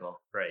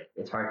identical, right?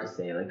 It's hard to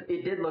say. Like,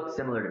 it did look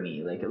similar to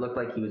me. Like, it looked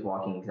like he was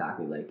walking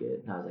exactly like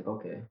it. And I was like,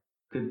 okay,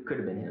 could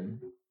have been him.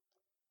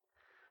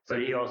 So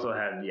he also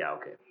had, yeah.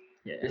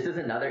 This is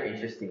another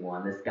interesting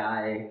one. This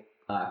guy,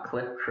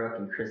 Cliff Crook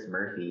and Chris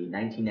Murphy,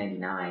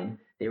 1999,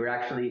 they were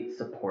actually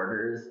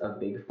supporters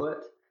of Bigfoot.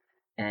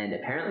 And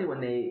apparently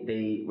when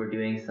they were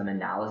doing some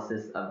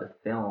analysis of the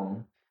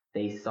film,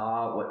 they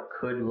saw what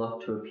could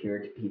look to appear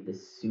to be the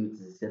suit's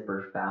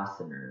zipper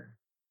fastener.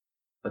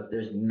 But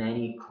there's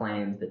many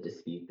claims that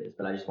dispute this,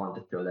 but I just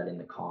wanted to throw that in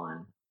the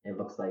con. It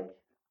looks like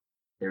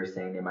they were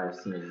saying they might have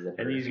seen a zipper.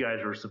 And these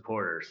guys were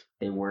supporters.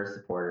 They were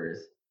supporters.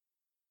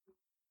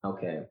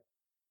 Okay.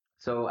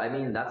 So, I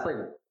mean, that's like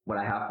what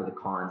I have for the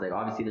cons. Like,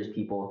 obviously there's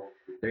people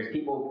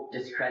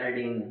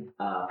discrediting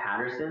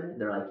Patterson.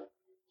 They're like,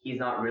 he's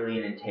not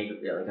really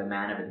a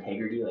man of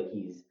integrity. Like,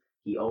 he's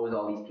he owes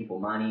all these people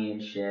money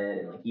and shit,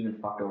 and like he even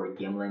fucked over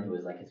Gimlin, who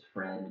was like his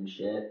friend and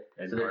shit.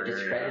 And so they're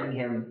discrediting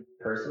him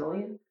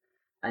personally,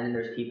 and then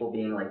there's people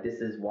being like, this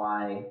is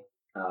why,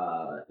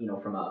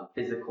 from a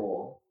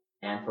physical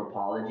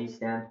anthropology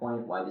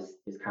standpoint, why this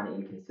is kind of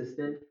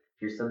inconsistent.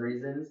 Here's some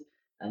reasons,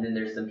 and then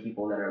there's some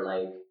people that are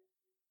like,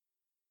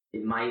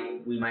 we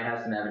might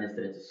have some evidence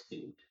that it's a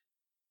suit,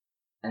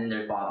 and then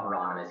there's Bob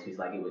Hieronymus, who's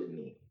like, it was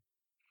me.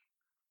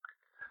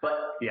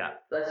 But yeah,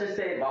 let's just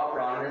say Bob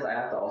Hieronymus, I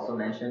have to also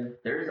mention,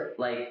 there's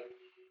like,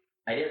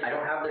 I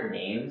don't have their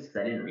names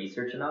because I didn't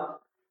research enough.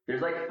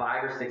 There's like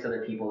 5 or 6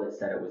 other people that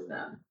said it was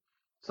them.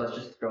 So let's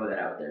just throw that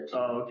out there too.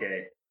 Oh,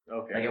 okay.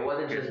 Like it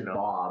wasn't just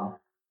Bob.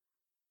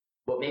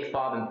 What makes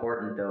Bob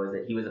important though is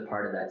that he was a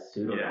part of that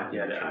pseudo documentary. He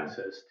had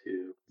access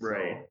to.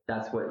 Right.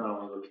 That's why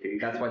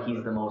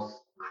he's the most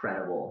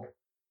credible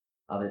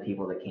of the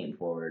people that came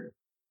forward.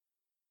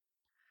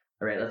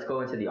 All right, let's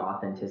go into the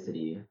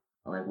authenticity.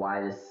 Like why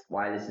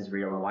this is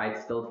real and why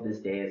it still to this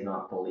day is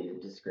not fully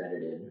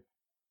discredited.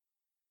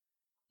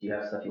 Do you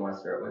have stuff you want to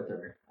start with,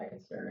 or I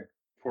can start?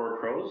 For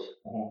pros?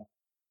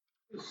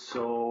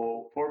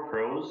 So for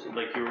pros,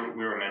 like we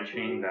were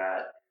mentioning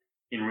that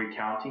in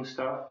recounting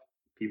stuff,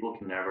 people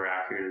can never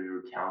accurately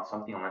recount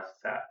something unless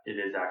it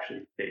is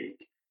actually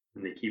fake.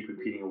 And they keep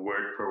repeating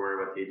word for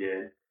word what they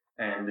did.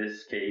 And in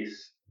this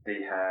case,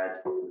 they had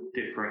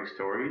differing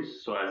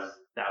stories. So as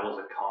that was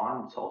a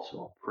con, it's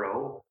also a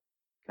pro.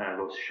 Kind of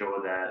goes to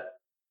show that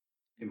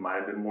it might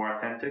have been more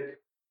authentic.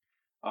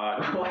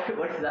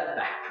 What is that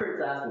backwards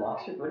ass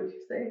logic? What did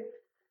you say?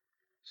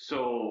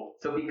 So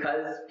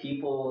because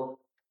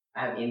people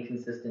have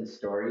inconsistent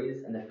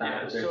stories, and the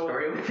fact that their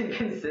story was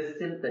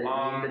inconsistent, that it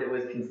means that it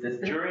was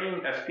consistent?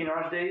 During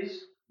espionage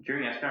days,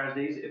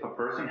 if a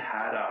person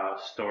had a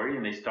story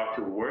and they stuck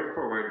to word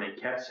for word and they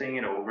kept saying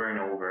it over and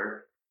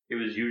over, it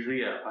was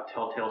usually a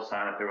telltale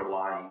sign that they were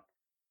lying.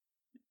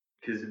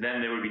 Because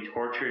then they would be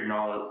tortured and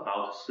not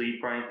allowed to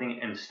sleep or anything,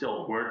 and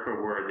still word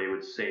for word they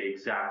would say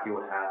exactly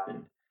what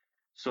happened.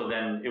 So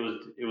then it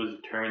was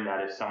determined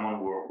that if someone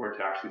were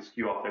to actually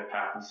skew off their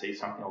path and say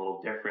something a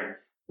little different,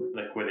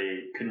 like where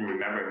they couldn't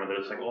remember it, where they're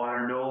just like, oh, I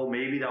don't know,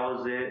 maybe that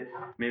was it,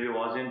 maybe it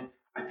wasn't.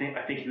 I think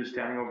he was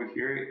standing over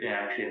here, and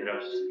actually ended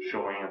up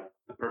showing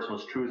the person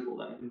was truthful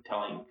then and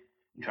trying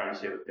to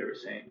say what they were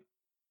saying.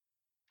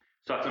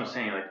 So that's what I'm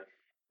saying. Like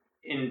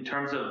in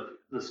terms of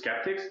the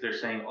skeptics, they're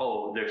saying,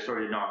 oh, their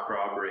story did not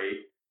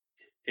corroborate,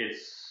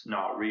 it's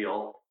not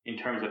real. In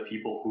terms of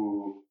people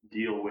who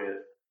deal with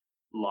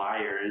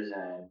liars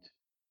and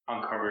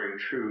uncovering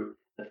truth,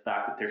 the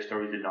fact that their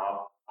stories did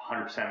not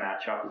 100%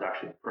 match up is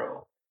actually a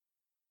pro.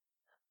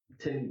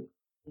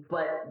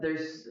 But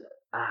there's,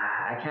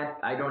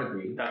 I don't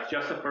agree. That's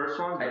just the first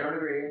one? I don't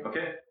agree.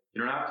 Okay,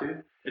 you don't have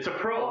to. It's a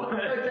pro.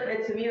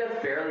 To me,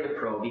 that's barely a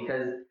pro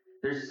because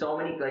there's so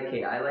many, like,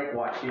 hey, I like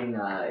watching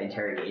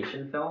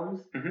interrogation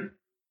films. Mm-hmm.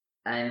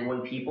 And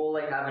when people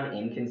like have an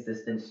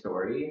inconsistent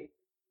story,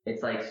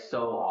 it's like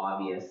so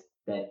obvious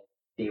that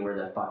they were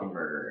the fucking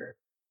murderer.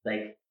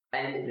 Like,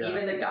 and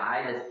even the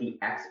guy that's the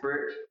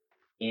expert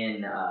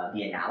in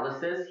the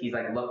analysis, he's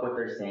like, look what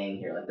they're saying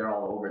here. Like, they're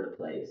all over the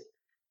place.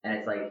 And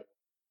it's like,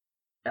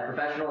 a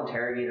professional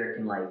interrogator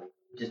can, like,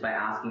 just by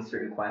asking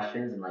certain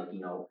questions and, like,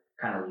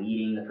 kind of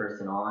leading the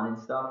person on and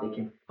stuff, they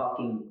can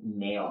fucking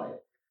nail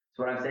it.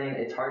 So what I'm saying,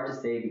 it's hard to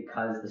say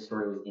because the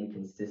story was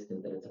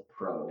inconsistent that it's a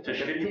pro. It's a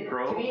shitty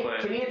pro,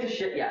 to me it's a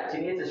shit. Yeah, to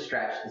me it's a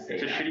stretch to say.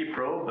 It's a shitty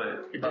pro,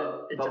 but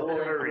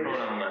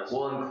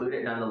we'll include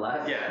it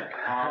nonetheless.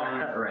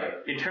 Yeah. Right.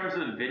 In terms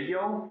of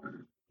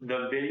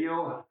the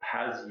video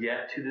has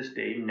yet to this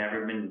day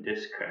never been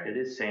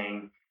discredited,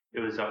 saying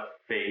it was a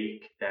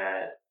fake,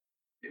 that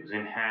it was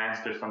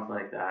enhanced or something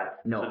like that.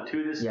 No. So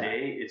to this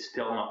day, it's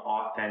still an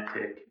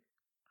authentic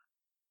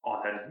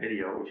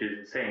video, which is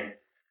insane.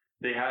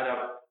 They had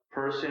a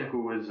person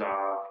who was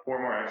a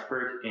former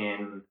expert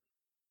in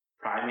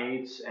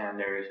primates and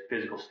their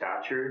physical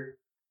stature.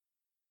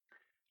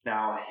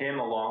 Now, him,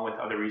 along with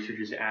other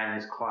researchers and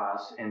his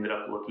class, ended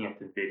up looking at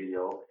the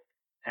video,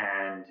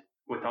 and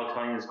without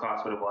telling his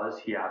class what it was,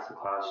 he asked the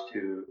class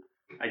to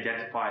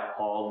identify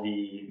all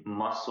the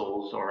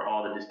muscles or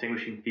all the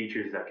distinguishing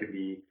features that could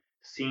be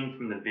seen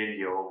from the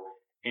video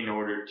in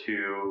order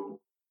to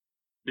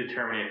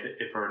determine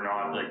if or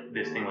not, like,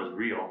 this thing was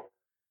real.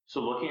 So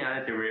looking at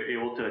it, they were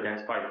able to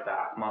identify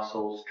back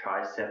muscles,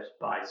 triceps,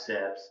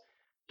 biceps,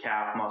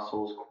 calf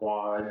muscles,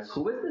 quads.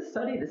 Who was this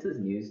study? This is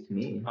news to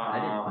me. I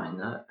didn't find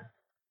that.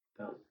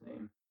 That was his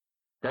name.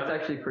 That's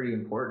actually pretty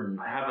important.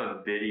 I have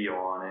a video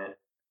on it.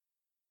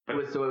 But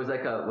Was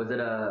it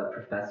a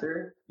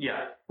professor?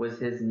 Yeah. Was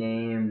his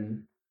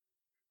name,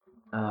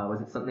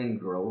 was it something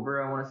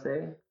Grover, I want to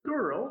say?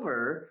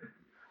 Grover?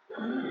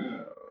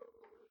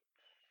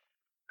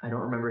 I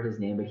don't remember his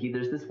name, but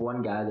there's this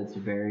one guy that's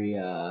very,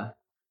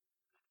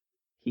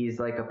 he's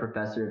like a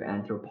professor of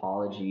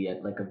anthropology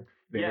at like a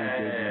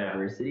very big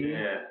university.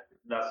 Yeah,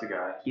 that's the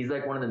guy. He's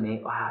like one of the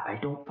main, I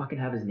don't fucking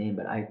have his name,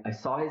 but I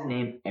saw his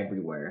name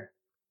everywhere.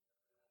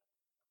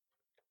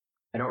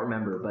 I don't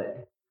remember,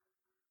 but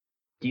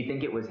Do you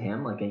think it was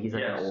him? Like he's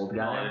like an old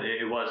guy? No,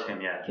 it was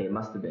him, yeah. Okay, it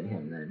must have been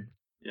him then.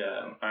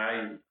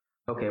 Yeah,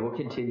 Okay, we'll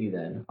continue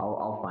then.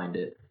 I'll find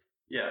it.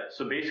 Yeah,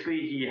 so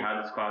basically he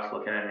had this class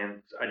look at it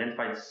and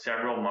identified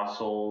several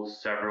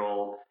muscles,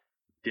 several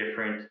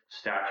different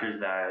statures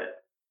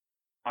that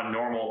a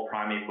normal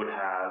primate would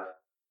have.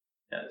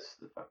 Yeah, this is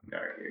the fucking guy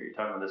right here. You're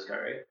talking about this guy,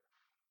 right?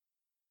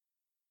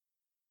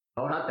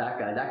 Oh, not that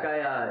guy. That guy,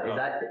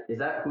 is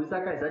that, who's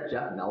that guy? Is that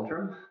Jeff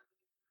Meldrum?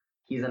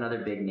 He's another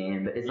big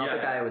name, but it's not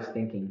the guy I was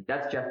thinking.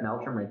 That's Jeff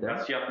Meldrum right there.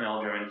 That's Jeff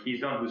Meldrum, and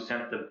he's the one who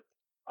sent the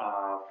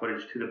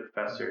footage to the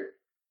professor.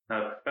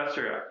 Now, the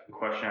professor in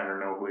question, I don't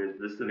know who it is.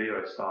 This is the video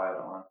I saw it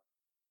on.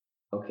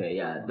 Okay,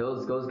 yeah,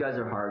 those guys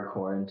are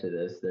hardcore into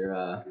this.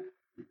 They're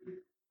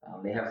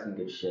they have some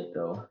good shit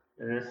though.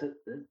 And it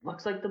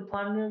looks like the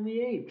Planet of the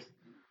Apes.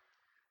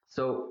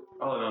 So.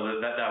 Oh no,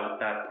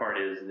 that part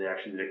is they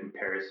actually did a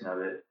comparison of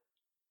it.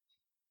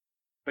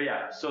 But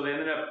yeah, so they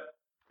ended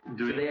up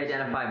doing. So they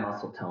identify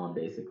muscle tone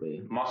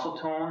basically. Muscle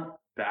tone,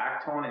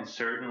 back tone, and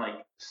certain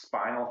like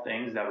spinal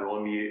things that would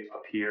only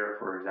appear,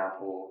 for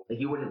example. Like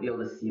you wouldn't be able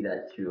to see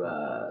that through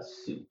a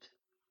suit.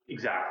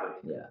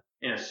 Exactly. Yeah.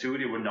 In a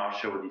suit, it would not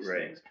show these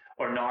things,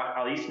 or not,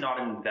 at least not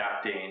in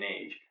that day and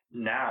age.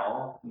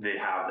 Now they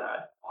have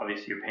that.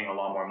 Obviously, you're paying a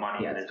lot more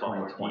money, and it's all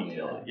more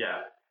detailed.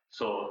 Yeah.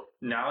 So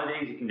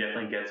nowadays you can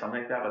definitely get something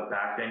like that, but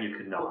back then you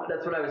could not. Well,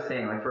 that's what I was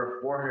saying. Like for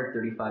a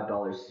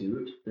 $435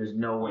 suit, there's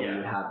no way you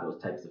would have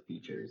those types of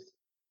features.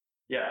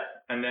 Yeah,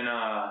 and then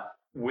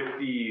with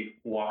the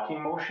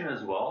walking motion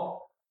as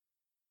well,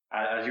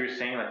 as you were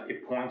saying, like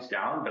it points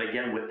down, but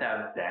again with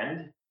that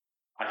bend,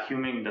 a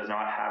human does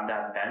not have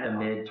that bend. The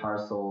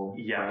mid-tarsal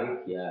break,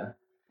 yeah.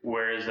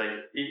 Whereas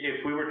like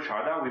if we were to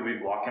try that, we'd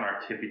be walking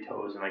our tippy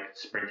toes and like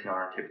sprinting on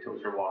our tippy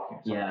toes or walking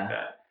something like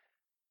that.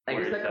 I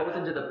guess that goes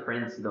into the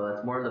prints though.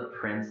 That's more the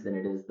prints than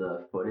it is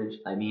the footage.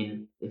 I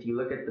mean, if you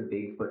look at the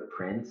Bigfoot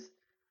prints,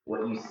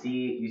 what you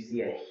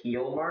see a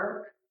heel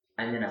mark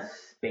and then a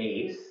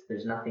space.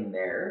 There's nothing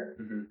there,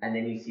 and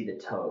then you see the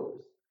toes.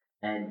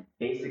 And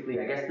basically,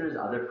 I guess there's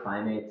other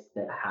primates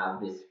that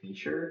have this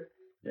feature.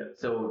 Yeah.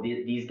 So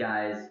these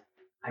guys,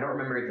 I don't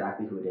remember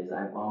exactly who it is.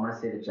 I want to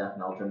say the Jeff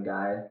Meldrum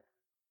guy.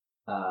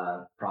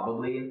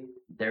 Probably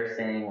they're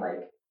saying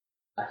like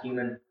a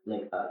human,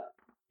 like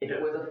if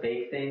it was a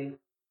fake thing.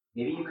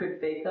 Maybe you could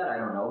fake that, I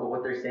don't know. But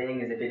what they're saying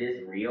is if it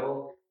is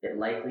real, it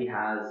likely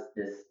has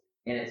this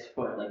in its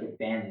foot, like it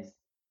bends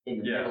in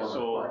the middle of the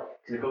foot.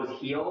 Because it goes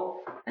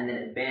heel, and then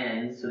it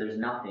bends, so there's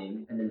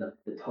nothing, and then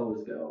the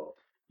toes go.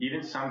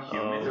 Even some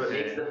humans. So it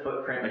makes the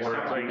footprint more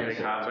like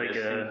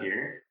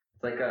here.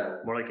 It's like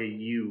more like a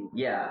U.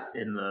 Yeah.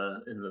 In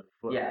the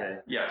foot.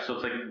 Yeah. Yeah. So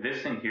it's like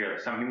this thing here. Like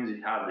some humans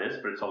have this,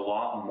 but it's a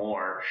lot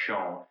more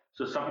shown.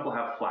 So some people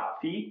have flat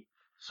feet.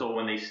 So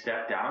when they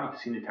step down, you can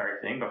see the entire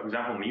thing. But for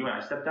example, me, when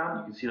I step down,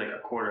 you can see like a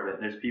quarter of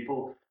it. And there's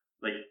people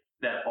like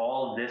that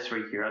all of this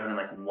right here, other than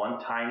like one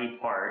tiny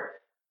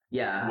part,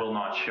 will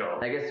not show.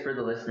 I guess for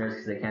the listeners,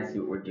 because they can't see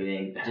what we're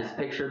doing, just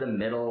picture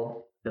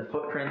the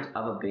footprint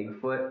of a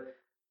Bigfoot.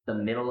 The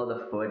middle of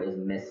the foot is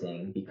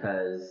missing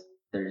because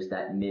there's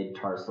that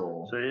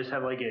mid-tarsal. So they just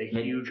have like a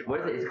huge...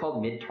 What is it? It's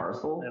called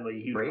mid-tarsal? They have like a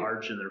huge break?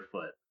 arch in their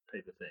foot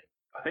type of thing.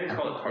 I think it's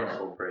called a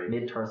tarsal break.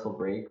 Mid-tarsal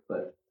break,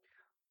 but...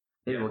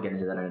 Maybe we'll get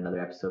into that in another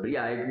episode. But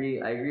yeah, I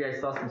agree. I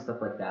saw some stuff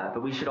like that.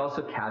 But we should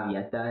also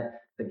caveat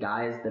that the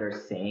guys that are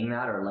saying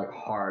that are like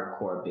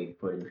hardcore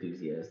Bigfoot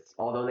enthusiasts.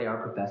 Although they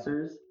are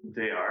professors.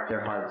 They're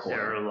hardcore.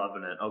 They're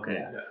loving it. Okay.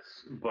 Yeah.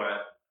 Yes.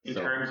 But in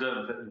terms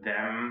of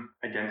them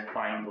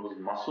identifying those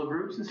muscle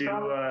groups and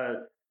stuff.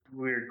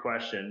 Weird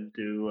question.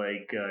 Do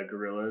like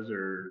gorillas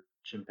or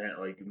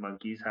like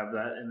monkeys have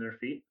that in their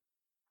feet?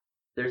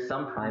 There's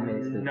some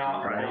primates that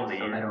not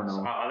fully. I don't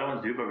know. Other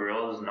ones do, but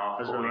gorillas not.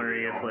 I was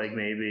wondering if like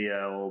maybe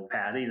old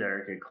Patty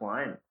there could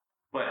climb.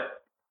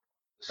 But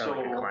so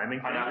like a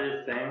climbing thing?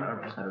 Another thing,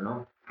 I don't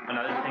know.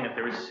 Another thing that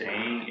they were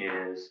saying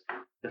is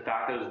the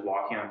fact that it was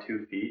walking on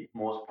 2 feet.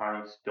 Most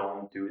primates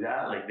don't do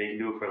that. Like they can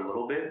do it for a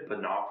little bit,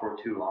 but not for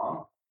too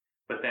long.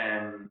 But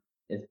then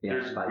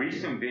there's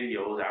recent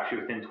videos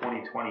actually within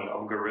 2020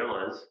 of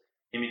gorillas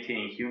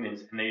imitating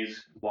humans, and they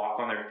just walk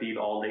on their feet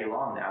all day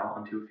long now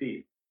on 2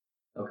 feet.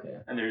 Okay.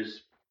 And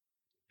there's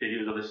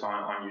videos of this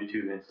on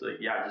YouTube, and it's like,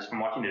 just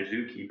from watching their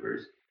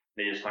zookeepers,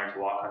 they just learn to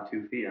walk on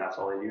 2 feet, and that's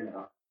all they do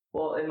now.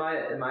 Well, in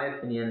my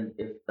opinion,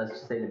 if let's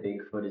just say the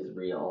Bigfoot is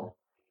real,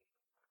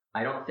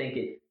 I don't think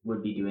it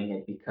would be doing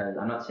it because,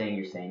 I'm not saying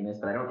you're saying this,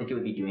 but I don't think it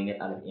would be doing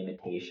it out of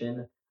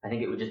imitation. I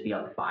think it would just be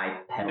a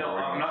bipedal. No,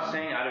 I'm not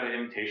saying out of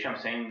imitation. I'm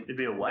saying it'd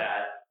be a what?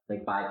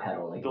 Like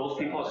bipedal. Like those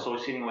people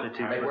associating with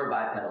the like we're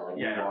bipedal. Like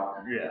we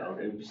walk.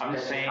 I'm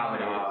just saying how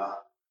it is.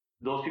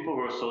 Those people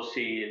who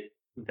associate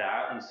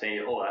that and say,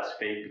 oh, that's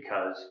fake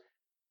because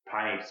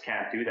primates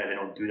can't do that. They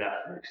don't do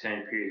that for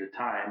extended periods of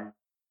time.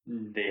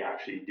 They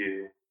actually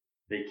do.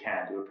 They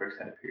can do it for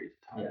extended periods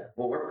of time. Yeah.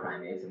 Well, we're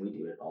primates and we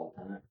do it all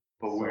the time.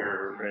 But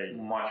we're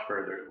much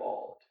further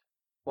evolved.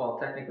 Well,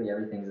 technically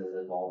everything's as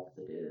evolved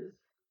as it is.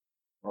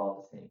 We're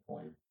all at the same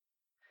point.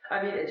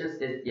 I mean,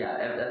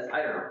 that's,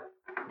 I don't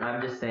know.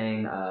 I'm just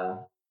saying,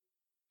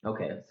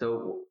 Okay,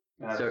 so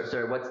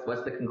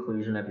what's the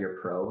conclusion of your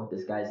pro?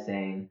 This guy's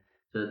saying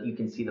so that you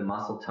can see the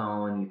muscle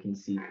tone, you can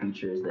see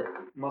features that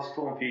muscle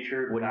tone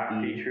feature,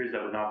 back features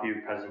that would not be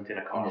present in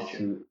a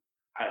costume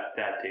at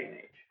that day and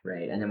age.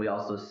 Right, and then we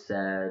also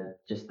said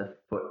just the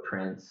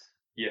footprints.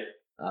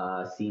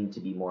 Seem to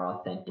be more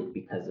authentic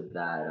because of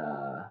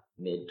that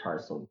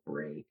mid-tarsal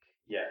break.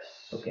 Yes.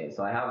 Okay,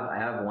 so I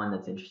have one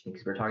that's interesting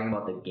because we're talking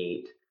about the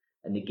gait,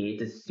 and the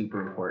gait is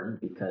super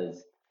important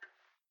because,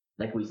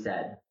 like we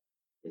said,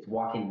 it's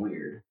walking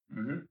weird.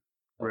 Mm-hmm.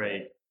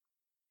 Right.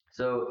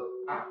 So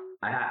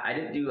I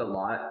didn't do a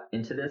lot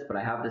into this, but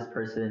I have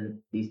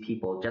these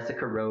people,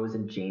 Jessica Rose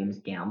and James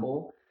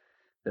Gamble.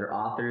 They're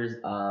authors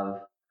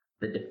of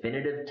The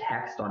Definitive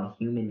Text on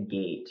Human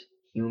Gait,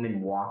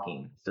 Human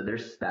Walking. So they're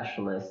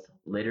specialists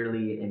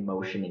literally in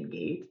motion and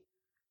gait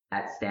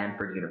at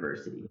Stanford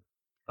University.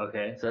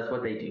 Okay. So that's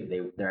what they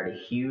do. They're at a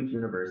huge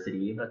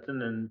university. That's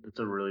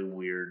a really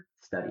weird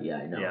study. Yeah,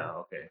 I know. Yeah,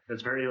 okay.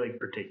 It's very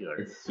particular.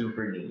 It's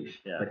super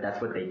niche, yeah. But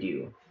that's what they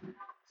do.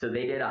 So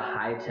they did a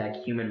high-tech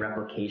human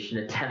replication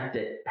attempt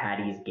at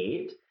Patty's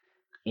gait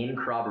in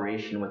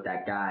corroboration with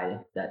that guy,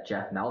 that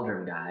Jeff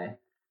Meldrum guy,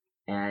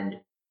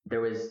 and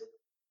there was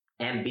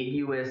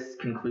ambiguous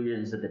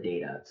conclusions of the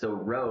data. So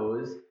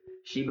Rose,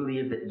 she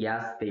believed that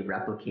yes, they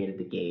replicated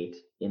the gait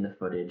in the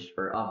footage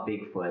of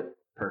Bigfoot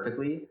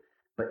perfectly,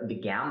 but the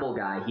Gamble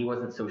guy, he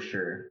wasn't so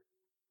sure.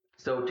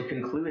 So to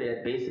conclude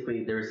it,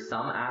 basically there's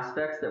some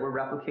aspects that were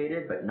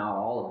replicated, but not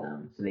all of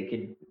them. So they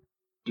could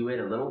do it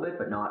a little bit,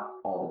 but not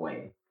all the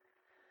way.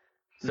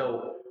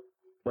 So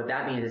what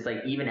that means is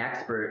even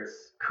experts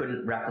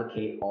couldn't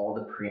replicate all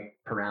the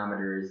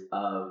parameters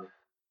of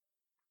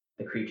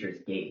the creature's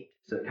gait.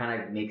 So it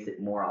kind of makes it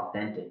more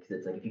authentic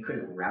because it's if you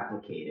couldn't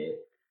replicate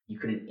it, you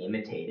couldn't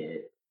imitate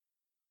it.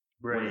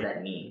 Right. What does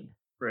that mean?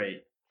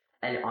 Right.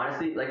 And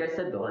honestly, like I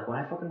said though, when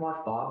I fucking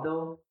watched Bob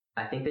though,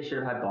 I think they should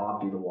have had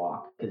Bob do the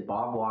walk because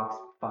Bob walks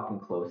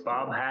fucking close.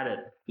 Bob had it.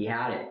 He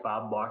had it.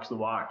 Bob walks the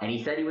walk. And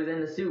he said he was in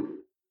the suit.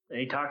 And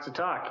he talks the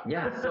talk.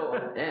 Yeah, so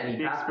and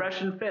the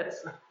expression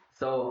fits.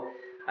 So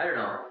I don't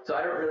know. So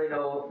I don't really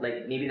know.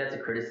 Maybe that's a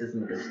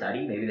criticism of the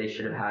study. Maybe they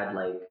should have had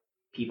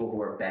people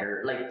who are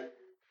better.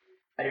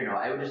 I don't know.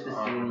 I would just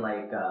assume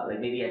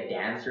maybe a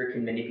dancer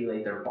can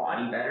manipulate their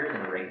body better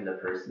than a regular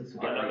person. So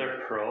get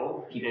another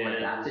pro people like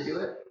that to do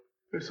it.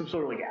 There's some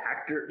sort of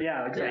actor.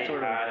 Yeah,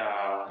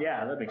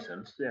 yeah, that makes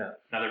sense. Yeah.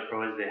 Another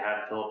pro is they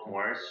had Philip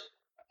Morris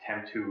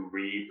attempt to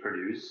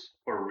reproduce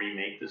or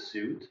remake the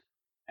suit,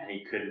 and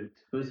he couldn't.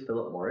 Who's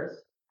Philip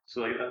Morris?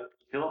 So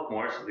Philip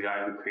Morris is the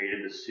guy who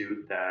created the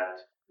suit that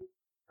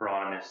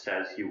Hieronymus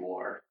says he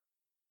wore.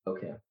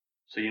 Okay.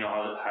 So you know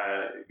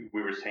how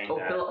we were saying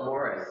that. Philip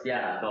Morris.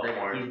 Yeah. Philip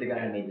Morris. He's the guy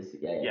who made the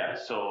suit. Yeah.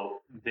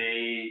 So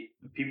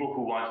people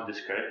who wanted to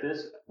discredit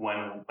this went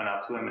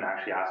up to him and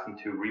actually asked him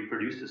to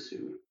reproduce the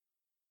suit.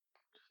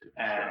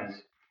 And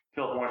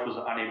Philip Morris was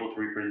unable to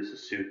reproduce the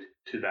suit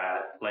to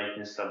that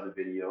likeness of the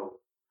video.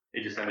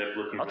 It just ended up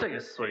looking. I'll take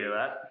a swing of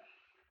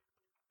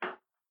that.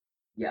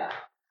 Yeah.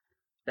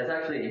 That's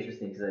actually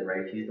interesting because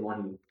if he's the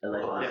one who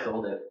allegedly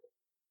sold it,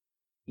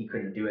 he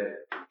couldn't do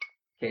it.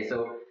 Okay,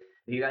 so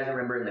if you guys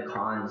remember in the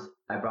cons,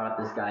 I brought up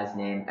this guy's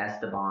name,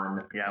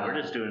 Esteban. Yeah, we're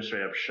just doing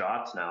straight up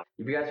shots now.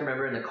 If you guys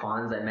remember in the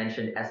cons, I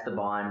mentioned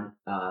Esteban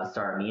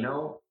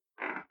Sarmiento.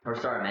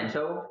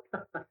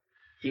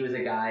 He was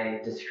a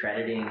guy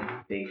discrediting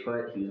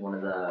Bigfoot. He was one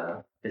of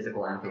the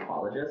physical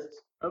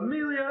anthropologists.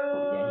 Emilio!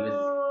 Yeah, he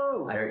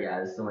was.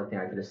 This is the only thing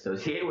I could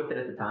associate with it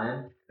at the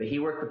time. But he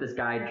worked with this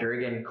guy,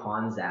 Jurgen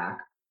Konzak,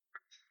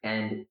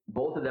 and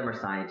both of them are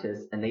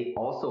scientists, and they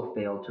also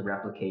failed to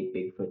replicate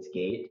Bigfoot's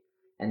gait.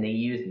 And they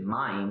used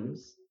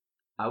mimes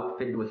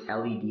outfitted with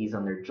LEDs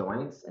on their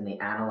joints, and they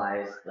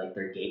analyzed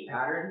their gait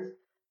patterns,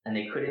 and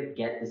they couldn't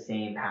get the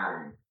same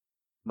pattern.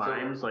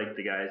 Mimes,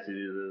 the guys who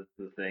do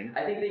the thing?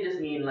 I think they just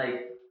mean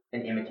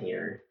an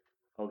imitator.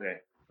 Okay.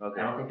 I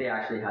don't think they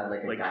actually had a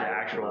guy the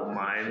actual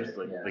mimes,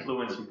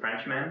 fluent some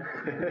Frenchmen.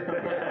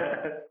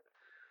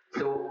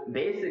 So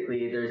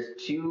basically,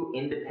 there's two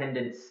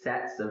independent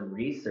sets of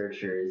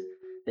researchers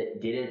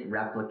that didn't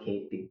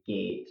replicate the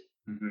gait,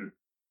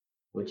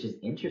 which is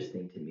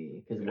interesting to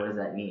me because what does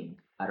that mean?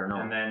 I don't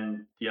know. And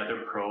then the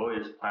other pro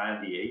is Planet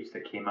of the Apes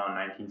that came out in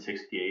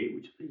 1968,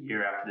 which is a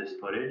year after this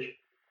footage.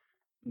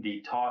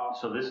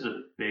 So this is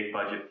a big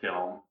budget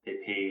film. They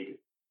paid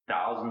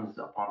thousands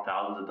upon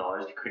thousands of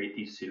dollars to create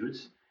these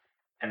suits,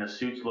 and the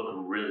suits look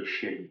really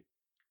shitty.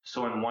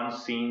 So in one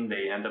scene,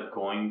 they end up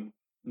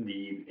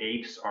the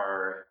apes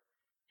are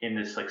in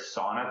this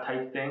sauna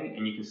type thing,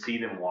 and you can see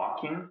them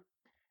walking,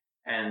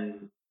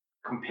 and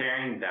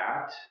comparing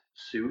that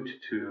suit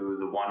to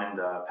the one in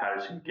the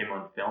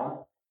Patterson-Gimlin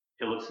film,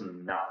 it looks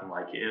nothing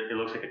like it. It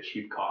looks like a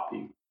cheap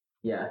copy.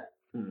 Yeah.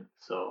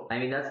 So I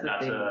mean that's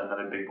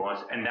another big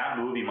bonus. And that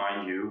movie,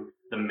 mind you,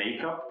 the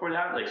makeup for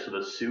that, so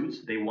the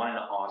suits, they won an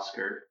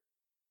Oscar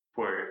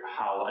for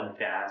how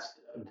advanced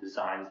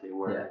designs they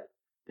were. Yeah.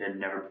 They had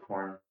never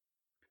before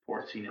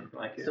seen anything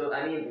like it. So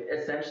I mean,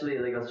 essentially,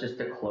 let's just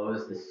to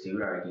close the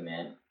suit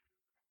argument,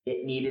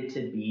 it needed to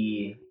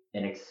be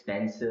an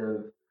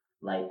expensive,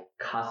 like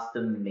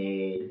custom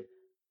made,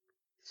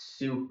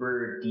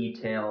 super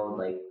detailed,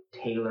 like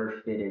tailor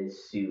fitted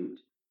suit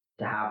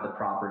to have the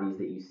properties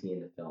that you see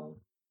in the film.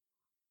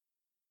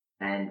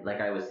 And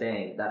like I was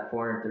saying, that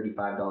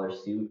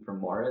 $435 suit from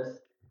Morris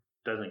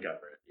doesn't cover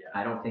it. Yeah,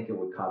 I don't think it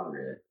would cover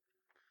it.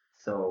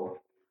 So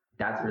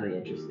that's really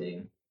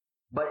interesting.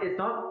 But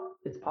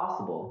it's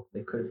possible.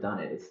 They could have done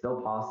it. It's still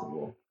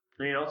possible.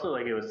 I mean, also,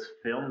 like, it was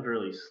filmed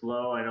really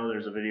slow. I know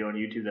there's a video on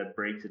YouTube that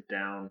breaks it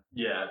down.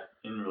 Yeah,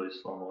 in really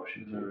slow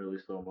motion. In really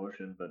slow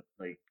motion, but,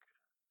 like,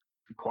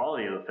 the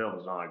quality of the film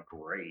is not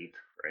great,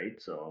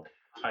 right? So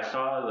I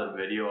saw the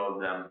video of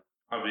them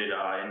of it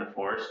in the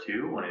forest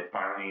too when it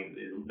finally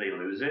they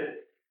lose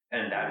it,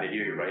 and in that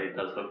video you're right, it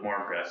does look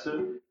more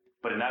aggressive.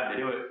 But in that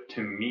video,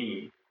 to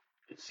me,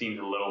 it seems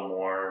a little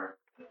more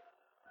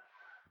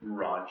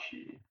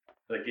raunchy.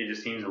 Like it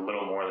just seems a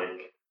little more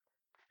like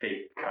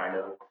fake, kind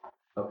of.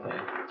 Okay.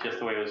 Just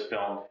the way it was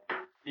filmed.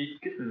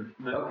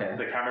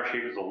 The camera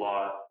shake was a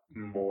lot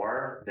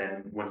more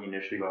than when he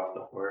initially got off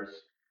the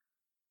horse.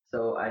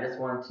 So I just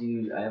want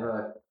to,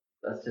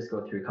 let's just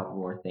go through a couple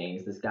more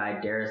things. This guy,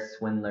 Darius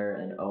Swindler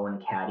and Owen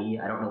Caddy,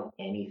 I don't know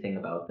anything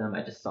about them.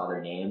 I just saw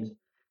their names.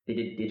 They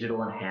did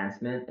digital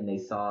enhancement and they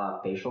saw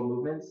facial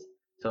movements.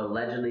 So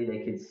allegedly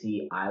they could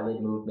see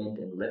eyelid movement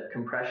and lip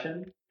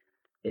compression.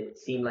 It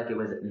seemed like it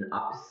was an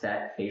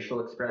upset facial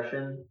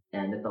expression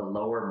and that the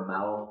lower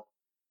mouth,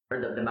 or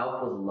the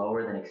mouth was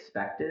lower than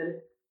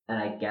expected. And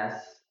I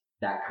guess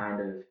that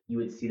kind of, you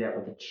would see that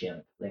with a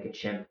chimp. Like a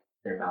chimp,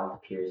 their mouth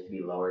appears to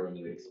be lower than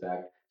you would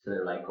expect. So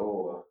they're like,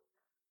 oh,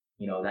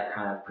 that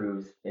kind of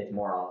proves it's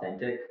more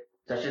authentic.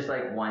 So that's just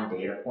like one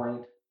data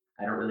point.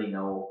 I don't really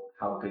know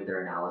how good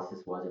their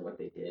analysis was or what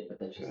they did, but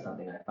that's just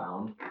something I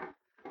found.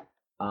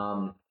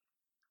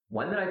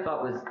 One that I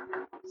thought was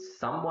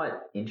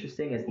somewhat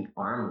interesting is the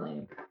arm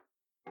length.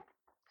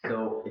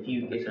 So if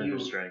you reading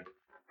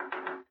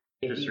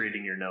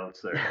your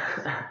notes there,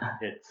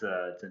 it's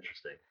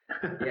interesting.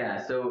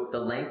 Yeah, so the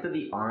length of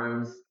the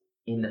arms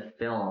in the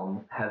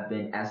film have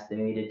been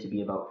estimated to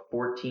be about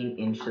 14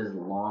 inches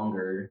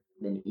longer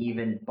than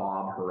even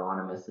Bob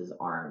Hieronymus's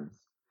arms.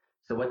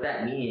 So what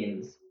that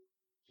means,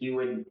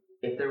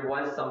 if there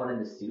was someone in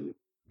the suit,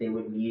 they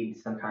would need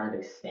some kind of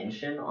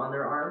extension on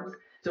their arms.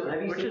 So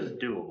Which is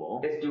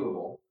doable. It's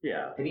doable.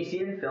 Yeah. Have you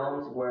seen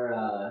films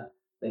where,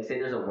 like, say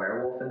there's a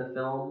werewolf in the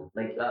film?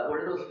 Like, what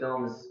are those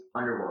films,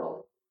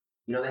 Underworld?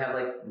 They have,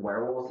 like,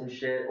 werewolves and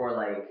shit, or,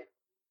 like...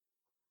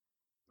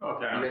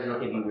 Okay. You guys are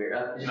looking at me weird.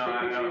 Just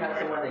picture you have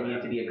someone that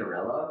needs to be a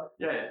gorilla.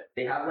 Yeah.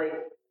 They have, like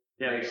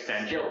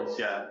extensions.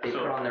 Stilts they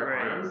put on their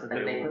arms,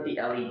 and they put the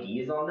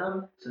LEDs on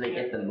them, so they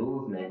get the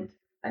movement,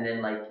 and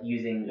then, like,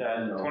 using,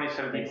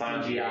 2017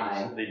 like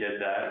CGI. They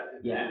did that.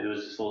 Yeah. It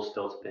was just little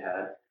stilts they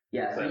had.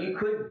 Yeah, so you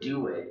could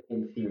do it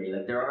in theory.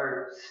 Like, there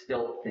are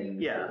stilt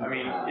things. Yeah, I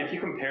mean, if you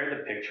compare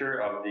the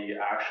picture of the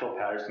actual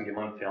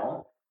Patterson-Gimlin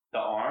film, the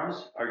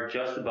arms are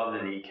just above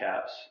the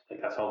kneecaps. Like,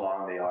 that's how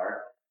long they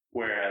are.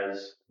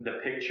 Whereas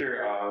the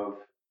picture of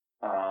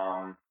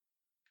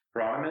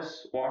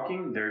Hieronymus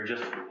walking, they're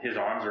just his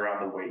arms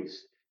around the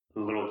waist, a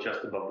little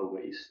just above the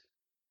waist.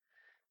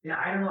 Yeah,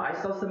 I don't know. I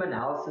saw some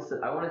analysis.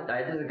 There's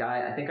a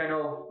guy, I think I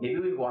know, maybe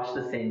we've watched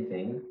the same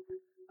thing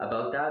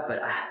about that,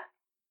 but I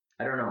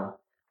don't know.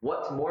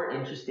 What's more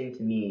interesting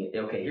to me,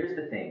 okay, here's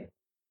the thing.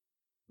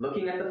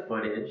 Looking at the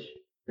footage,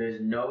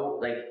 there's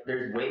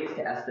ways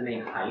to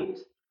estimate height,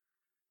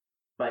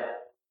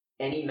 but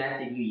any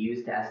method you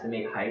use to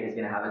estimate height is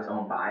going to have its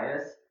own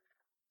bias.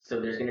 So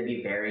there's going to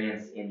be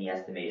variance in the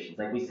estimations.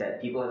 Like we said,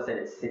 people have said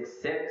it's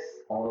 6'6"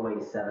 all the way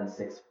to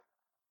 7'6"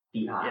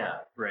 feet high.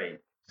 Yeah, right.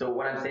 So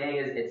what I'm saying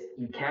is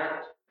you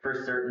can't for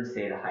certain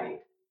say the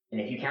height.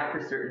 And if you can't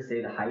for certain say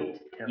the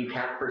height, you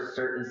can't for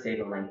certain say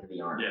the length of the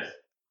arms. Yes.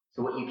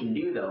 So what you can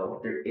do,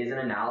 though, there is an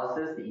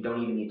analysis that you don't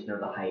even need to know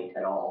the height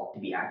at all to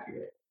be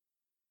accurate.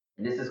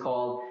 And this is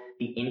called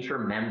the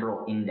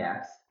intermembral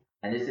index.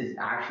 And this is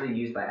actually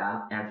used by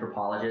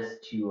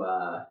anthropologists to,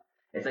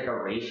 it's like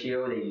a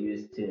ratio they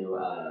use to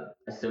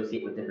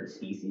associate with different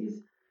species.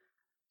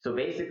 So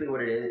basically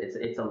what it is,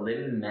 it's a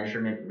limb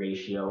measurement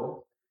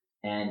ratio.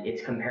 And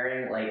it's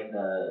comparing like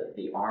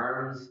the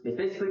arms, it's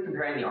basically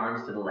comparing the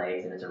arms to the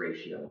legs, and it's a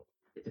ratio.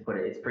 To put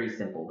it, it's pretty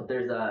simple, but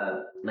there's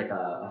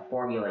a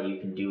formula you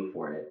can do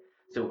for it.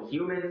 So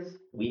humans,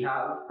 we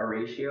have a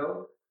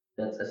ratio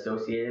that's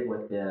associated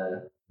with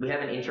we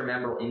have an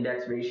intermembral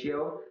index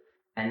ratio,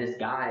 and this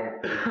guy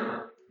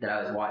that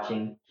I was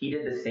watching, he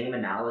did the same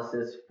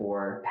analysis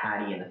for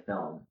Patty in the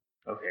film.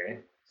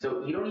 Okay.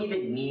 So you don't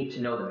even need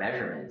to know the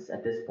measurements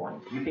at this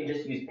point. You can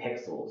just use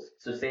pixels.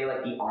 So say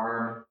like the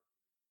arm,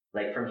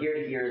 like from here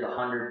to here is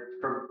 100,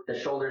 from the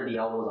shoulder to the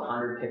elbow is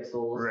 100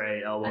 pixels.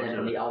 Right, elbow. And then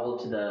from the elbow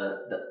to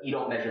the you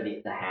don't measure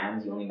the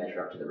hands, you only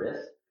measure up to the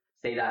wrist.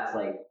 Say that's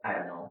like, I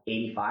don't know,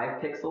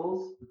 85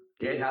 pixels.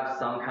 Then you have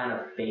some kind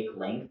of fake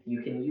length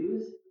you can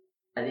use.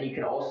 And then you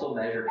can also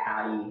measure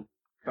Patty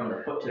from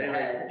the foot to the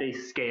head. They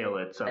scale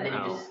it somehow. And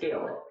then you just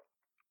scale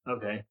it.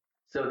 Okay.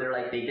 So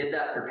they did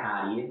that for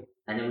Patty,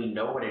 and then we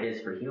know what it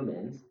is for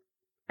humans.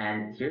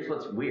 And here's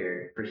what's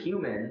weird. For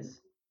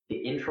humans,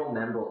 the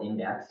intromembral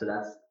index, so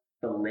that's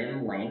the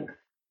limb length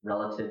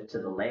relative to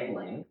the leg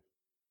length,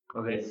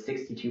 is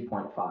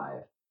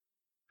 62.5.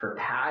 For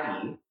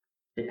Patty,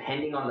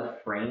 depending on the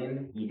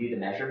frame you do the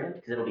measurement,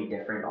 because it'll be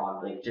different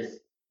on like just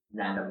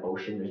random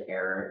motion, there's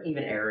error,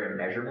 even error in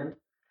measurement.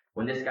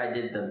 When this guy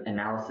did the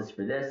analysis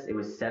for this, it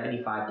was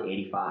 75 to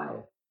 85.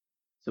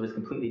 So it was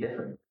completely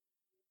different.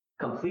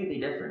 Completely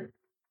different.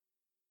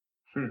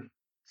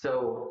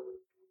 So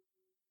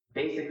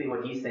basically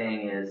what he's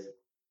saying is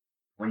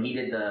when he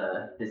did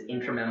this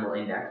intramembral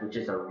index, which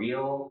is a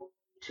real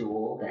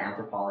tool that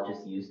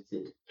anthropologists use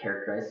to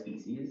characterize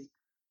species,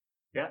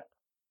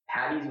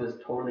 Patty's was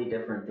totally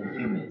different than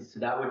humans. So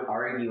that would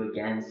argue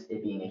against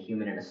it being a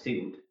human in a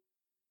suit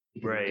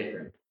because it's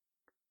different.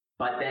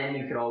 But then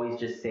you could always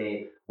just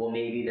say, well,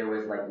 maybe there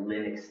was like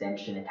limb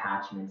extension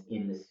attachments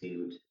in the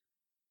suit,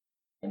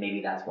 and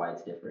maybe that's why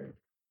it's different.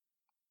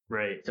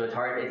 Right. So it's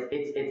hard.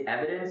 It's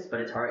evidence, but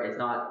it's hard. It's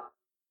not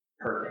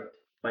perfect.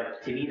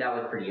 But to me, that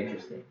was pretty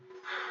interesting.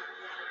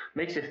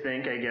 Makes you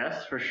think, I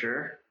guess, for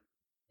sure.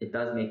 It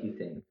does make you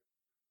think.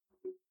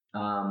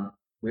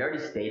 We already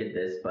stated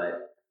this,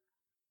 but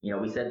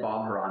we said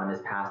Bob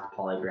Hieronymus passed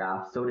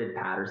polygraph. So did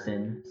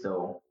Patterson.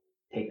 So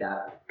take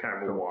that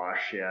kind of a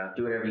wash. Yeah.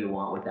 Do whatever you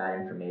want with that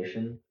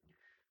information.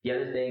 The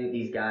other thing,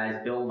 these guys,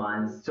 Bill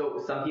Munns.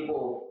 So some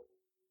people,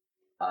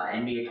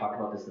 NBA talked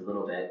about this a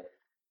little bit.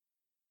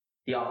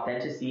 The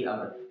authenticity of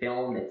the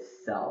film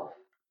itself.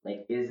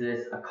 Like, is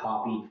this a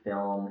copied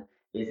film?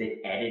 Is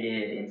it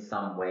edited in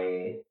some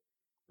way?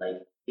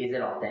 Like, is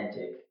it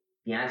authentic?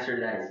 The answer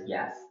to that is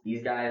yes.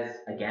 These guys,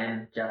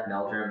 again, Jeff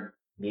Meldrum,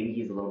 maybe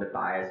he's a little bit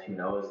biased, who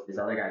knows? This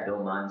other guy, Bill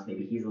Munns,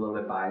 maybe he's a little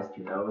bit biased,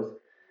 who knows?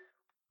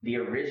 The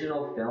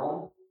original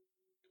film,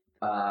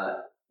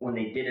 when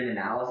they did an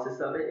analysis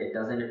of it, it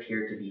doesn't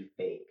appear to be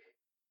fake.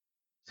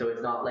 So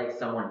it's not like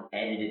someone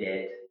edited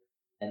it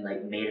and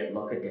like made it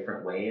look a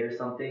different way or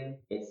something.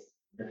 It's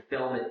the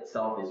film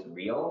itself is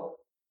real,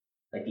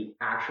 like the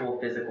actual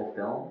physical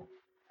film.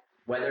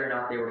 Whether or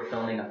not they were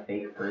filming a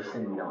fake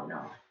person, we don't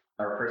know.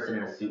 Or a person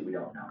in a suit, we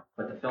don't know.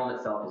 But the film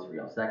itself is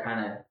real. So that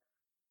kind of,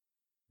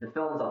 the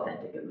film is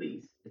authentic at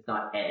least. It's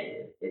not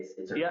edited.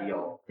 It's a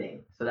real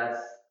thing. So that's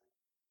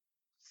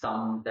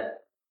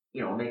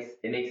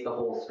makes the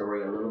whole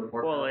story a little bit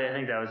more. Well, I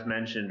think that was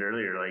mentioned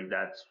earlier. Like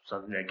that's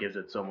something that gives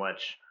it so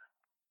much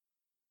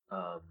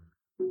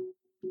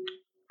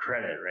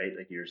credit, right?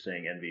 Like you were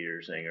saying, Envy, you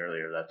were saying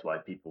earlier. That's why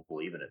people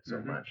believe in it so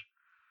much.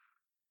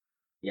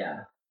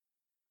 Yeah.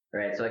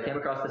 Right. So I came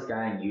across this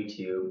guy on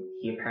YouTube.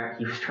 He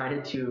was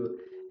trying to do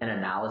an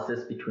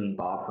analysis between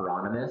Bob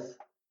Hieronymus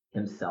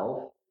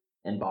himself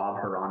and Bob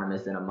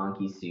Hieronymus in a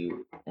monkey suit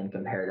and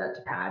compare that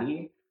to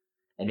Patty.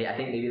 And I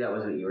think maybe that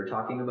was what you were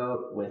talking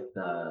about with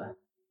the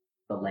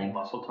length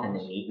muscle tones and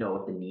the knee. No,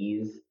 with the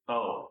knees.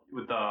 Oh,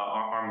 with the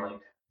arm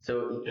length.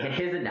 So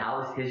his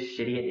analysis,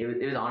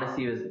 it was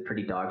honestly, it was a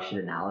pretty dog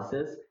shit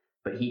analysis.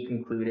 But he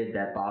concluded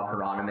that Bob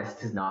Hieronymus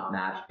does not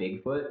match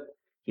Bigfoot.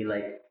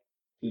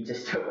 He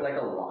just took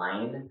like a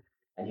line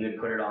and he would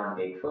put it on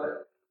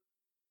Bigfoot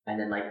and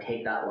then like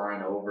take that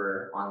line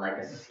over on like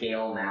a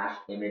scale matched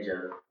image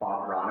of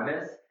Bob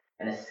Hieronymus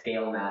and a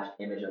scale matched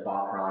image of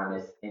Bob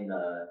Hieronymus in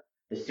the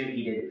suit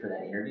he did it for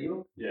that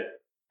interview. Yeah.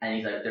 And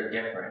he's like, they're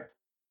different.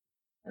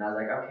 And I was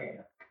like, okay,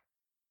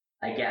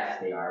 I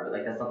guess they are, but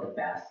like that's not the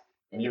best.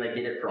 And he like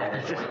did it for all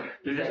the time.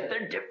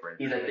 They're different.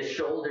 He's like, the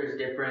shoulder's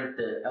different,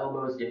 the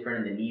elbow's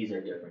different, and the knees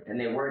are different. And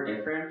they were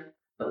different.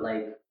 But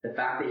like the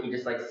fact that he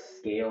just like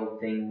scaled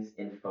things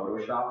in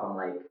Photoshop, I'm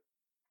like,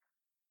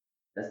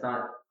 that's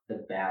not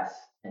the best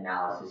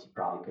analysis you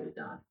probably could have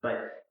done.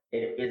 But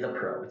it is a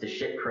pro. It's a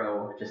shit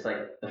pro, just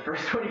like the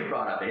first one you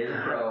brought up. It is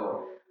a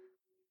pro,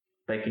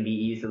 but it can be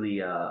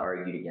easily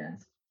argued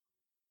against.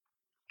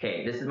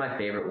 Okay, this is my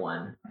favorite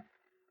one.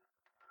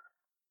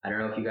 I don't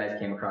know if you guys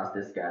came across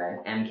this guy,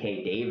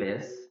 M.K.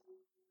 Davis.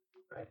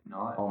 Right.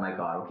 No. Oh my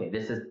god. Okay,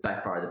 this is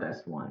by far the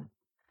best one.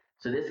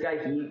 So this guy,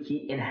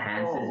 he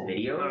enhances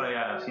videos. Oh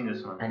yeah, I've seen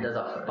this one. And does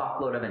a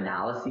fuckload of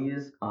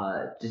analyses,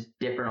 just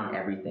different on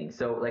everything.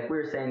 So like we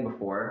were saying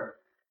before,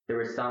 we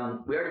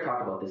already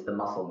talked about this, the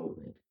muscle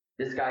movement.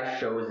 This guy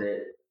shows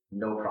it,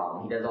 no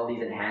problem. He does all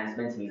these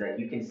enhancements and he's like,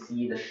 you can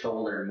see the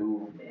shoulder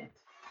movement.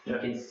 You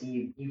can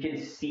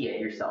see it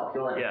yourself.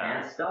 He'll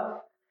enhance stuff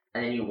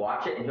and then you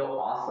watch it and he'll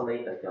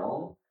oscillate the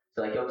film.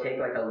 So like he'll take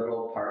like a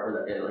little part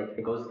where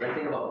it goes, like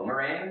think about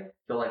boomerang.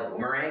 He'll like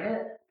boomerang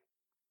it.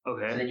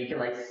 Okay. So then you can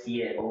like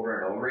see it over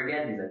and over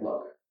again. He's like,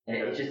 look, and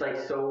it's just like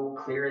so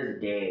clear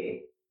as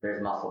day.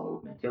 There's muscle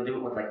movement. He'll do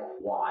it with like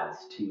quads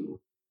too.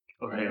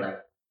 Okay. And you're like,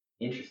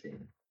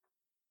 interesting.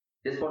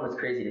 This one was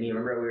crazy to me.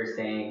 Remember we were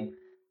saying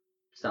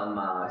some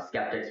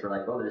skeptics were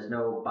like, oh, there's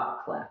no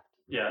butt cleft.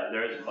 Yeah,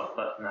 there is a butt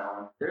cleft in that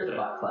one. There is a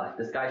butt cleft.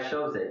 This guy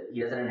shows it.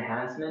 He does an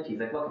enhancement. He's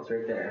like, look, it's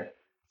right there.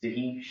 So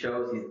he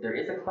shows there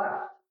is a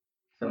cleft.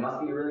 So it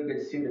must be a really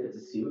good suit if it's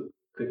a suit.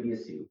 Could be a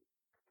suit.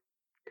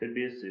 Could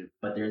be a suit.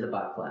 But there's a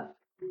butt cleft.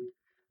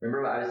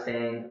 Remember what I was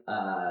saying?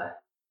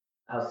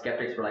 How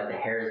skeptics were like, the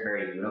hair is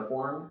very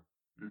uniform.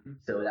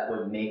 So that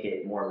would make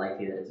it more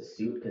likely that it's a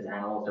suit because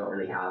animals don't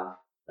really have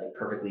like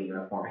perfectly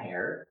uniform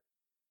hair.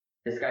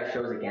 This guy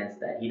shows against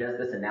that. He does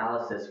this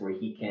analysis where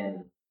he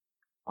can,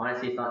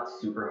 honestly, it's not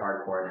super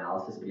hardcore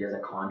analysis, but he does a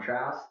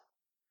contrast,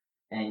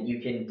 and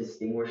you can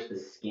distinguish the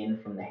skin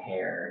from the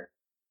hair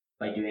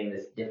by doing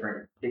this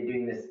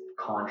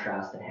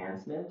contrast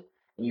enhancement,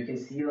 and you can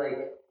see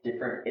like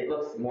different. It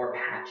looks more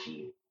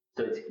patchy,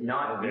 so it's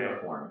not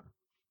uniform.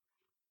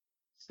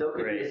 Still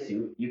could be a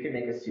suit. You can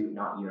make a suit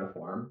not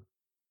uniform.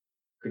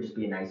 Could just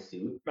be a nice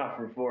suit. Not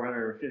for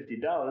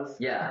 $450.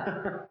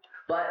 Yeah,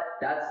 but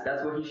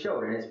that's what he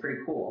showed, and it's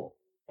pretty cool.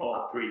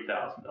 Oh, $3,000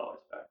 back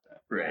then.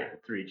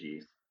 Right,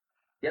 3Gs.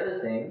 The other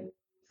thing,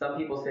 some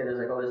people say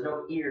there's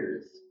no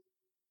ears.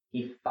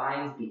 He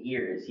finds the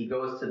ears. He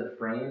goes to the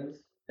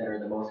frames that are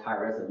the most high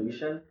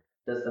resolution,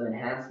 does some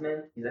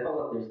enhancement. He's like, oh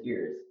look, there's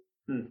ears.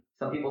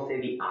 Some people say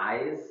the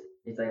eyes.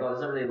 It's like, oh, it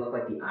doesn't really look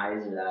like the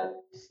eyes are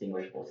that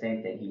distinguishable.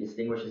 Same thing. He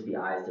distinguishes the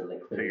eyes. They're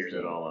like clear. Figures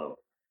it all out.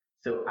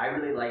 So I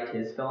really liked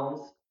his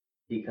films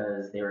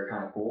because they were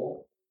kind of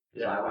cool.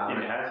 Yeah, so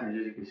it has some,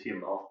 you can see a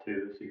mouth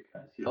too, so you can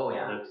kind of see the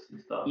lips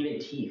and stuff. Even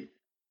teeth.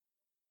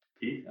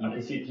 Teeth? You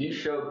can see, he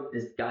showed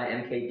this guy,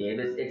 M.K.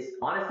 Davis. It's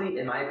honestly,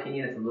 in my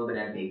opinion, it's a little bit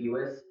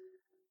ambiguous.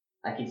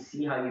 I can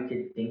see how you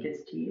could think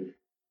it's teeth,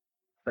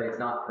 but it's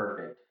not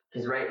perfect.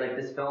 Because, right, like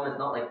this film is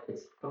not like,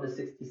 it's from the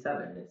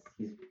 67.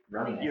 He's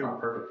running it. It's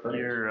not perfect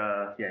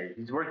footage.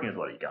 He's working with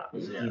what he got.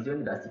 He's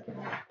doing the best he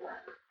can.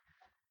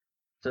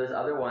 So this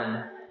other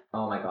one,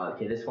 oh my God,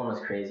 okay, this one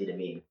was crazy to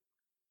me.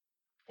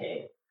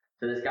 Okay,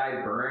 so this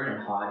guy, Byrne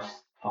and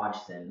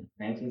Hodgson,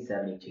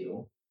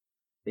 1972,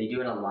 they do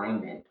an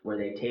alignment where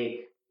they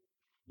take,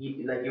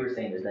 like you were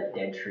saying, there's that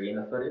dead tree in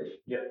the footage.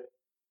 Yep.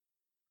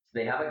 So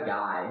they have a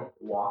guy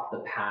walk the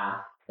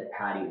path that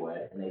Patty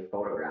would, and they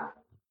photograph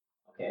him.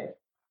 Okay,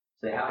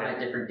 so they have him at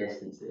different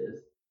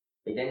distances.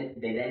 They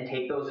then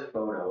take those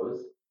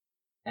photos,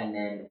 and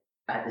then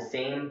at the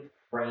same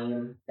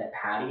frame that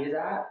Patty is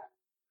at,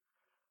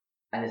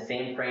 and the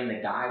same frame the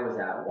guy was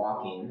at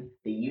walking,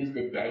 they use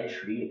the dead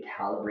tree to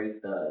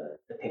calibrate the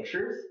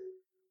pictures.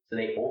 So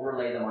they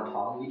overlay them on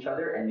top of each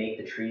other and make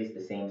the trees the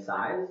same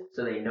size,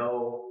 so they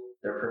know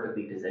they're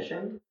perfectly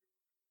positioned.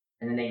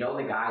 And then they know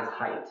the guy's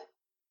height.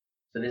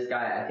 So this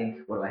guy, I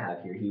think, what do I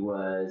have here? He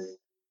was,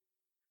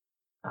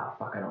 I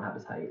don't have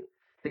his height.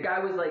 The guy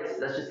was like,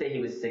 let's just say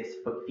he was 6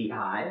 feet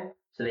high.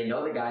 So they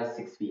know the guy's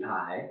 6 feet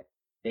high.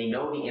 They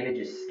know the image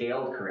is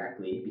scaled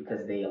correctly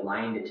because they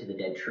aligned it to the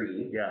dead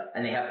tree. Yeah.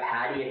 And they have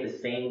Patty at the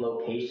same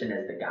location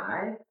as the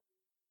guy.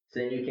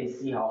 So then you can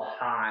see how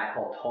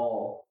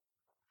tall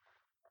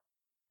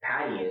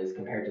Patty is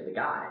compared to the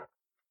guy.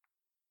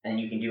 And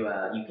you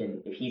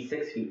can if he's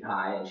 6 feet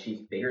high and she's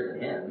bigger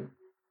than him,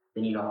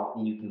 then you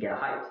can get a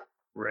height.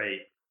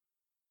 Right.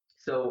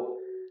 So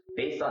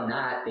based on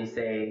that, they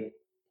say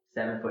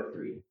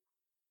 7'3".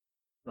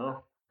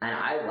 Oh. And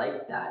I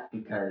like that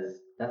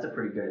because that's a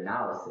pretty good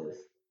analysis.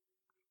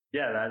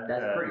 Yeah,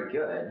 that's pretty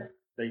good.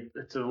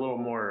 It's a little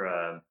more.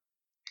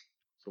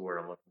 What's the word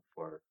I'm looking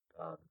for?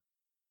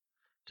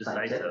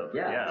 Decisive.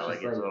 Yeah,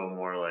 it's a little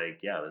more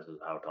like, this is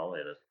how tall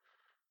it is.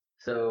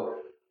 So,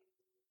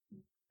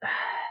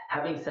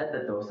 having said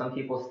that, though, some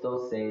people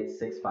still say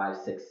it's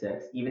 6'5",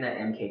 6'6". Even that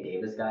M.K.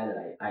 Davis guy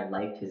that I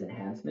liked his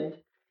enhancement,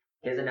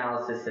 his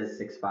analysis says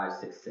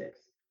 6'5", 6'6".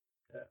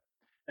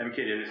 Yeah.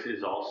 M.K. Davis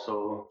is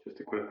also, just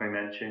to quickly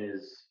mention,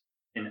 is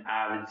an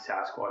avid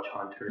Sasquatch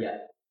hunter. Yeah.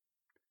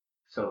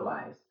 So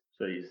biased.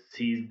 So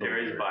he's there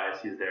is bias.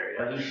 He's there.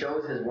 Yeah. But he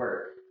shows his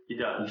work. He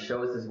does. He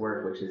shows his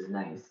work, which is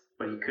nice.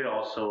 But he could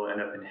also end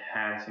up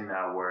enhancing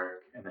that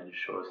work and then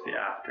show us the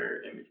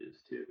after images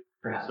too.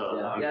 Perhaps. So,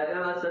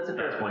 that's a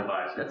fair point.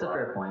 That's a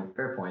fair point.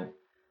 Fair point.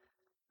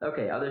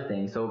 Okay, other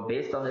thing. So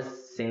based on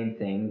this same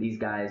thing, these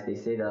guys, they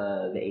say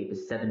the ape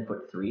is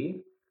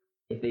 7'3".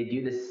 If they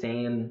do the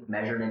same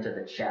measurement of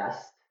the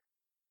chest,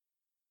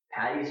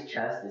 Patty's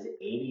chest is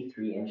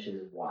 83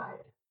 inches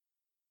wide.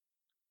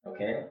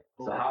 Okay?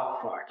 So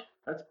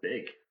that's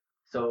big.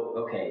 So,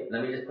 okay,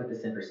 let me just put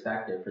this in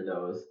perspective for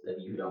those of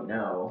you who don't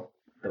know.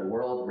 The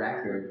world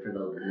record for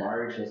the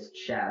largest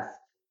chest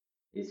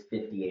is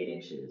 58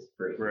 inches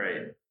for a human.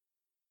 Right.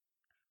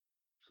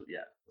 So,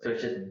 yeah. So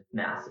it's just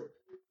massive.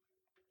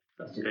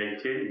 That's big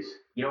titties.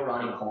 You know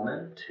Ronnie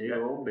Coleman? Two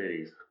old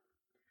bitties.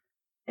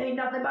 Ain't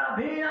nothing but a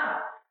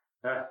peanut!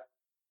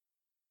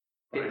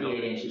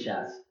 58-inch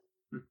chest.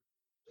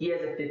 He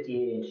has a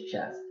 58-inch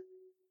chest.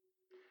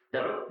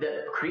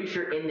 The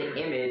creature in the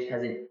image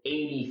has an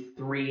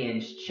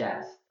 83-inch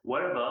chest.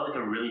 What about like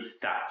a really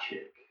fat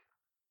chick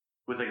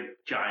with like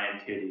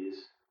giant titties?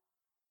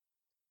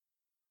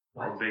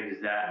 What? How big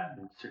is that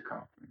in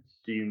circumference?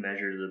 Do you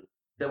measure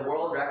the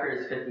world record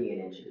is 58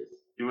 inches.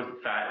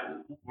 With fat,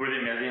 were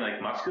they measuring like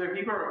muscular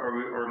people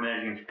or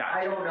measuring fat chicks?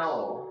 I don't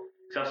know.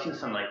 Because I've seen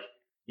some like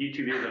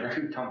YouTube videos of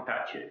 2-ton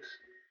fat chicks.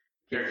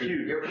 They're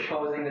huge. You're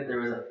proposing that there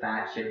was a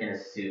fat chick in a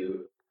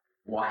suit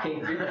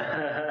walking through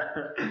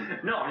that?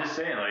 No, I'm just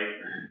saying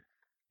like.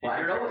 Well, I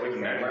don't know what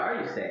you're saying. What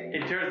are you saying?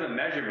 In terms of the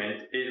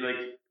measurement,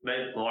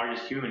 the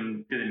largest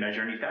human didn't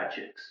measure any fat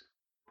chicks.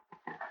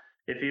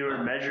 If you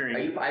were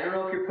measuring, I don't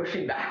know if you're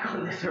pushing back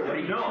on this or what.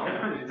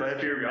 No, but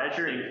if you're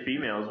measuring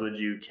females, would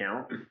you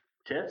count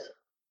tits?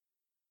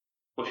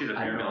 Well, she's a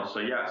female, so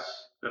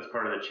yes, that's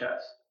part of the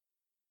chest.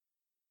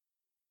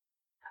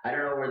 I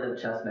don't know where the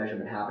chest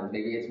measurement happens.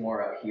 Maybe it's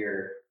more up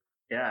here.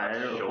 Yeah, I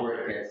don't know.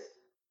 Shoulder.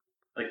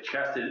 Like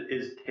chest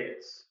is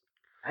tits.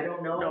 I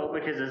don't know. No,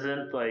 because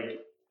isn't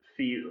like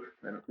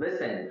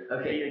Listen,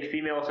 okay. Like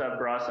females have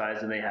bra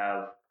size, and they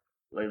have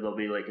like they'll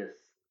be like a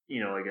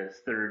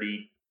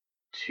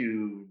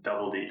 32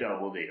 double D or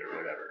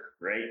whatever,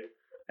 right?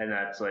 And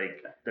that's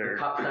like the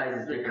cup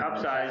size is different. The cup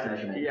size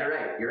measurement. Yeah,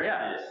 You're right.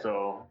 Yeah,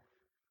 so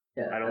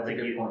yeah, I don't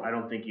think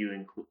you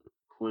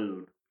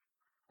include.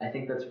 I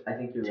think you're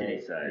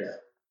right. Size. Yeah.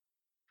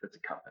 That's a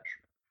cup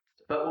measurement.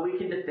 But what we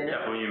can define. Yeah,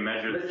 but when you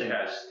measure the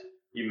chest,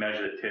 you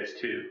measure the tits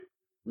too.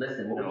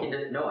 Listen, what we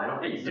can no, I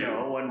don't think so.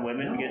 No, when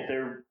women get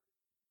their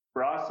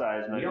bra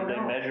size measured, they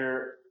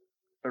measure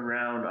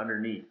around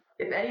underneath.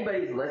 If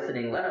anybody's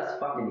listening, let us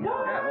fucking know.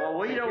 Well,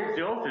 we don't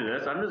go through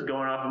this. I'm just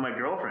going off what my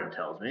girlfriend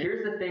tells me.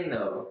 Here's the thing,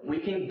 though. We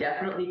can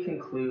definitely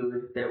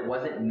conclude that it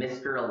wasn't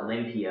Mr.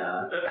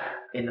 Olympia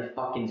in the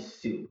fucking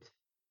suit.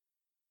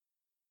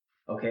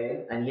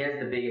 Okay? And he has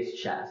the biggest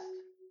chest.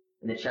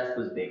 And the chest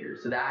was bigger.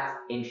 So that's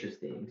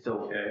interesting.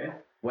 So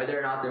whether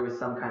or not there was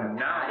some kind of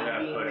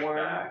padding being worn.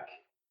 Back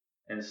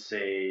and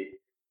say,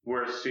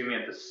 we're assuming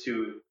that the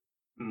suit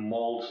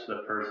molds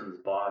the person's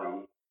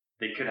body.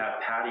 They could have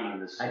padding in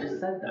the suit. I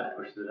just said that.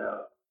 Pushes it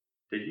out.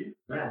 Did you?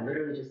 Yeah, I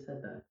literally just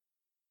said that.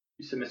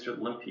 You said Mr.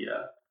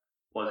 Olympia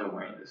wasn't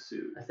wearing the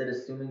suit. I said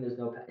assuming there's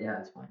no yeah,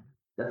 it's fine.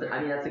 That's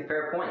a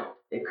fair point.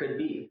 It could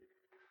be.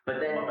 But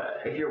then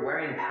if you're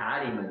wearing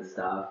padding and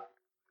stuff,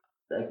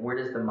 like where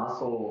does the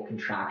muscle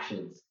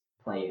contractions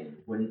play in?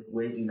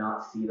 Wouldn't you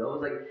not see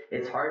those? Like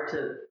it's hard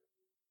to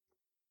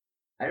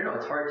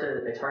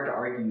it's hard to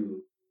argue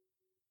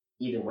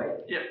either way.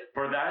 Yeah,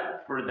 for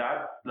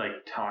that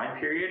like time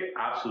period,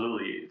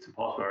 absolutely, it's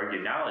impossible to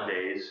argue.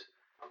 Nowadays,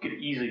 you could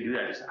easily do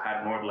that. Just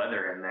add more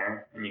leather in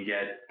there, and you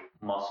get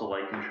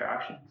muscle-like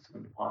contractions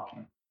when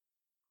walking.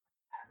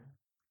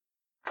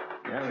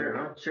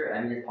 Yeah, sure.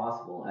 I mean, it's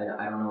possible.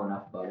 I don't know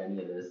enough about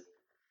any of this.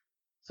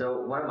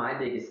 So one of my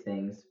biggest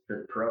things for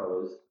the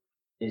pros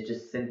is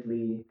just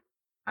simply,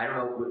 I don't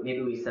know.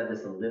 Maybe we said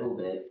this a little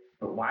bit,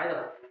 but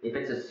if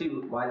it's a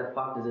suit, why the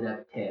fuck does it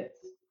have tits?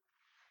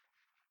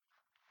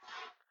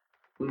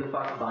 Who the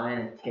fuck's buying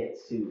a tit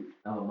suit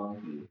of a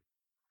monkey?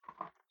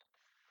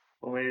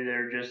 Well, maybe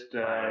they're just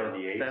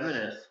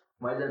feminists.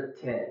 Why does it have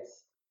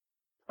tits?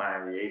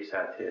 Planet of the Apes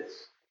had tits.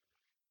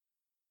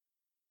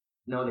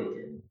 No, they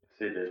didn't. Yes,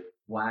 they did.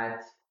 What?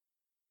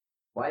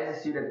 Why does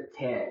the suit have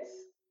tits?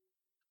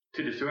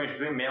 To distinguish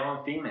between male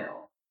and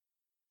female.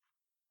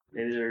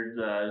 Maybe they're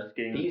just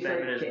getting the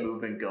feminist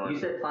movement going. You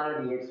said Planet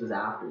of the Apes was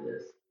after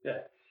this. Yeah,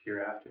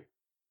 hereafter.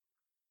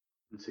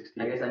 In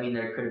 60. I guess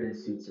there could have been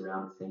suits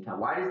around at the same time.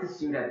 Why does the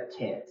suit have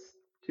tits?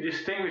 To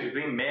distinguish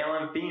between male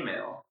and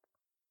female.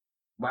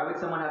 Why would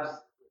someone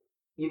have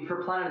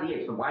for Planet of the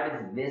Apes? But why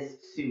does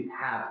this suit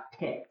have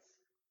tits?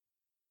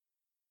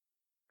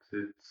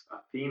 Because it's a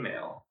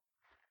female.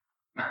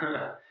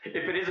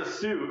 If it is a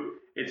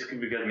suit, it's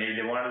because maybe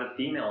they wanted a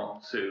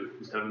female suit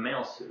instead of a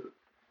male suit.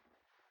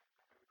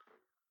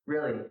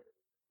 Really?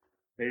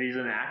 Maybe he's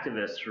an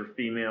activist for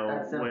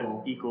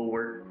female equal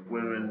work,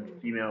 women,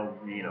 female.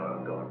 You know what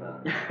I'm going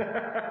about.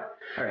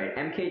 All right,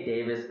 MK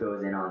Davis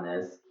goes in on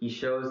this. He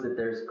shows that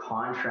there's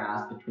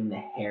contrast between the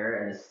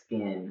hair and the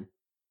skin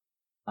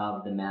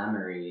of the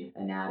mammary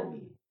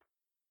anatomy.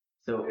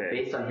 So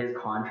based on his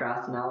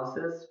contrast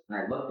analysis, when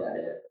I looked at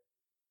it,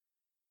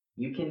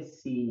 you can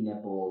see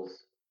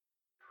nipples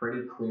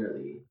pretty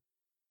clearly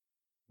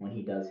when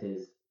he does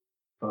his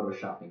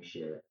photoshopping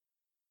shit.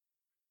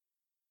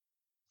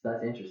 So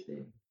that's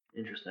interesting.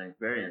 Interesting.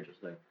 Very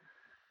interesting.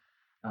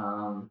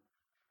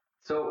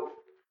 So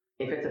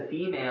if it's a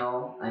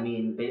female, I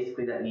mean,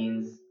 basically that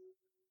means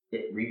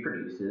it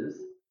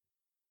reproduces.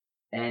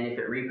 And if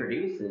it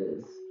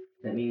reproduces,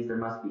 that means there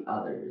must be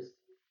others.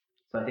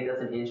 So I think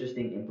that's an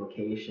interesting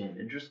implication.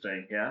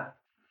 Interesting, yeah.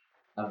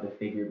 Of the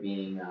figure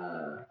being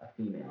a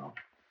female.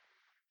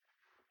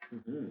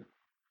 Mm-hmm.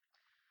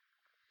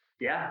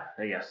 Yeah,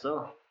 I guess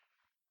so.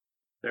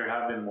 There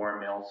have been more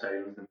male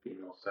sightings than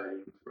female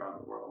sightings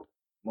around the world.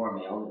 More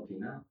male than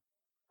female?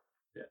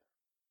 Yeah.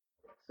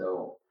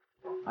 So,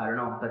 I don't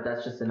know, but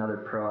that's just another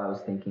pro I was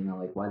thinking of,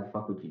 like, why the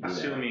fuck would you do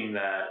Assuming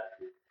that?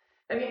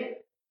 I mean,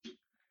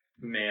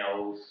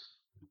 males,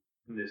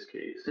 in this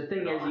case. The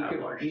thing is,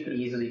 you could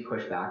easily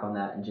push back on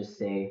that and just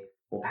say,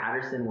 well,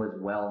 Patterson was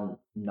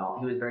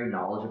he was very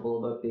knowledgeable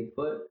about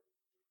Bigfoot,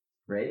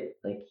 right?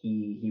 Like,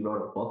 he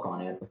wrote a book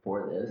on it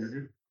before this.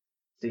 Mm-hmm.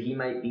 So he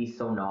might be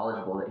so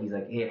knowledgeable that he's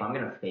like, hey, if I'm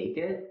going to fake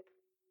it,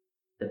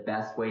 the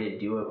best way to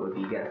do it would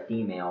be get a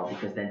female,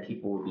 because then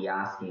people would be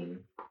asking,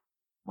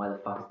 why the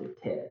fuck is their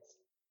tits?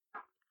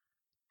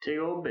 Tig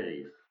old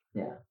bitties.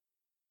 Yeah.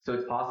 So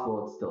it's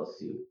possible it's still a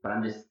suit, but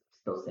I'm just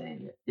still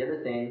saying it. The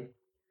other thing,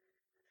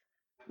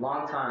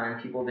 long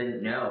time, people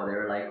didn't know. They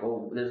were like,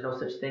 oh, there's no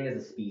such thing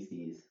as a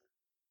species.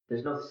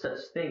 there's no such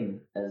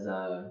thing as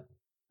a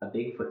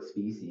Bigfoot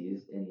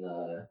species in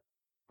the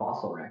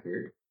fossil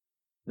record.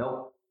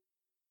 Nope.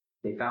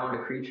 They found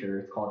a creature.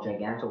 It's called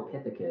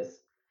Gigantopithecus.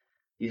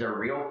 These are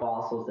real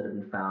fossils that have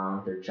been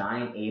found. They're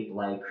giant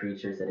ape-like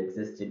creatures that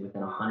existed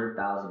within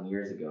 100,000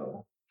 years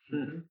ago.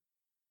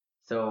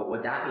 So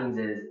what that means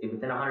is, if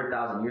within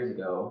 100,000 years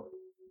ago,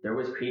 there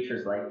was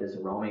creatures like this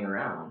roaming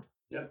around.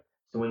 Yeah.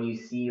 So when you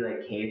see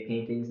like cave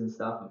paintings and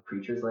stuff of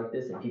creatures like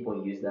this, and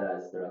people use that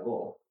as they're like,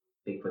 oh,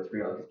 Bigfoot's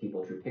real because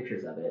people drew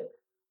pictures of it.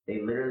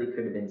 They literally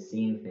could have been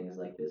seeing things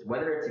like this.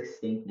 Whether it's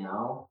extinct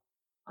now,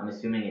 I'm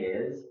assuming it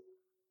is,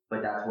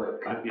 but that's what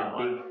a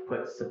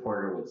Bigfoot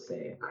supporter would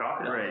say.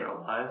 Crocodiles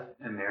are alive,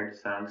 and they're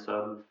descendants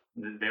of.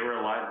 They were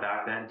alive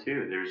back then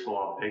too. They're just a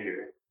lot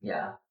bigger.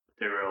 Yeah.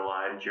 They were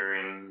alive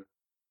during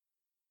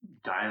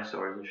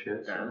dinosaurs and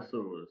shit.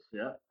 Dinosaurs,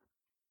 yeah.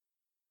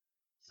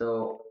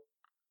 So,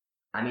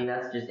 I mean,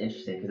 that's just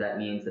interesting because that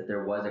means that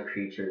there was a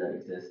creature that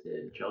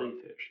existed.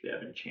 Jellyfish, they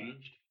haven't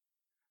changed.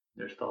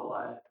 They're still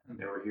alive, and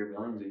they were here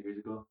millions of years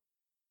ago.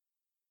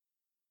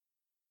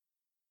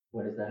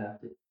 What does that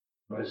have to?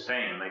 I'm just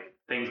saying, like,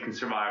 things can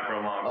survive for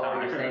a long time.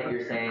 Oh,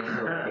 you're saying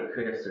so it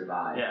could have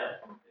survived. Yeah,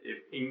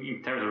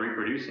 in terms of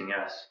reproducing,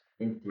 yes.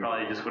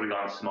 Probably just would have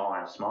gone smaller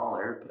and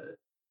smaller,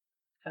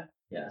 but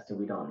yeah. So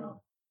we don't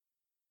know.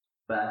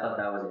 But I thought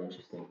that was an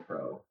interesting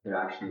pro. There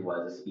actually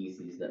was a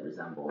species that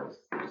resembles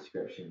the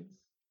descriptions,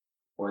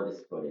 or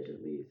this footage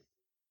at least.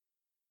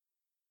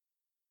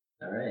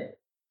 All right.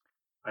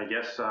 I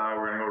guess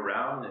we're going to go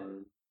around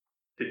and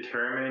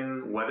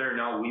determine whether or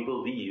not we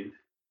believe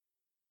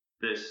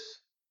this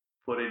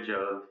footage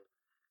of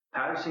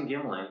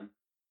Patterson-Gimlin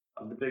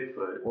of the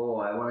Bigfoot. Whoa,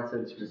 I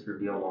wanted to just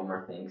reveal one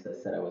more thing because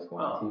I said I was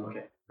going to.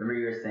 Okay. Remember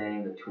you were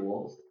saying the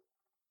tools?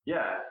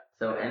 Yeah.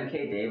 So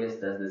M.K. Davis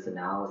does this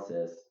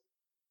analysis,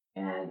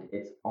 and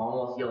it's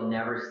almost, you'll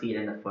never see it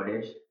in the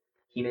footage.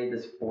 He made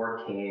this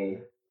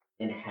 4K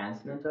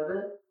enhancement of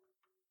it,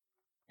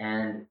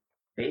 and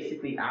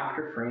basically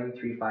after frame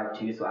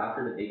 352, so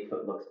after the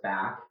Bigfoot looks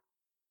back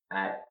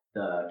at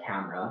the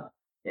camera,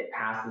 it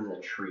passes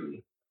a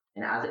tree.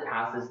 And as it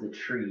passes the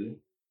tree,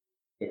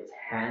 its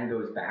hand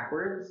goes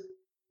backwards,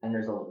 and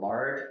there's a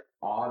large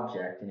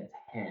object in its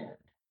hand.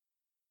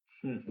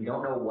 We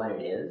don't know what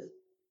it is,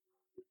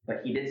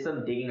 but he did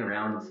some digging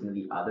around in some of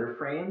the other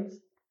frames,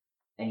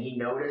 and he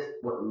noticed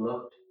what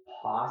looked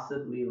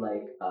possibly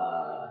like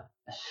a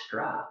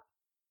strap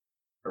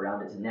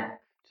around its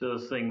neck. So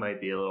this thing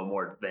might be a little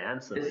more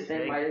advanced than This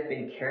thing might have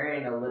been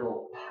carrying a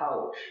little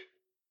pouch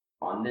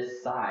on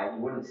this side.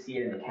 You wouldn't see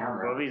it in the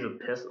camera. What if he's a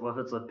pistol? What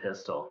if it's a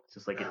pistol? It's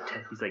just like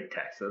he's like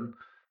Texan.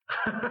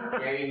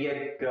 There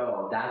you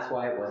go. That's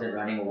why it wasn't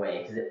running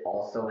away, because it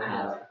also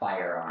has a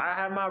firearm. I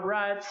have my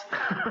rights.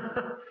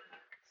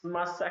 This is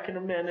my Second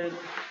Amendment.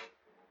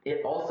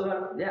 It also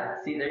had, yeah,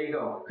 see, there you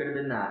go. Could have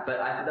been that. But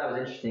I thought that was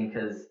interesting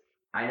because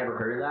I never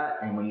heard of that.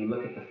 And when you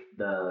look at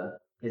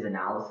his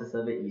analysis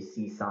of it, you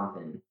see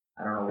something.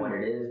 I don't know what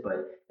it is,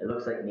 but it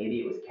looks like maybe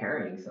it was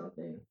carrying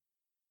something.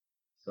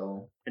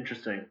 So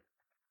interesting.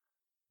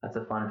 That's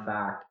a fun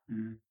fact.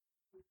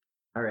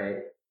 All right.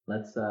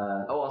 Let's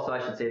also I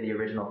should say the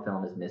original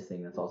film is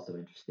missing. That's also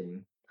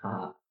interesting.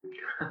 Haha.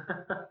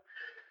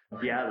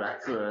 Yeah,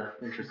 that's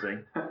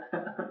interesting.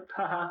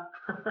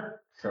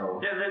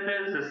 So yeah,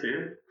 there's this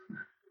here.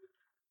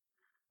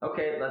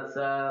 Okay, let's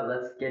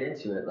get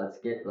into it. Let's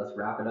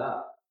wrap it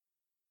up.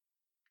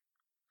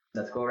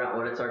 Let's go around.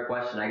 What is our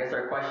question? I guess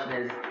our question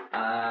is,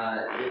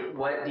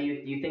 what do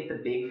you think the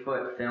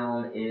Bigfoot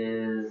film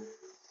is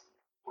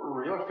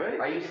real or fake?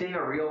 Are you seeing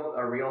a real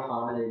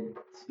hominid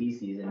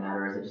species in that,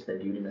 or is it just a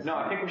dude in the No,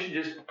 I think we should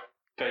just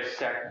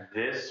dissect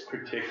this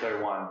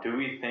particular one. Do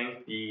we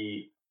think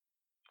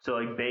so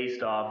like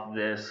based off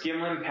this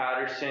Gimlin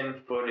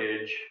Patterson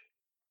footage?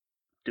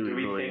 Do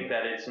we think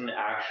that it's an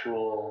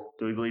actual?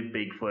 Do we believe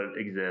Bigfoot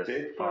exists?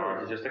 Bigfoot, or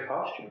is it just a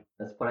costume?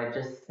 That's what I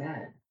just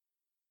said.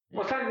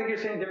 Well, it's not like you're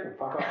saying different.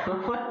 Fuck off.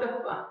 What the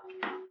fuck?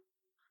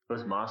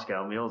 Those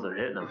Moscow meals are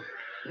hitting them.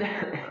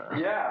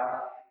 Yeah.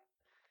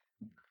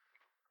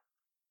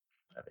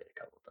 I've ate a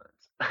couple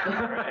times.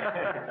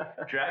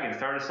 Right. Dragon,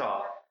 start us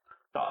off.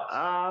 Thoughts?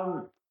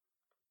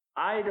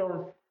 I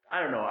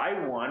don't know.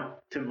 I want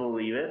to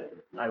believe it.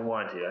 I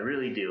want to. I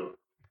really do.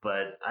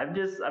 But I'm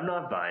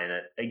not buying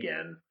it.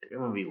 Again, it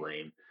would be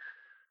lame.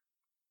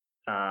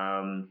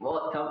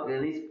 Well,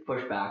 at least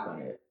push back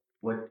on it.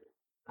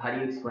 How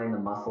do you explain the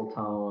muscle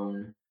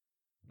tone,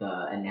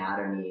 the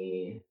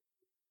anatomy?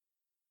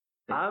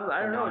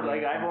 I don't know.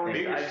 Like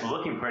You're just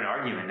looking for an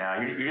argument now.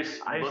 You're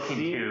just looking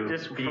to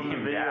just from the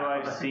video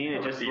I've seen.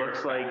 It just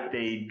looks like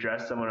they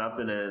dressed someone up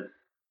in a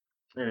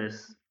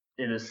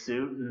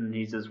suit, and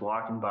he's just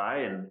walking by,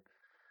 and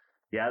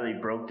yeah, they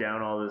broke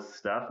down all this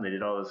stuff and they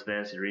did all this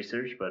fancy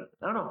research. But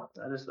I don't know.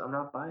 I'm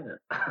not buying it.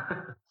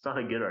 It's not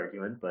a good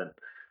argument, but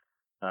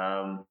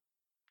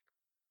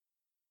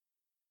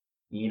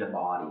you need a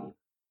body.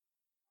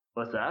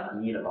 What's that?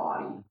 You need a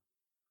body.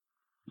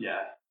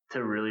 Yeah.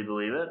 To really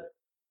believe it.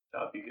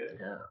 That would be good.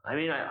 Yeah. I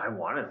mean, I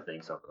want to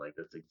think something like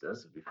this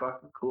exists. It'd be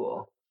fucking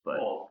cool.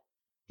 But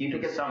Do you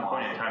think at some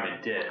point in time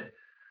it did?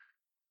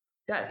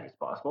 Yeah, I think it's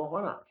possible.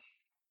 Why not?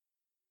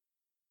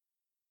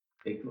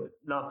 Bigfoot.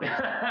 Not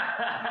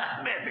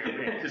Bigfoot.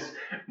 Man, just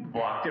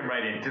walked him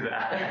right into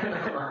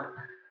that.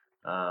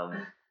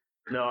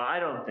 No, I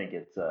don't think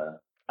it's.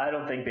 I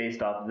don't think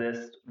based off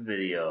this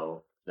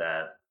video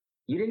that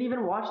you didn't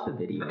even watch the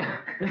video.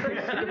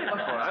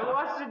 I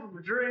watched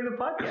it during the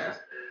podcast.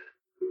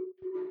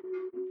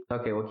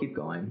 Okay, we'll keep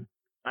going.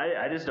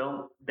 I just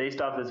don't.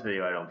 Based off this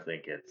video, I don't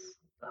think it's.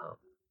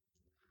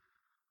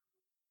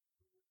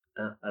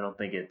 I don't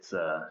think it's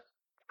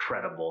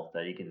credible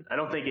that you can. I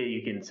don't think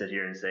you can sit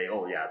here and say,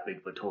 "Oh yeah,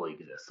 Bigfoot totally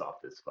exists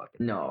off this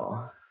fucking."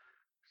 No.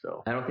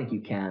 So I don't think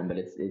you can, but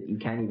you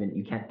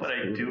can't. But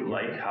I do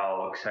like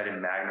how excited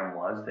Magnum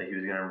was that he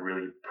was going to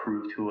really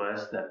prove to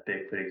us that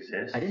Bigfoot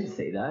exists. I didn't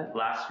say that.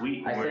 Last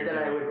week. I said that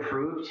I would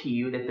prove to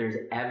you that there's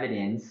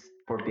evidence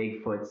for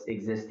Bigfoot's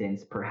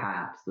existence,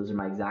 perhaps. Those are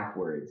my exact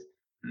words.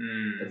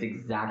 That's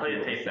exactly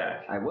what I said.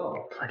 Back. I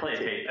will. Play a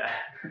tape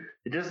back.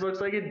 It just looks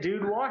like a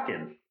dude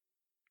walking.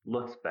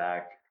 Looks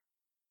back.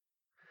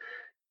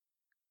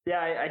 Yeah,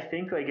 I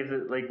think like if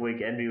it, like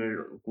Envy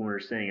when we were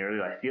saying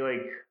earlier, I feel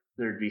like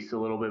there'd be a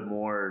little bit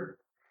more,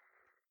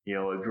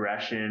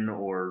 aggression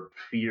or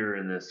fear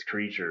in this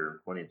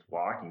creature when it's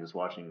walking. Just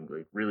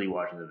really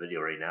watching the video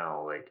right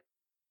now, like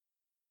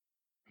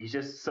he's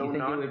just so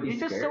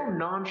so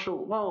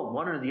nonchalant. Well,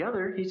 one or the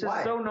other. He's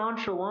just so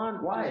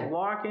nonchalant. Why? Just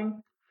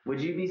walking. Would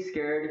you be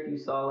scared if you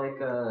saw like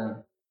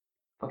a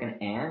fucking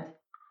ant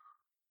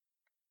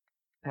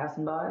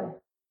passing by?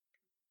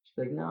 She's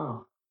like,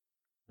 no.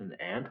 An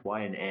ant?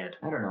 Why an ant?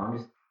 I don't know.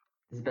 This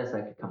is the best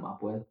I could come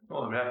up with.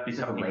 Well, it would have to be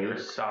something your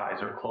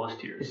size or close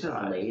to your size. This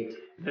is late.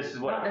 This is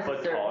what, a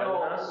foot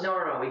taller than us?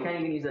 No. We can't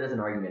even use that as an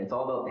argument. It's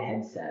all about the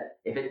headset.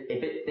 If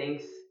it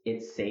thinks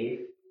it's safe,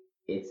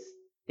 it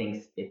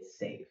thinks it's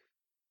safe.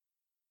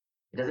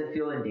 It doesn't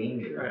feel in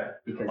danger. Okay.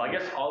 Because I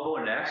guess I'll go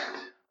next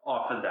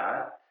off of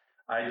that.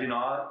 I do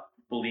not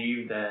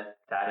believe that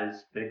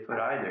is Bigfoot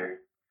either.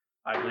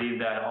 I believe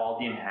that all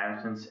the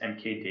enhancements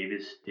MK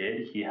Davis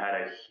did, he had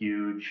a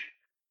huge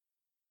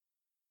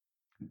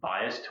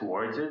bias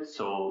towards it,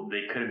 so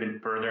they could have been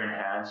further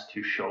enhanced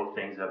to show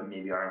things that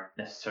maybe aren't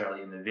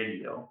necessarily in the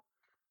video.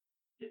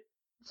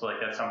 So like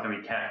that's something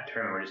we can't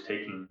determine. We're just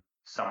taking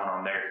someone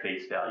on their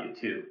face value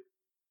too.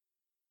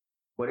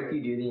 What if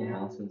you do the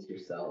enhancements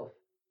yourself?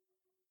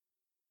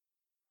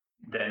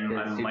 Then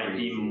I might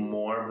be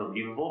more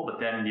believable, but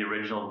then the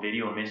original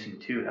video missing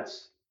too,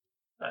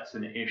 that's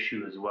an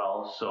issue as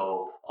well.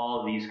 So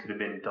all of these could have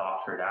been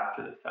doctored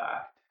after the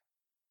fact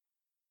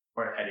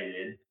or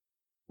edited.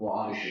 Well,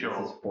 obviously this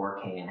is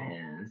 4K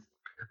enhanced.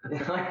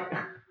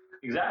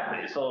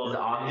 Exactly. So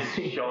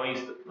it's showing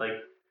like.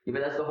 Yeah,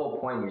 but that's the whole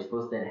point. You're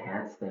supposed to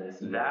enhance things.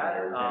 So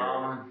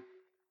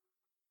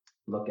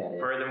look at it.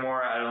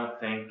 Furthermore, I don't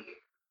think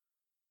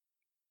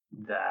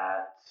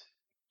that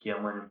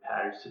Gimlin and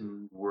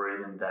Patterson were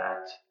even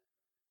that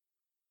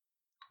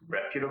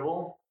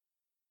reputable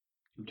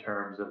in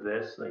terms of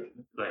this.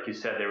 Like you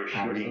said, they were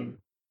shooting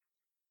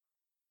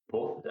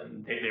both of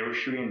them. They were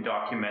shooting a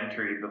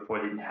documentary before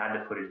they even had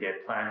the footage. They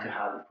had planned to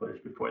have the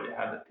footage before they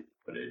had the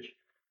footage.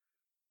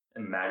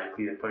 And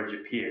magically the footage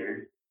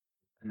appeared,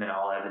 and then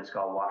all evidence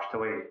got washed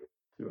away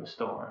through a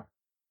storm.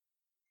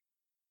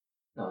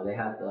 No, they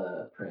had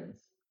the prints.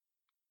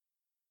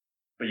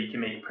 But you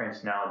can make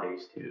prints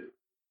nowadays too.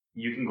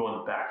 You can go in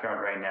the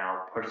backyard right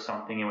now, push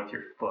something in with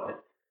your foot.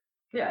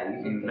 Yeah,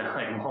 you can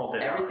mold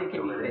it. Everything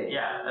can be fixed.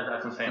 Yeah,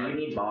 that's what I'm saying. So you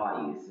need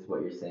bodies, is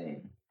what you're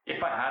saying.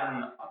 If I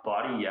had a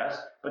body, yes.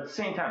 But at the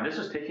same time, this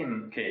was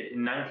taken in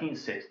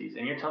 1960s,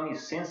 and you're telling me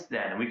since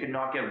then we could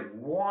not get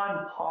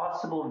one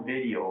possible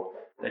video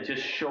that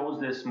just shows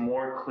this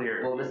more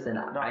clearly. Well, listen,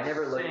 I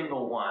never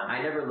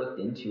looked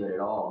into it at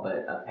all,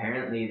 but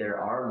apparently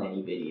there are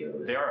many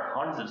videos. There are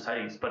hundreds of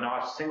sightings, but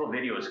not a single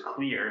video is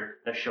clear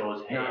that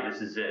shows, hey,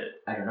 this is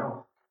it. I don't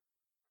know.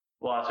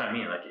 Well, that's what I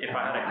mean. Like, if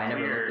I had a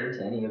clear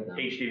any of them.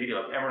 HD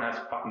video, like everyone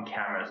has fucking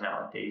cameras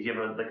nowadays. You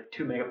have a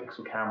 2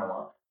 megapixel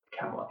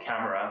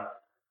camera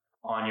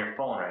on your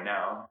phone right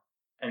now,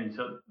 and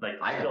so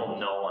still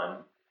no one.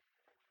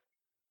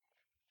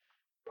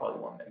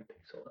 Probably 1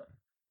 megapixel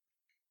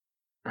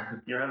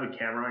then. You don't have a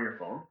camera on your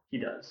phone? He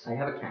does. I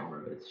have a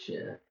camera, but it's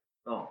shit.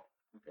 Oh,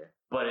 okay.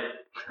 But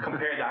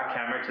compare that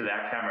camera to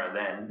that camera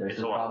then.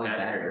 It's a lot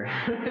better.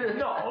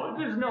 No,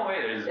 there's no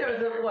way there's.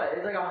 It was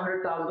It's like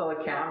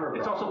 $100,000 camera.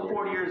 It's also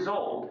 40 years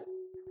old.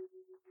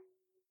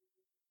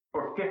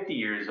 Or 50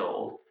 years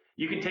old.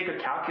 You can take a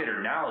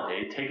calculator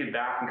nowadays, take it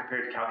back and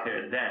compare it to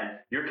calculator then.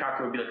 Your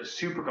calculator would be like a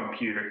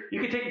supercomputer. You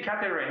can take a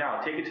calculator right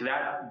now, take it to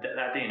that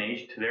day and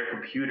age, to their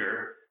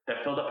computer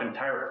that filled up an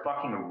entire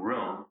fucking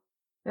room.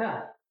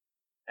 Yeah.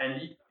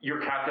 And your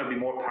calculator would be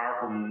more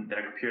powerful than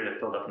a computer that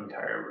filled up an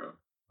entire room.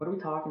 What are we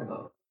talking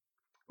about?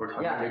 We're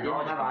talking about they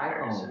didn't have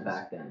iPhones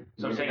back then.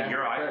 So I'm saying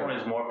your iPhone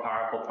is more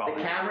powerful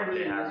probably. The camera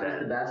you used was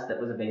the best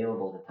that was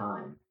available at the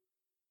time.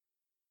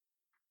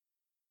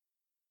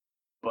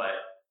 But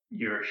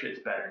your shit's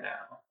better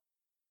now.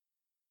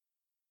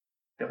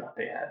 than what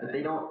they had. But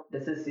they don't.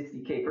 This is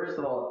 60K. First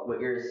of all, what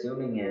you're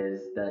assuming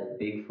is that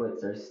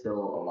Bigfoots are still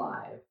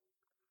alive.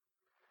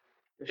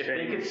 If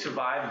they could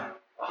survive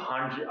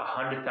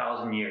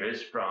 100,000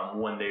 years from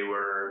when they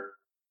were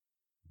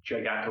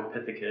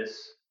Gigantopithecus,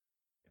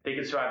 if they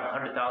could survive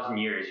 100,000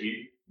 years,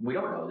 we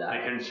don't know that.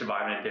 They couldn't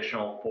survive an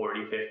additional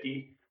 40,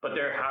 50. But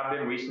there have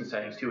been recent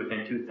sightings too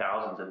within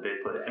 2000s of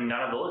Bigfoot, and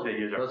none of those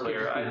videos are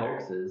clear either.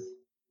 Hoaxes.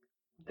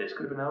 This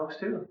could have been a hoax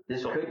too.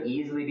 This could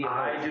easily be a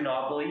hoax. I do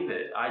not believe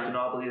it. I do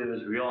not believe it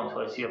was real until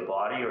I see a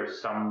body or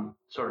some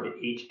sort of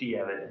HD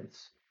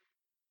evidence.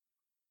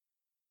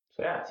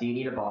 So yeah. So you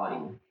need a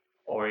body.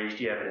 Or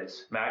HD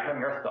evidence. Magnum,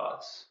 your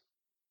thoughts?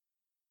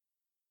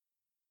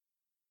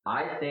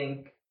 I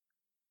think,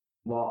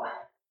 well,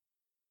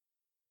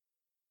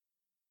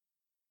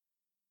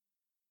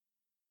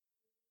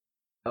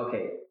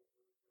 okay.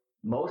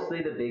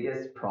 Mostly the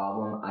biggest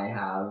problem I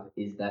have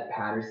is that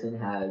Patterson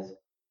has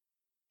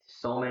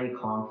so many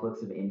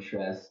conflicts of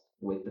interest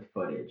with the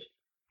footage.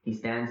 He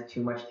stands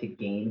too much to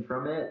gain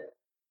from it.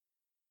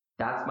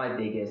 That's my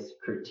biggest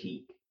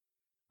critique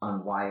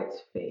on why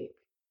it's fake.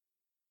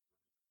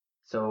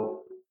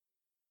 So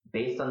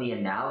based on the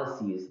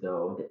analyses,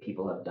 though, that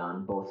people have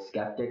done, both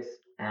skeptics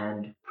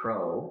and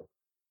pro,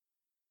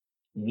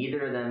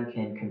 neither of them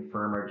can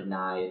confirm or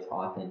deny its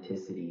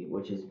authenticity,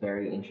 which is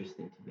very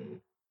interesting to me.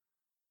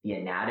 The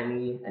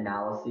anatomy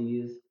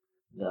analyses,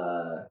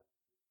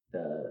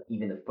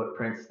 even the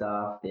footprint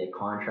stuff, the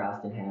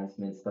contrast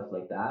enhancement, stuff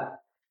like that.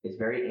 It's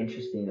very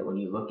interesting that when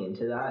you look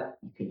into that,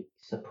 you can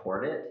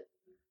support it,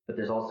 but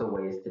there's also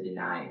ways to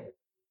deny it.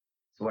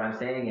 So what I'm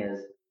saying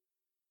is,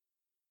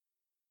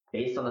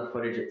 based on the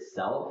footage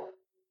itself,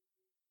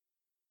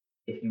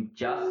 if you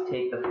just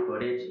take the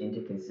footage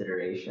into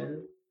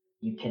consideration,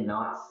 you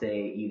cannot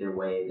say either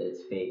way that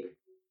it's fake.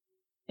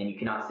 And you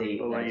cannot say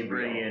but when you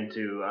bring real.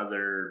 into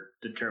other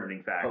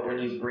determining factors. But when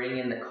you bring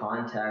in the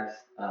context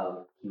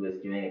of he was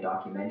doing a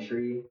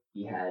documentary,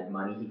 he had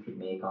money he could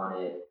make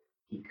on it,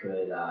 he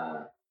could,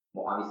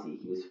 well, obviously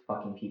he was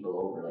fucking people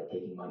over, like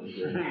taking money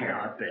here and there.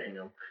 Not paying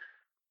them.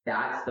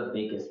 That's the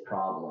biggest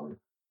problem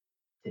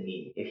to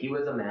me. If he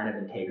was a man of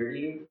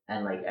integrity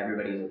and like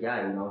everybody's like,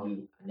 yeah, you know,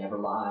 he never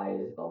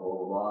lies, blah, blah,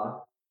 blah,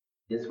 blah,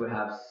 this would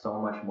have so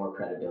much more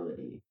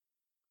credibility.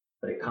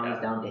 But it comes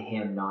down to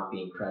him not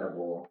being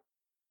credible.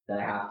 That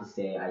I have to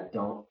say, I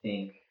don't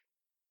think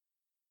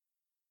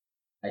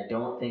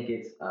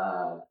it's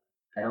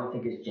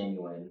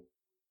genuine,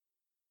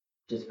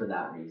 just for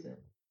that reason.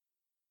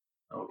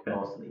 Okay.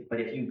 Mostly.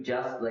 But if you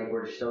just like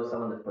were to show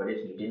someone the footage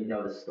and you didn't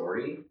know the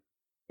story,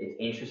 it's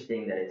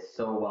interesting that it's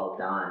so well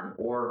done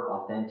or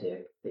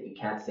authentic that you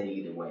can't say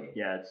either way.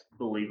 Yeah, it's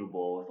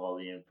believable with all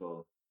the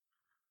info.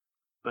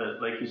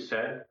 But like you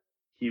said,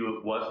 he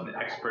was an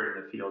expert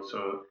in the field,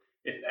 so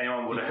if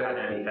anyone would have had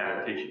an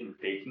advantage in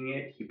faking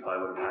it, he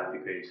probably would have had the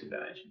greatest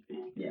advantage in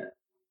faking it. Yeah.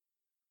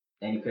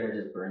 And you could have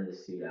just burned the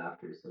suit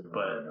after, so no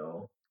one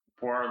know.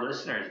 For our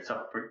listeners, it's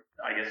up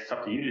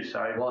to you to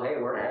decide. Well, hey,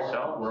 we're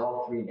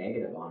all three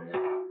negative on it.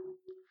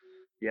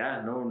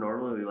 Yeah, no,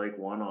 normally we like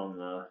one on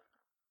the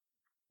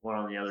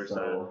other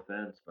side of the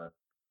fence, but.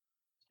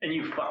 And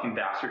you fucking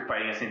bastard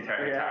fighting us the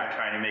entire time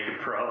trying to make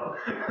it pro.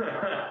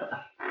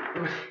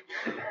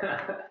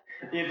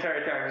 The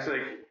entire time just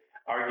like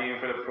arguing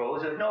for the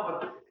pros. Like, no,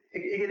 but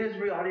it is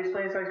real. How do you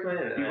explain it? How do you explain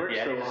it? You worked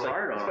so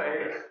hard on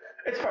it.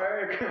 It's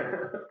fake.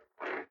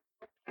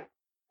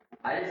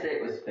 I didn't say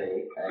it was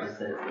fake. I just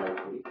said it's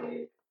likely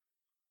fake.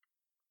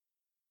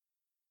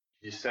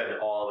 You said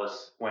all of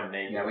us went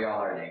negative. Yeah, we all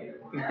are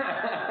negative. We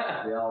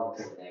all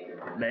took negative.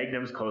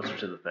 Magnum's closer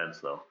to the fence,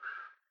 though.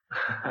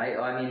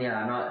 I mean, yeah,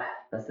 I'm not.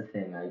 That's the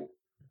thing.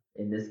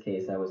 In this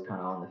case, I was kind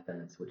of on the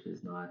fence, which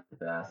is not the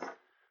best.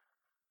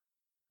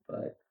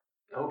 But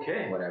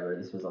okay, whatever.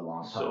 This was a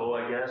long time. So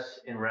I guess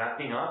in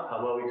wrapping up, how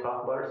about we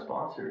talk about our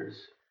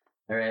sponsors?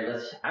 All right,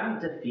 I'm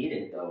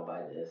defeated though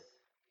by this.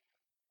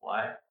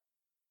 Why?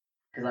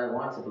 Because I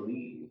want to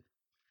believe.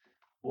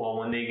 Well,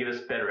 when they give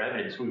us better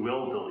evidence, we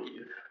will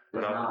believe.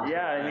 But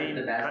yeah, I mean,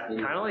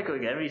 kind of like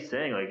Eddie's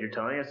saying, like you're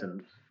telling us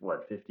in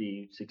what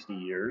 50, 60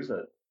 years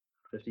that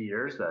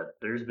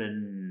there's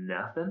been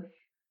nothing.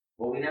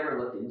 Well, we never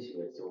looked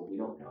into it, so we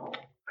don't know.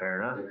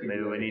 Fair enough.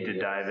 Maybe we need to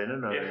dive in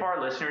another. If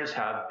our listeners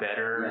have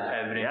better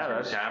evidence or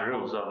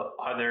examples of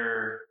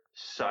other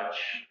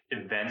such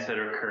events that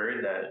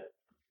occurred that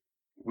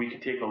we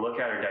could take a look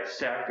at or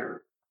dissect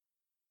or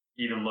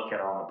even look at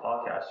on the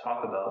podcast,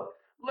 talk about,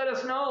 let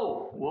us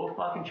know. We'll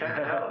fucking check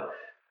it out.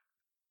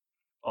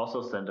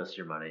 Also send us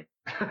your money.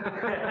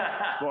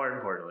 More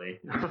importantly.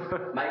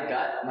 My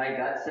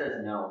gut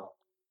says no.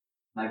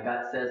 My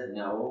gut says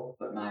no,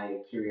 but my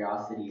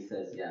curiosity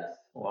says yes.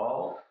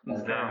 Well,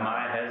 it's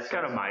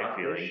kind of my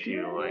feeling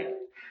too. Like,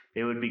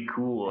 it would be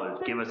cool.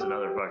 Give us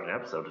another fucking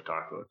episode to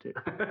talk about too.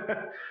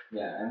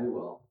 Yeah, and we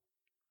will.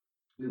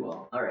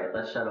 All right,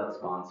 let's shout out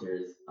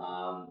sponsors.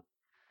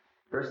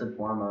 First and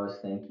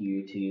foremost, thank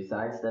you to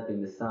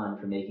Sidestepping the Sun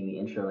for making the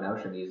intro and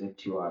outro music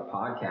to our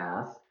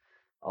podcast.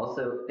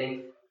 Also,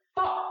 thanks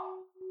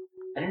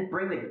I didn't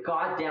bring the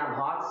goddamn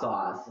hot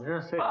sauce. I was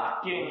gonna say,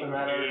 Fucking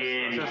that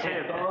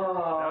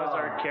was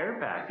our care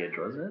package,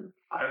 wasn't it?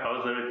 I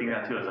was literally thinking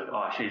that too. I was like,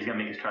 oh shit, he's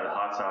gonna make us try the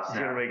hot sauce He's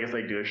now. gonna make us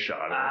like do a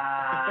shot of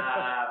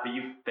it. But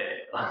you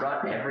failed. I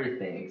brought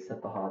everything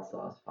except the hot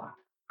sauce. Fuck.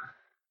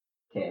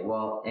 Okay,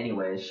 well,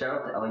 anyways,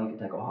 shout out to El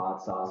Yucateco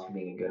hot sauce for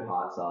being a good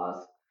hot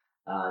sauce.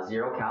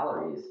 0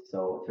 calories,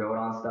 so throw it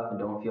on stuff and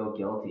don't feel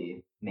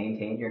guilty.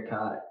 Maintain your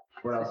cut.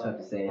 What else do I have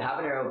to say? Have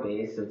an arrow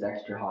base, so it's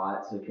extra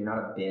hot. So if you're not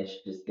a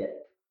bitch, just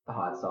get the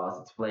hot sauce.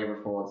 It's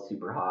flavorful. It's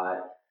super hot.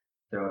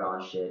 Throw it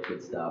on shit.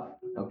 Good stuff.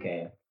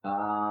 Okay.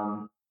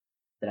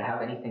 Did I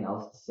have anything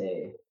else to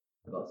say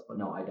about?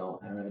 No, I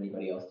don't. I don't have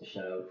anybody else to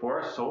shout out.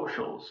 For our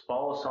socials,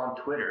 follow us on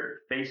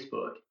Twitter,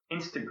 Facebook,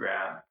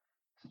 Instagram.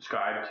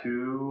 Subscribe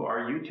to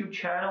our YouTube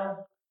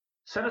channel.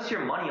 Send us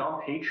your money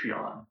on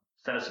Patreon.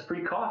 Send us a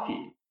free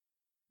coffee.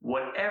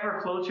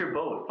 Whatever floats your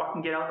boat,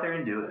 fucking get out there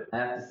and do it. I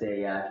have to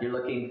say, if you're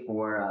looking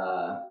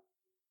for,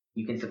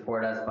 you can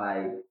support us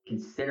by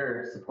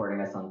consider supporting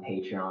us on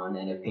Patreon.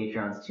 And if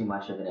Patreon's too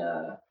much of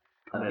a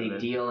big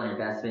deal, an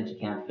investment, you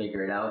can't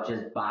figure it out,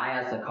 just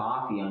buy us a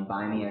coffee on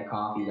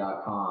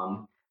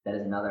buymeacoffee.com. That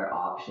is another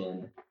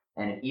option.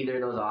 And if either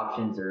of those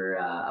options are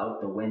out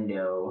the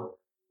window,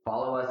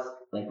 follow us,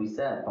 like we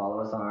said,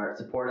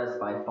 support us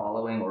by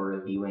following or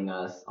reviewing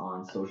us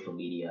on social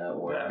media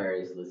or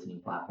various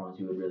listening platforms.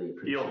 We would really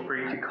appreciate it. Feel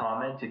free to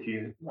comment if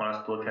you want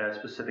us to look at a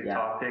specific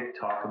topic,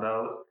 talk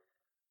about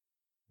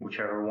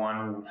whichever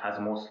one has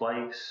the most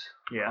likes.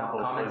 Yeah,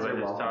 hopefully by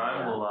this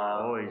time we'll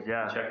always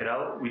check it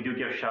out. We do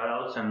give shout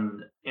outs,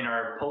 and in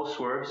our post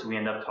swerves we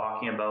end up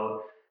talking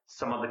about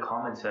some of the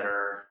comments that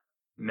are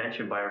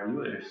mentioned by our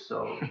viewers.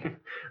 So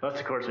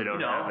unless of course we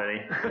don't have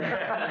any.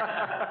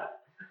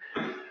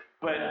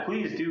 But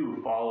please do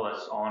follow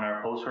us on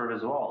our post swerve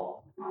as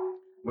well.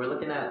 We're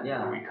looking at,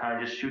 we kind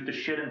of just shoot the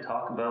shit and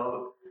talk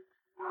about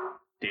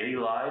daily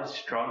lives,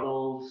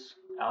 struggles,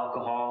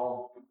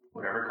 alcohol,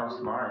 whatever comes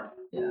to mind.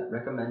 Yeah,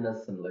 recommend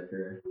us some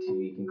liquor too.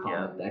 You can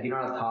comment that. If you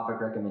don't have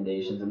topic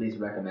recommendations, at least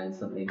recommend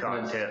something. Some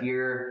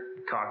obscure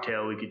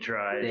cocktail we could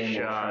try.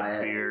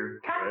 Shot, beer.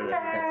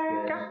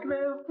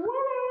 Cocktail.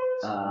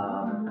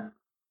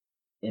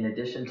 In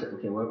addition to,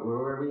 okay, where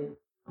were we?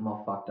 I'm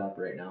all fucked up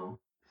right now.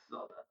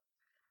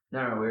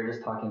 No, we were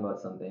just talking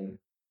about something.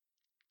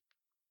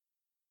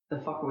 The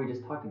fuck were we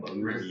just talking about?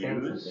 We were just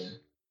saying something.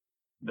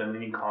 Then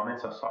leaving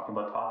comments, us talking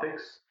about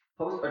topics.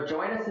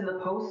 Join us in the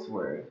post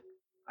word.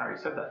 I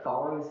already said that.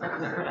 Following this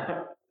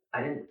episode.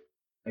 I didn't.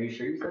 Are you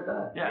sure you said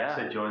that? Yeah, I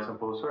said join us in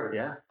post word.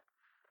 Yeah.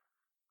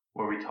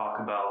 Where we talk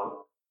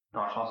about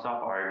nonchalant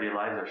stuff, our everyday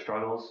lives, our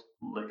struggles,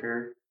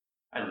 liquor.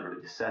 I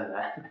literally just said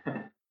that.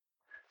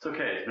 It's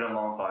okay. It's been a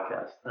long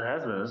podcast. It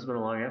has been. This has been a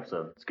long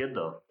episode. It's good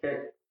though.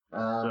 Okay.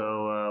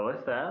 So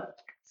with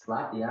that,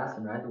 slap the ass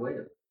and ride the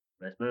wave.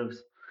 Nice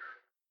moves.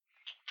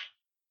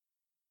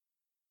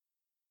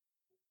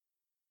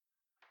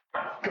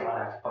 God, I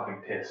have to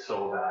fucking piss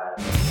so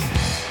bad.